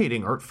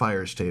spectating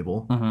Artfire's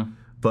table,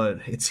 but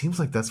it seems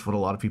like that's what a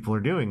lot of people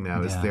are doing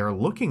now. Is they're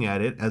looking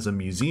at it as a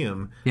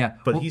museum. Yeah,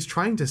 but he's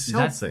trying to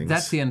sell things.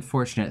 That's the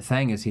unfortunate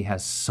thing, is he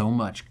has so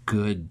much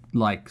good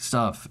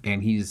stuff,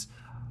 and he's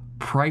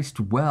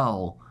priced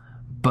well,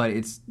 but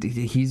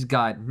he's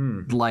got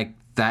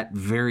that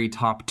very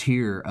top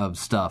tier of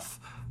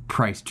stuff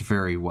priced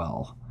very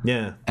well.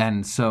 Yeah,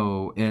 and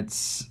so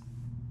it's.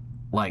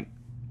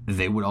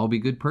 They would all be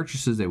good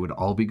purchases. They would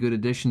all be good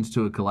additions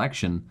to a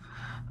collection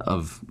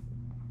of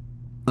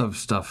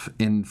stuff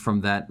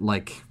from that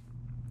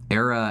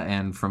era,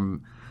 and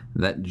from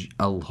that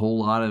a whole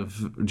lot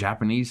of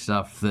Japanese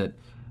stuff that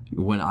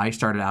when I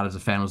started out as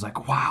a fan was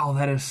wow,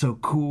 that is so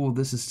cool.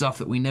 This is stuff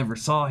that we never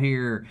saw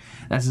here.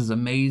 This is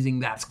amazing.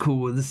 That's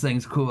cool. This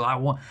thing's cool.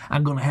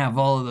 I'm going to have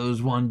all of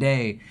those one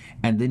day.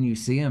 And then you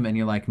see them and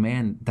you're like,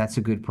 man, that's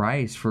a good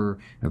price for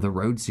the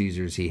Road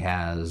Caesars he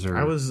has.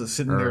 I was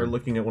sitting there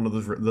looking at one of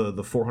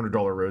the $400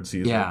 Road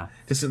Caesar. Yeah.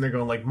 Just sitting there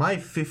going my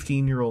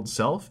 15-year-old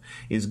self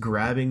is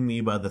grabbing me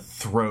by the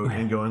throat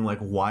and going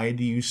why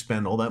do you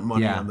spend all that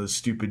money on those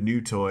stupid new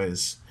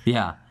toys?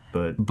 Yeah.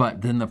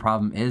 But then the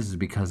problem is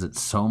because it's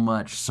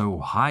so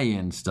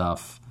high-end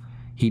stuff,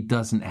 he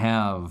doesn't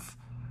have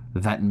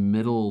that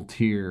middle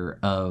tier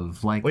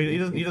of he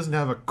doesn't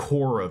have a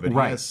core of it.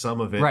 Right. He has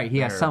some of it. Right, he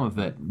has some of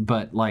it,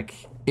 but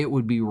it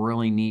would be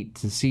really neat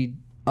to see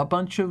a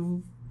bunch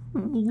of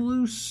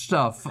loose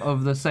stuff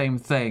of the same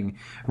thing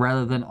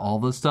rather than all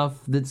the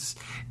stuff that's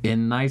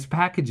in nice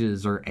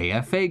packages or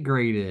AFA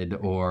graded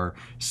or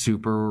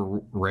super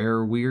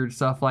rare weird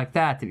stuff like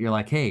that you're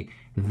hey,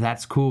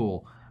 that's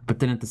cool. But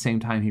then at the same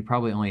time, he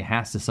probably only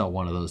has to sell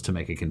one of those to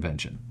make a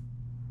convention.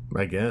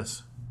 I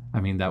guess.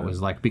 I mean, that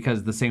was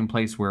because the same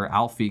place where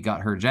Alfie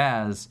got her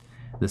Jazz,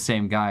 the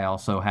same guy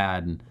also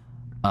had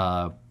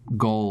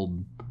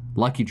gold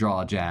Lucky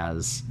Draw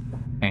Jazz,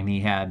 and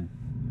he had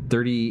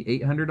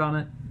 3,800 on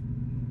it.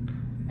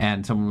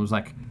 And someone was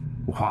like,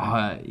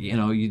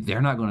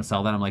 they're not going to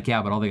sell that. I'm like,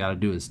 yeah, but all they got to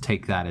do is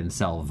take that and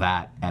sell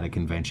that at a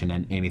convention,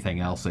 and anything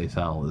else they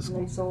sell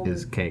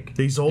is cake.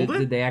 They sold it?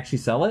 Did they actually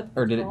sell it,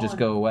 or did it just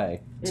go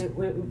away?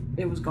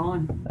 It was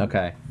gone.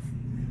 Okay.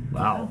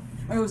 Wow.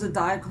 It was a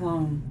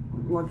Diaclone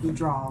lucky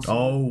draw. So.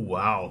 Oh,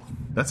 wow.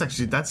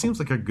 That seems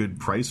like a good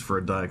price for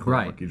a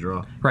Diaclone lucky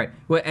draw. Right.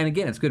 Well, and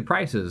again, it's good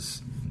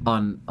prices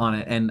on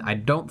it, and I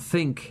don't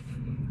think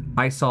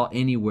I saw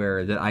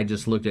anywhere that I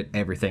just looked at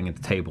everything at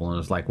the table and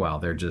was like, wow,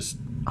 they're just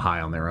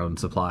high on their own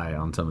supply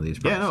on some of these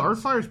prices. Yeah, no,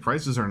 Earthfire's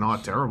prices are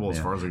not terrible as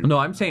far as... No,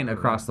 I'm saying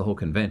across the whole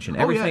convention.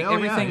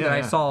 Everything that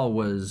I saw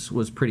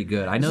was pretty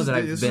good. I know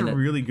that this is a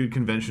really good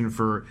convention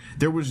for...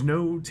 There was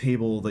no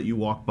table that you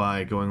walk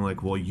by going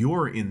like, well,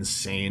 you're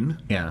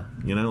insane. Yeah.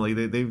 You know, like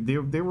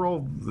they were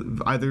all...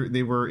 Either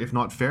they were, if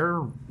not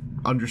fair,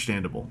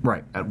 understandable.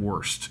 Right. At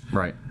worst.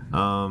 Right.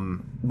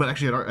 But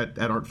actually,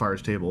 at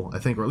Artfire's table, I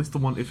think, or at least the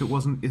one, if it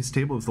wasn't his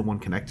table, it was the one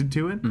connected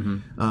to it.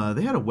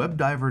 They had a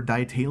Webdiver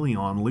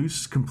Ditalion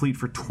loose complete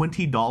for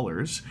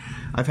 $20.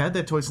 I've had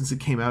that toy since it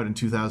came out in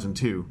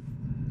 2002.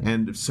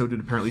 And so did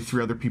apparently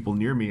 3 other people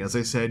near me. As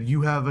I said,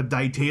 you have a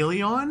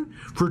Ditalion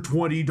for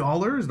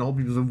 $20? And all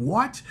people said,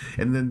 what?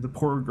 And then the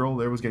poor girl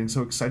there was getting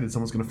so excited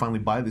someone's going to finally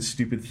buy this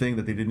stupid thing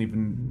that they didn't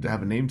even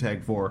have a name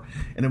tag for.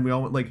 And then we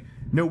all went like,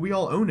 no, we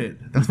all own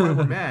it. That's why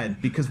we're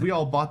mad. Because we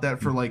all bought that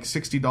for like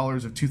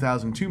 $60 of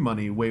 2002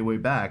 money way, way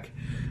back.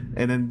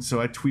 And then so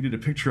I tweeted a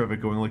picture of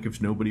it going like,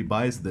 if nobody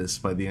buys this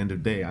by the end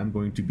of day, I'm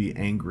going to be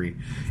angry.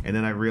 And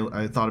then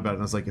I thought about it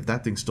and I was like, if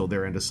that thing's still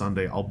there end of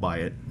Sunday, I'll buy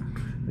it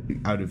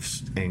out of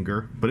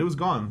anger. But it was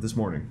gone this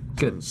morning.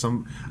 Good.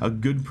 So a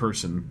good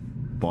person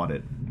bought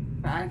it.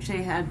 I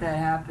actually had that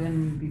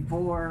happen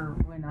before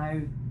when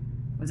I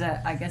was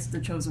at, I guess, the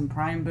Chosen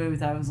Prime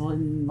booth. I was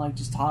like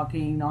just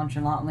talking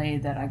nonchalantly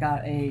that I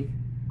got a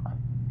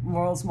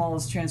world's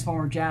smallest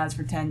Transformer Jazz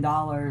for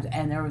 $10,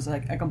 and there was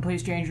like a complete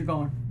stranger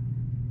going,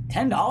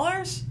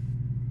 $10?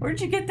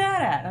 Where'd you get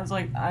that at? And I was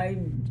like, I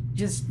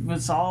just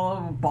saw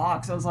a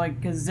box. I was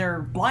like, because they're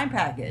blind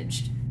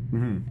packaged.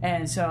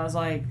 And so I was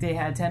like, they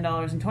had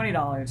 $10 and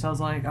 $20. So I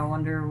was like, I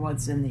wonder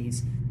what's in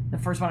these. The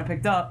first one I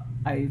picked up,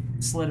 I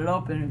slid it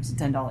open, it was a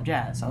 $10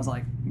 Jazz. So I was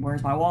like,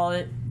 where's my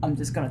wallet? I'm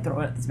just going to throw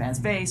it at this man's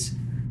face.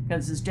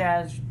 Because this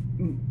Jazz,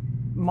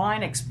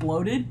 mine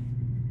exploded.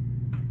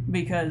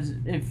 Because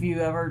if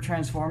you ever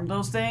transform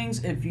those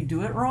things, if you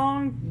do it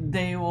wrong,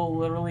 they will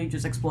literally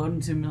just explode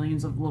into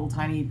millions of little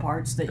tiny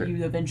parts that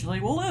you eventually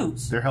will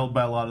lose. They're held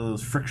by a lot of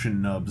those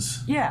friction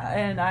nubs. Yeah,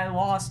 and I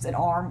lost an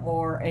arm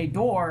or a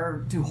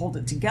door to hold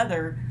it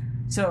together,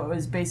 so it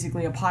was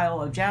basically a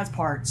pile of Jazz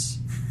parts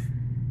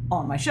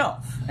on my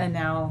shelf. And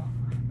now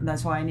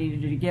that's why I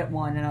needed to get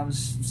one, and I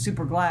was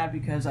super glad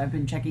because I've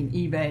been checking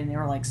eBay and they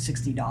were like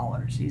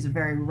 $60. He's a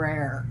very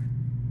rare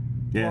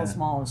world's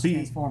smallest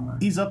Transformer.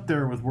 He's up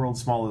there with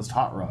world's smallest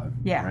Hot Rod.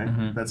 Yeah.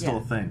 Right? That's still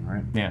a thing,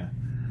 right? Yeah.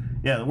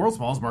 Yeah, the world's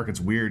smallest market's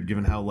weird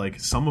given how, like,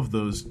 some of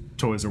those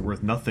toys are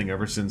worth nothing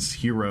ever since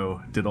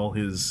Hero did all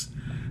his...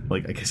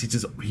 Like, I guess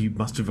he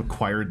must have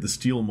acquired the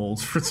steel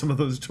molds for some of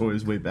those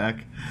toys way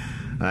back.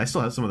 I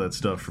still have some of that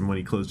stuff from when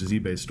he closed his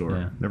eBay store.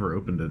 Yeah. Never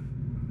opened it.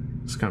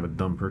 It's kind of a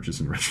dumb purchase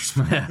in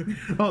retrospect.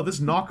 Oh, this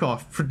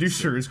knockoff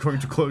producer is going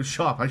to close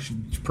shop. I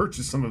should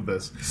purchase some of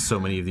this. So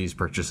many of these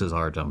purchases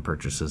are dumb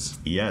purchases.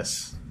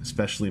 Yes,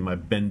 especially my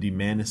Bendy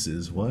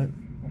Manuses. What?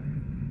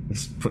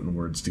 Just putting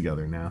words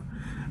together now.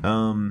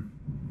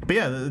 But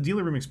yeah, the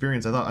dealer room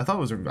experience, I thought it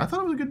was a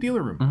good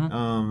dealer room.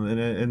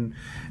 And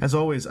as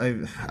always,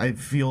 I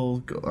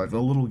feel a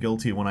little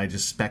guilty when I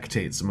just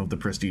spectate some of the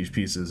prestige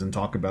pieces and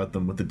talk about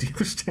them with the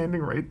dealer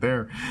standing right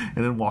there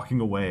and then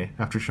walking away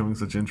after showing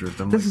such interest.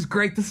 This is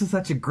great. This is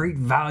such a great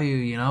value.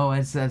 You know,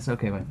 it's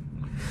okay, man.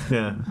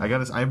 Yeah,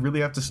 I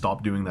really have to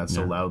stop doing that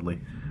so loudly.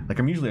 Like,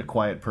 I'm usually a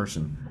quiet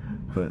person,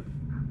 but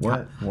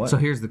what? So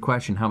here's the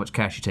question: how much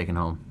cash you taking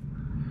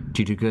home?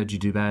 Did you do good? Did you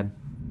do bad?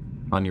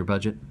 On your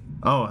budget?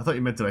 Oh, I thought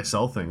you meant did I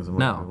sell things? I'm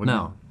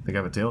No. Think I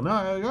have a tail? No,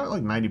 I got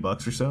like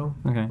 $90 or so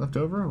left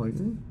over. Like,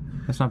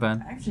 that's not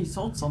bad. I actually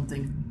sold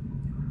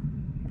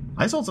something.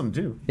 I sold something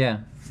too. Yeah.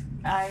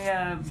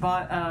 I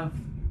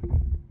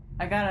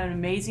I got an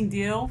amazing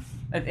deal.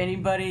 If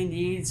anybody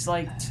needs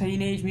like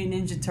Teenage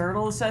Mutant Ninja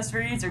Turtle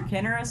accessories or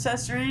Kenner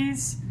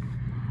accessories,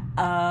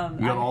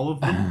 You got all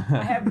of them?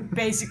 I have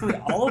basically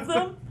all of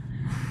them.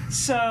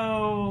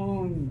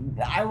 So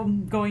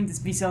I'm going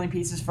to be selling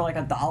pieces for like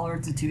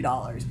 $1 to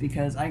 $2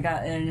 because I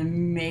got an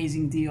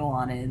amazing deal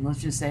on it. And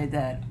let's just say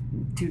that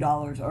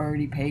 $2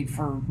 already paid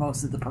for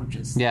most of the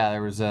purchase. Yeah,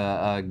 there was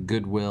a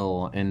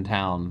Goodwill in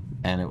town,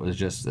 and it was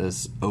just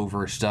this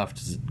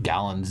overstuffed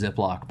gallon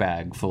Ziploc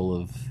bag full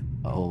of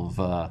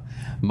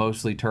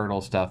mostly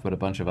turtle stuff, but a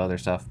bunch of other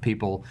stuff.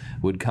 People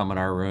would come in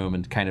our room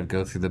and kind of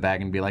go through the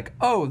bag and be like,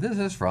 "Oh, this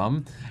is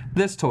from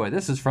this toy.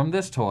 This is from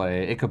this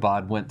toy."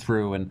 Ichabod went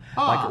through and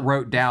like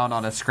wrote down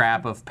on a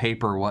scrap of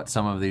paper what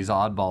some of these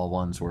oddball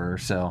ones were.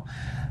 So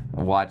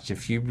watch.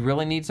 If you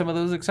really need some of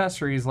those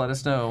accessories, let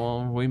us know.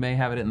 Well, we may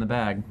have it in the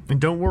bag. And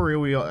don't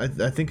worry,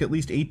 I think at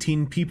least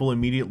 18 people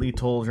immediately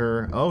told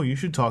her, "Oh, you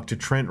should talk to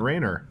Trent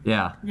Reznor.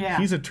 Yeah. Yeah.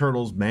 He's a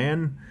Turtles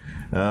man."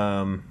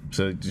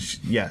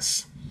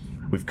 Yes,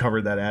 we've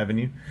covered that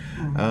avenue.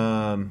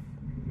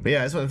 But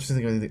yeah, that's what I was just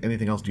thinking.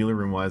 Anything else dealer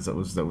room wise that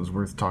was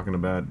worth talking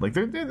about? Like,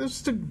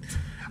 there's just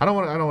I don't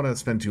want to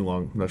spend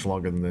much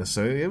longer than this.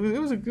 So it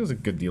was a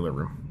good dealer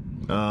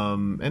room,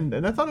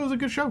 and I thought it was a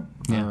good show.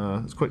 Yeah.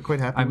 I was quite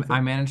happy. With it.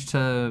 I managed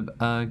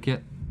to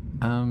get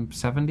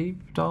 $70,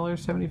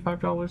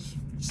 $75.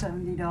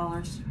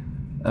 $70.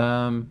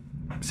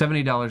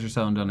 $70 or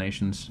so in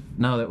donations.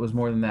 No, that was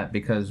more than that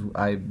because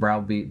I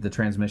browbeat the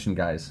transmission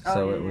guys. Oh,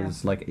 So yeah, it yeah.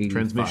 was like 85.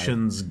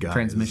 Transmissions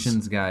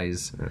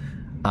guys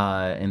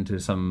into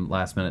some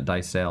last minute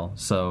dice sale.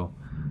 So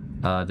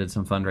did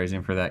some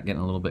fundraising for that,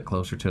 getting a little bit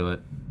closer to it.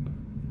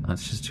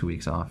 It's just 2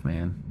 weeks off,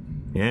 man.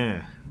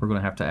 Yeah. We're going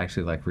to have to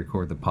actually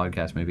record the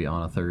podcast maybe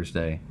on a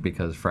Thursday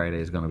because Friday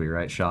is going to be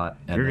right shot.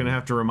 And You're going to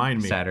have to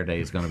remind me. Saturday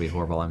is going to be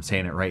horrible. I'm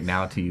saying it right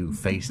now to you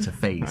face to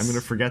face. I'm going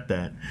to forget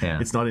that. Yeah.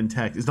 It's not in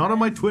text. It's not on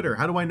my Twitter.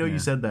 How do I know you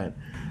said that?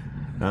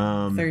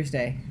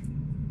 Thursday.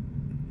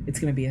 It's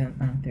going to be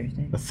on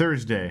Thursday. A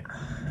Thursday.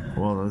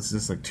 Well, that's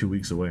just like 2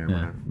 weeks away.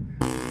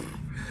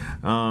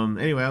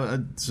 Anyway,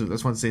 so I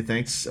just want to say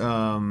thanks,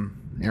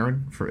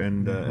 Aaron,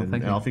 and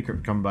thank you. Alfie for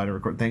coming by to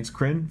record. Thanks,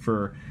 Kryn,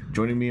 for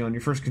joining me on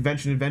your first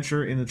convention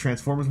adventure in the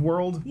Transformers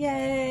world.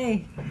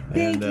 Yay!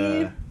 Thank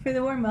you for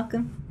the warm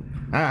welcome.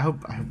 I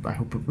hope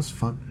it was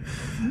fun.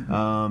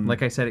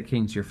 Like I said at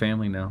King's, your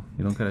family now.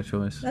 You don't got a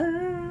choice.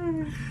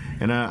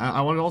 And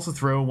I want to also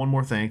throw one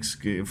more thanks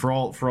for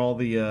all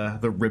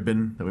the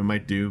ribbon that we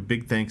might do.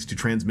 Big thanks to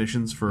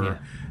Transmissions for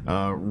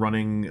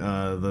running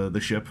the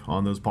ship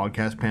on those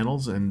podcast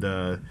panels, and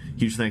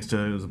huge thanks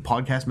to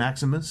Podcast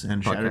Maximus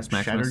and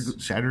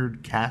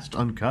Shattered Cast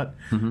Uncut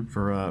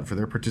for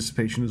their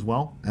participation as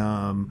well.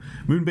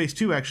 Moonbase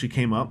 2 actually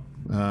came up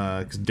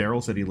because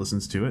Daryl said he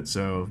listens to it.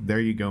 So there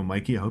you go,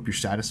 Mikey. I hope you're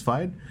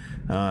satisfied.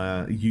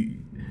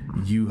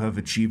 You have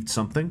achieved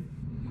something.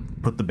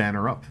 Put the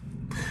banner up.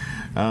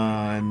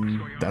 And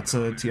that's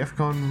a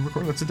TFCon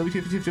recording. That's a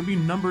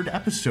WTFW numbered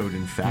episode,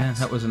 in fact. Yeah,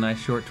 that was a nice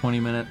short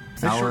 20-minute,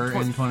 hour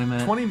and 20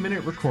 minute.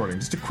 20-minute recording.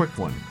 Just a quick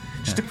one.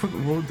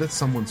 Well, that's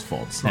someone's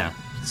fault. It's not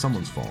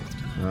someone's fault.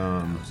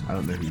 I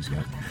don't know who's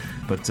got.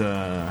 But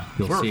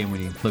You'll see him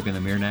when you look in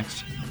the mirror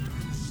next.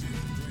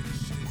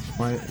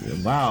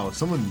 Wow,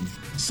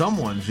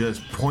 someone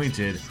just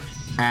pointed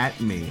at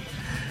me.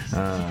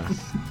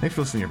 Thanks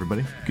for listening,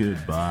 everybody.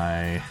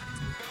 Goodbye.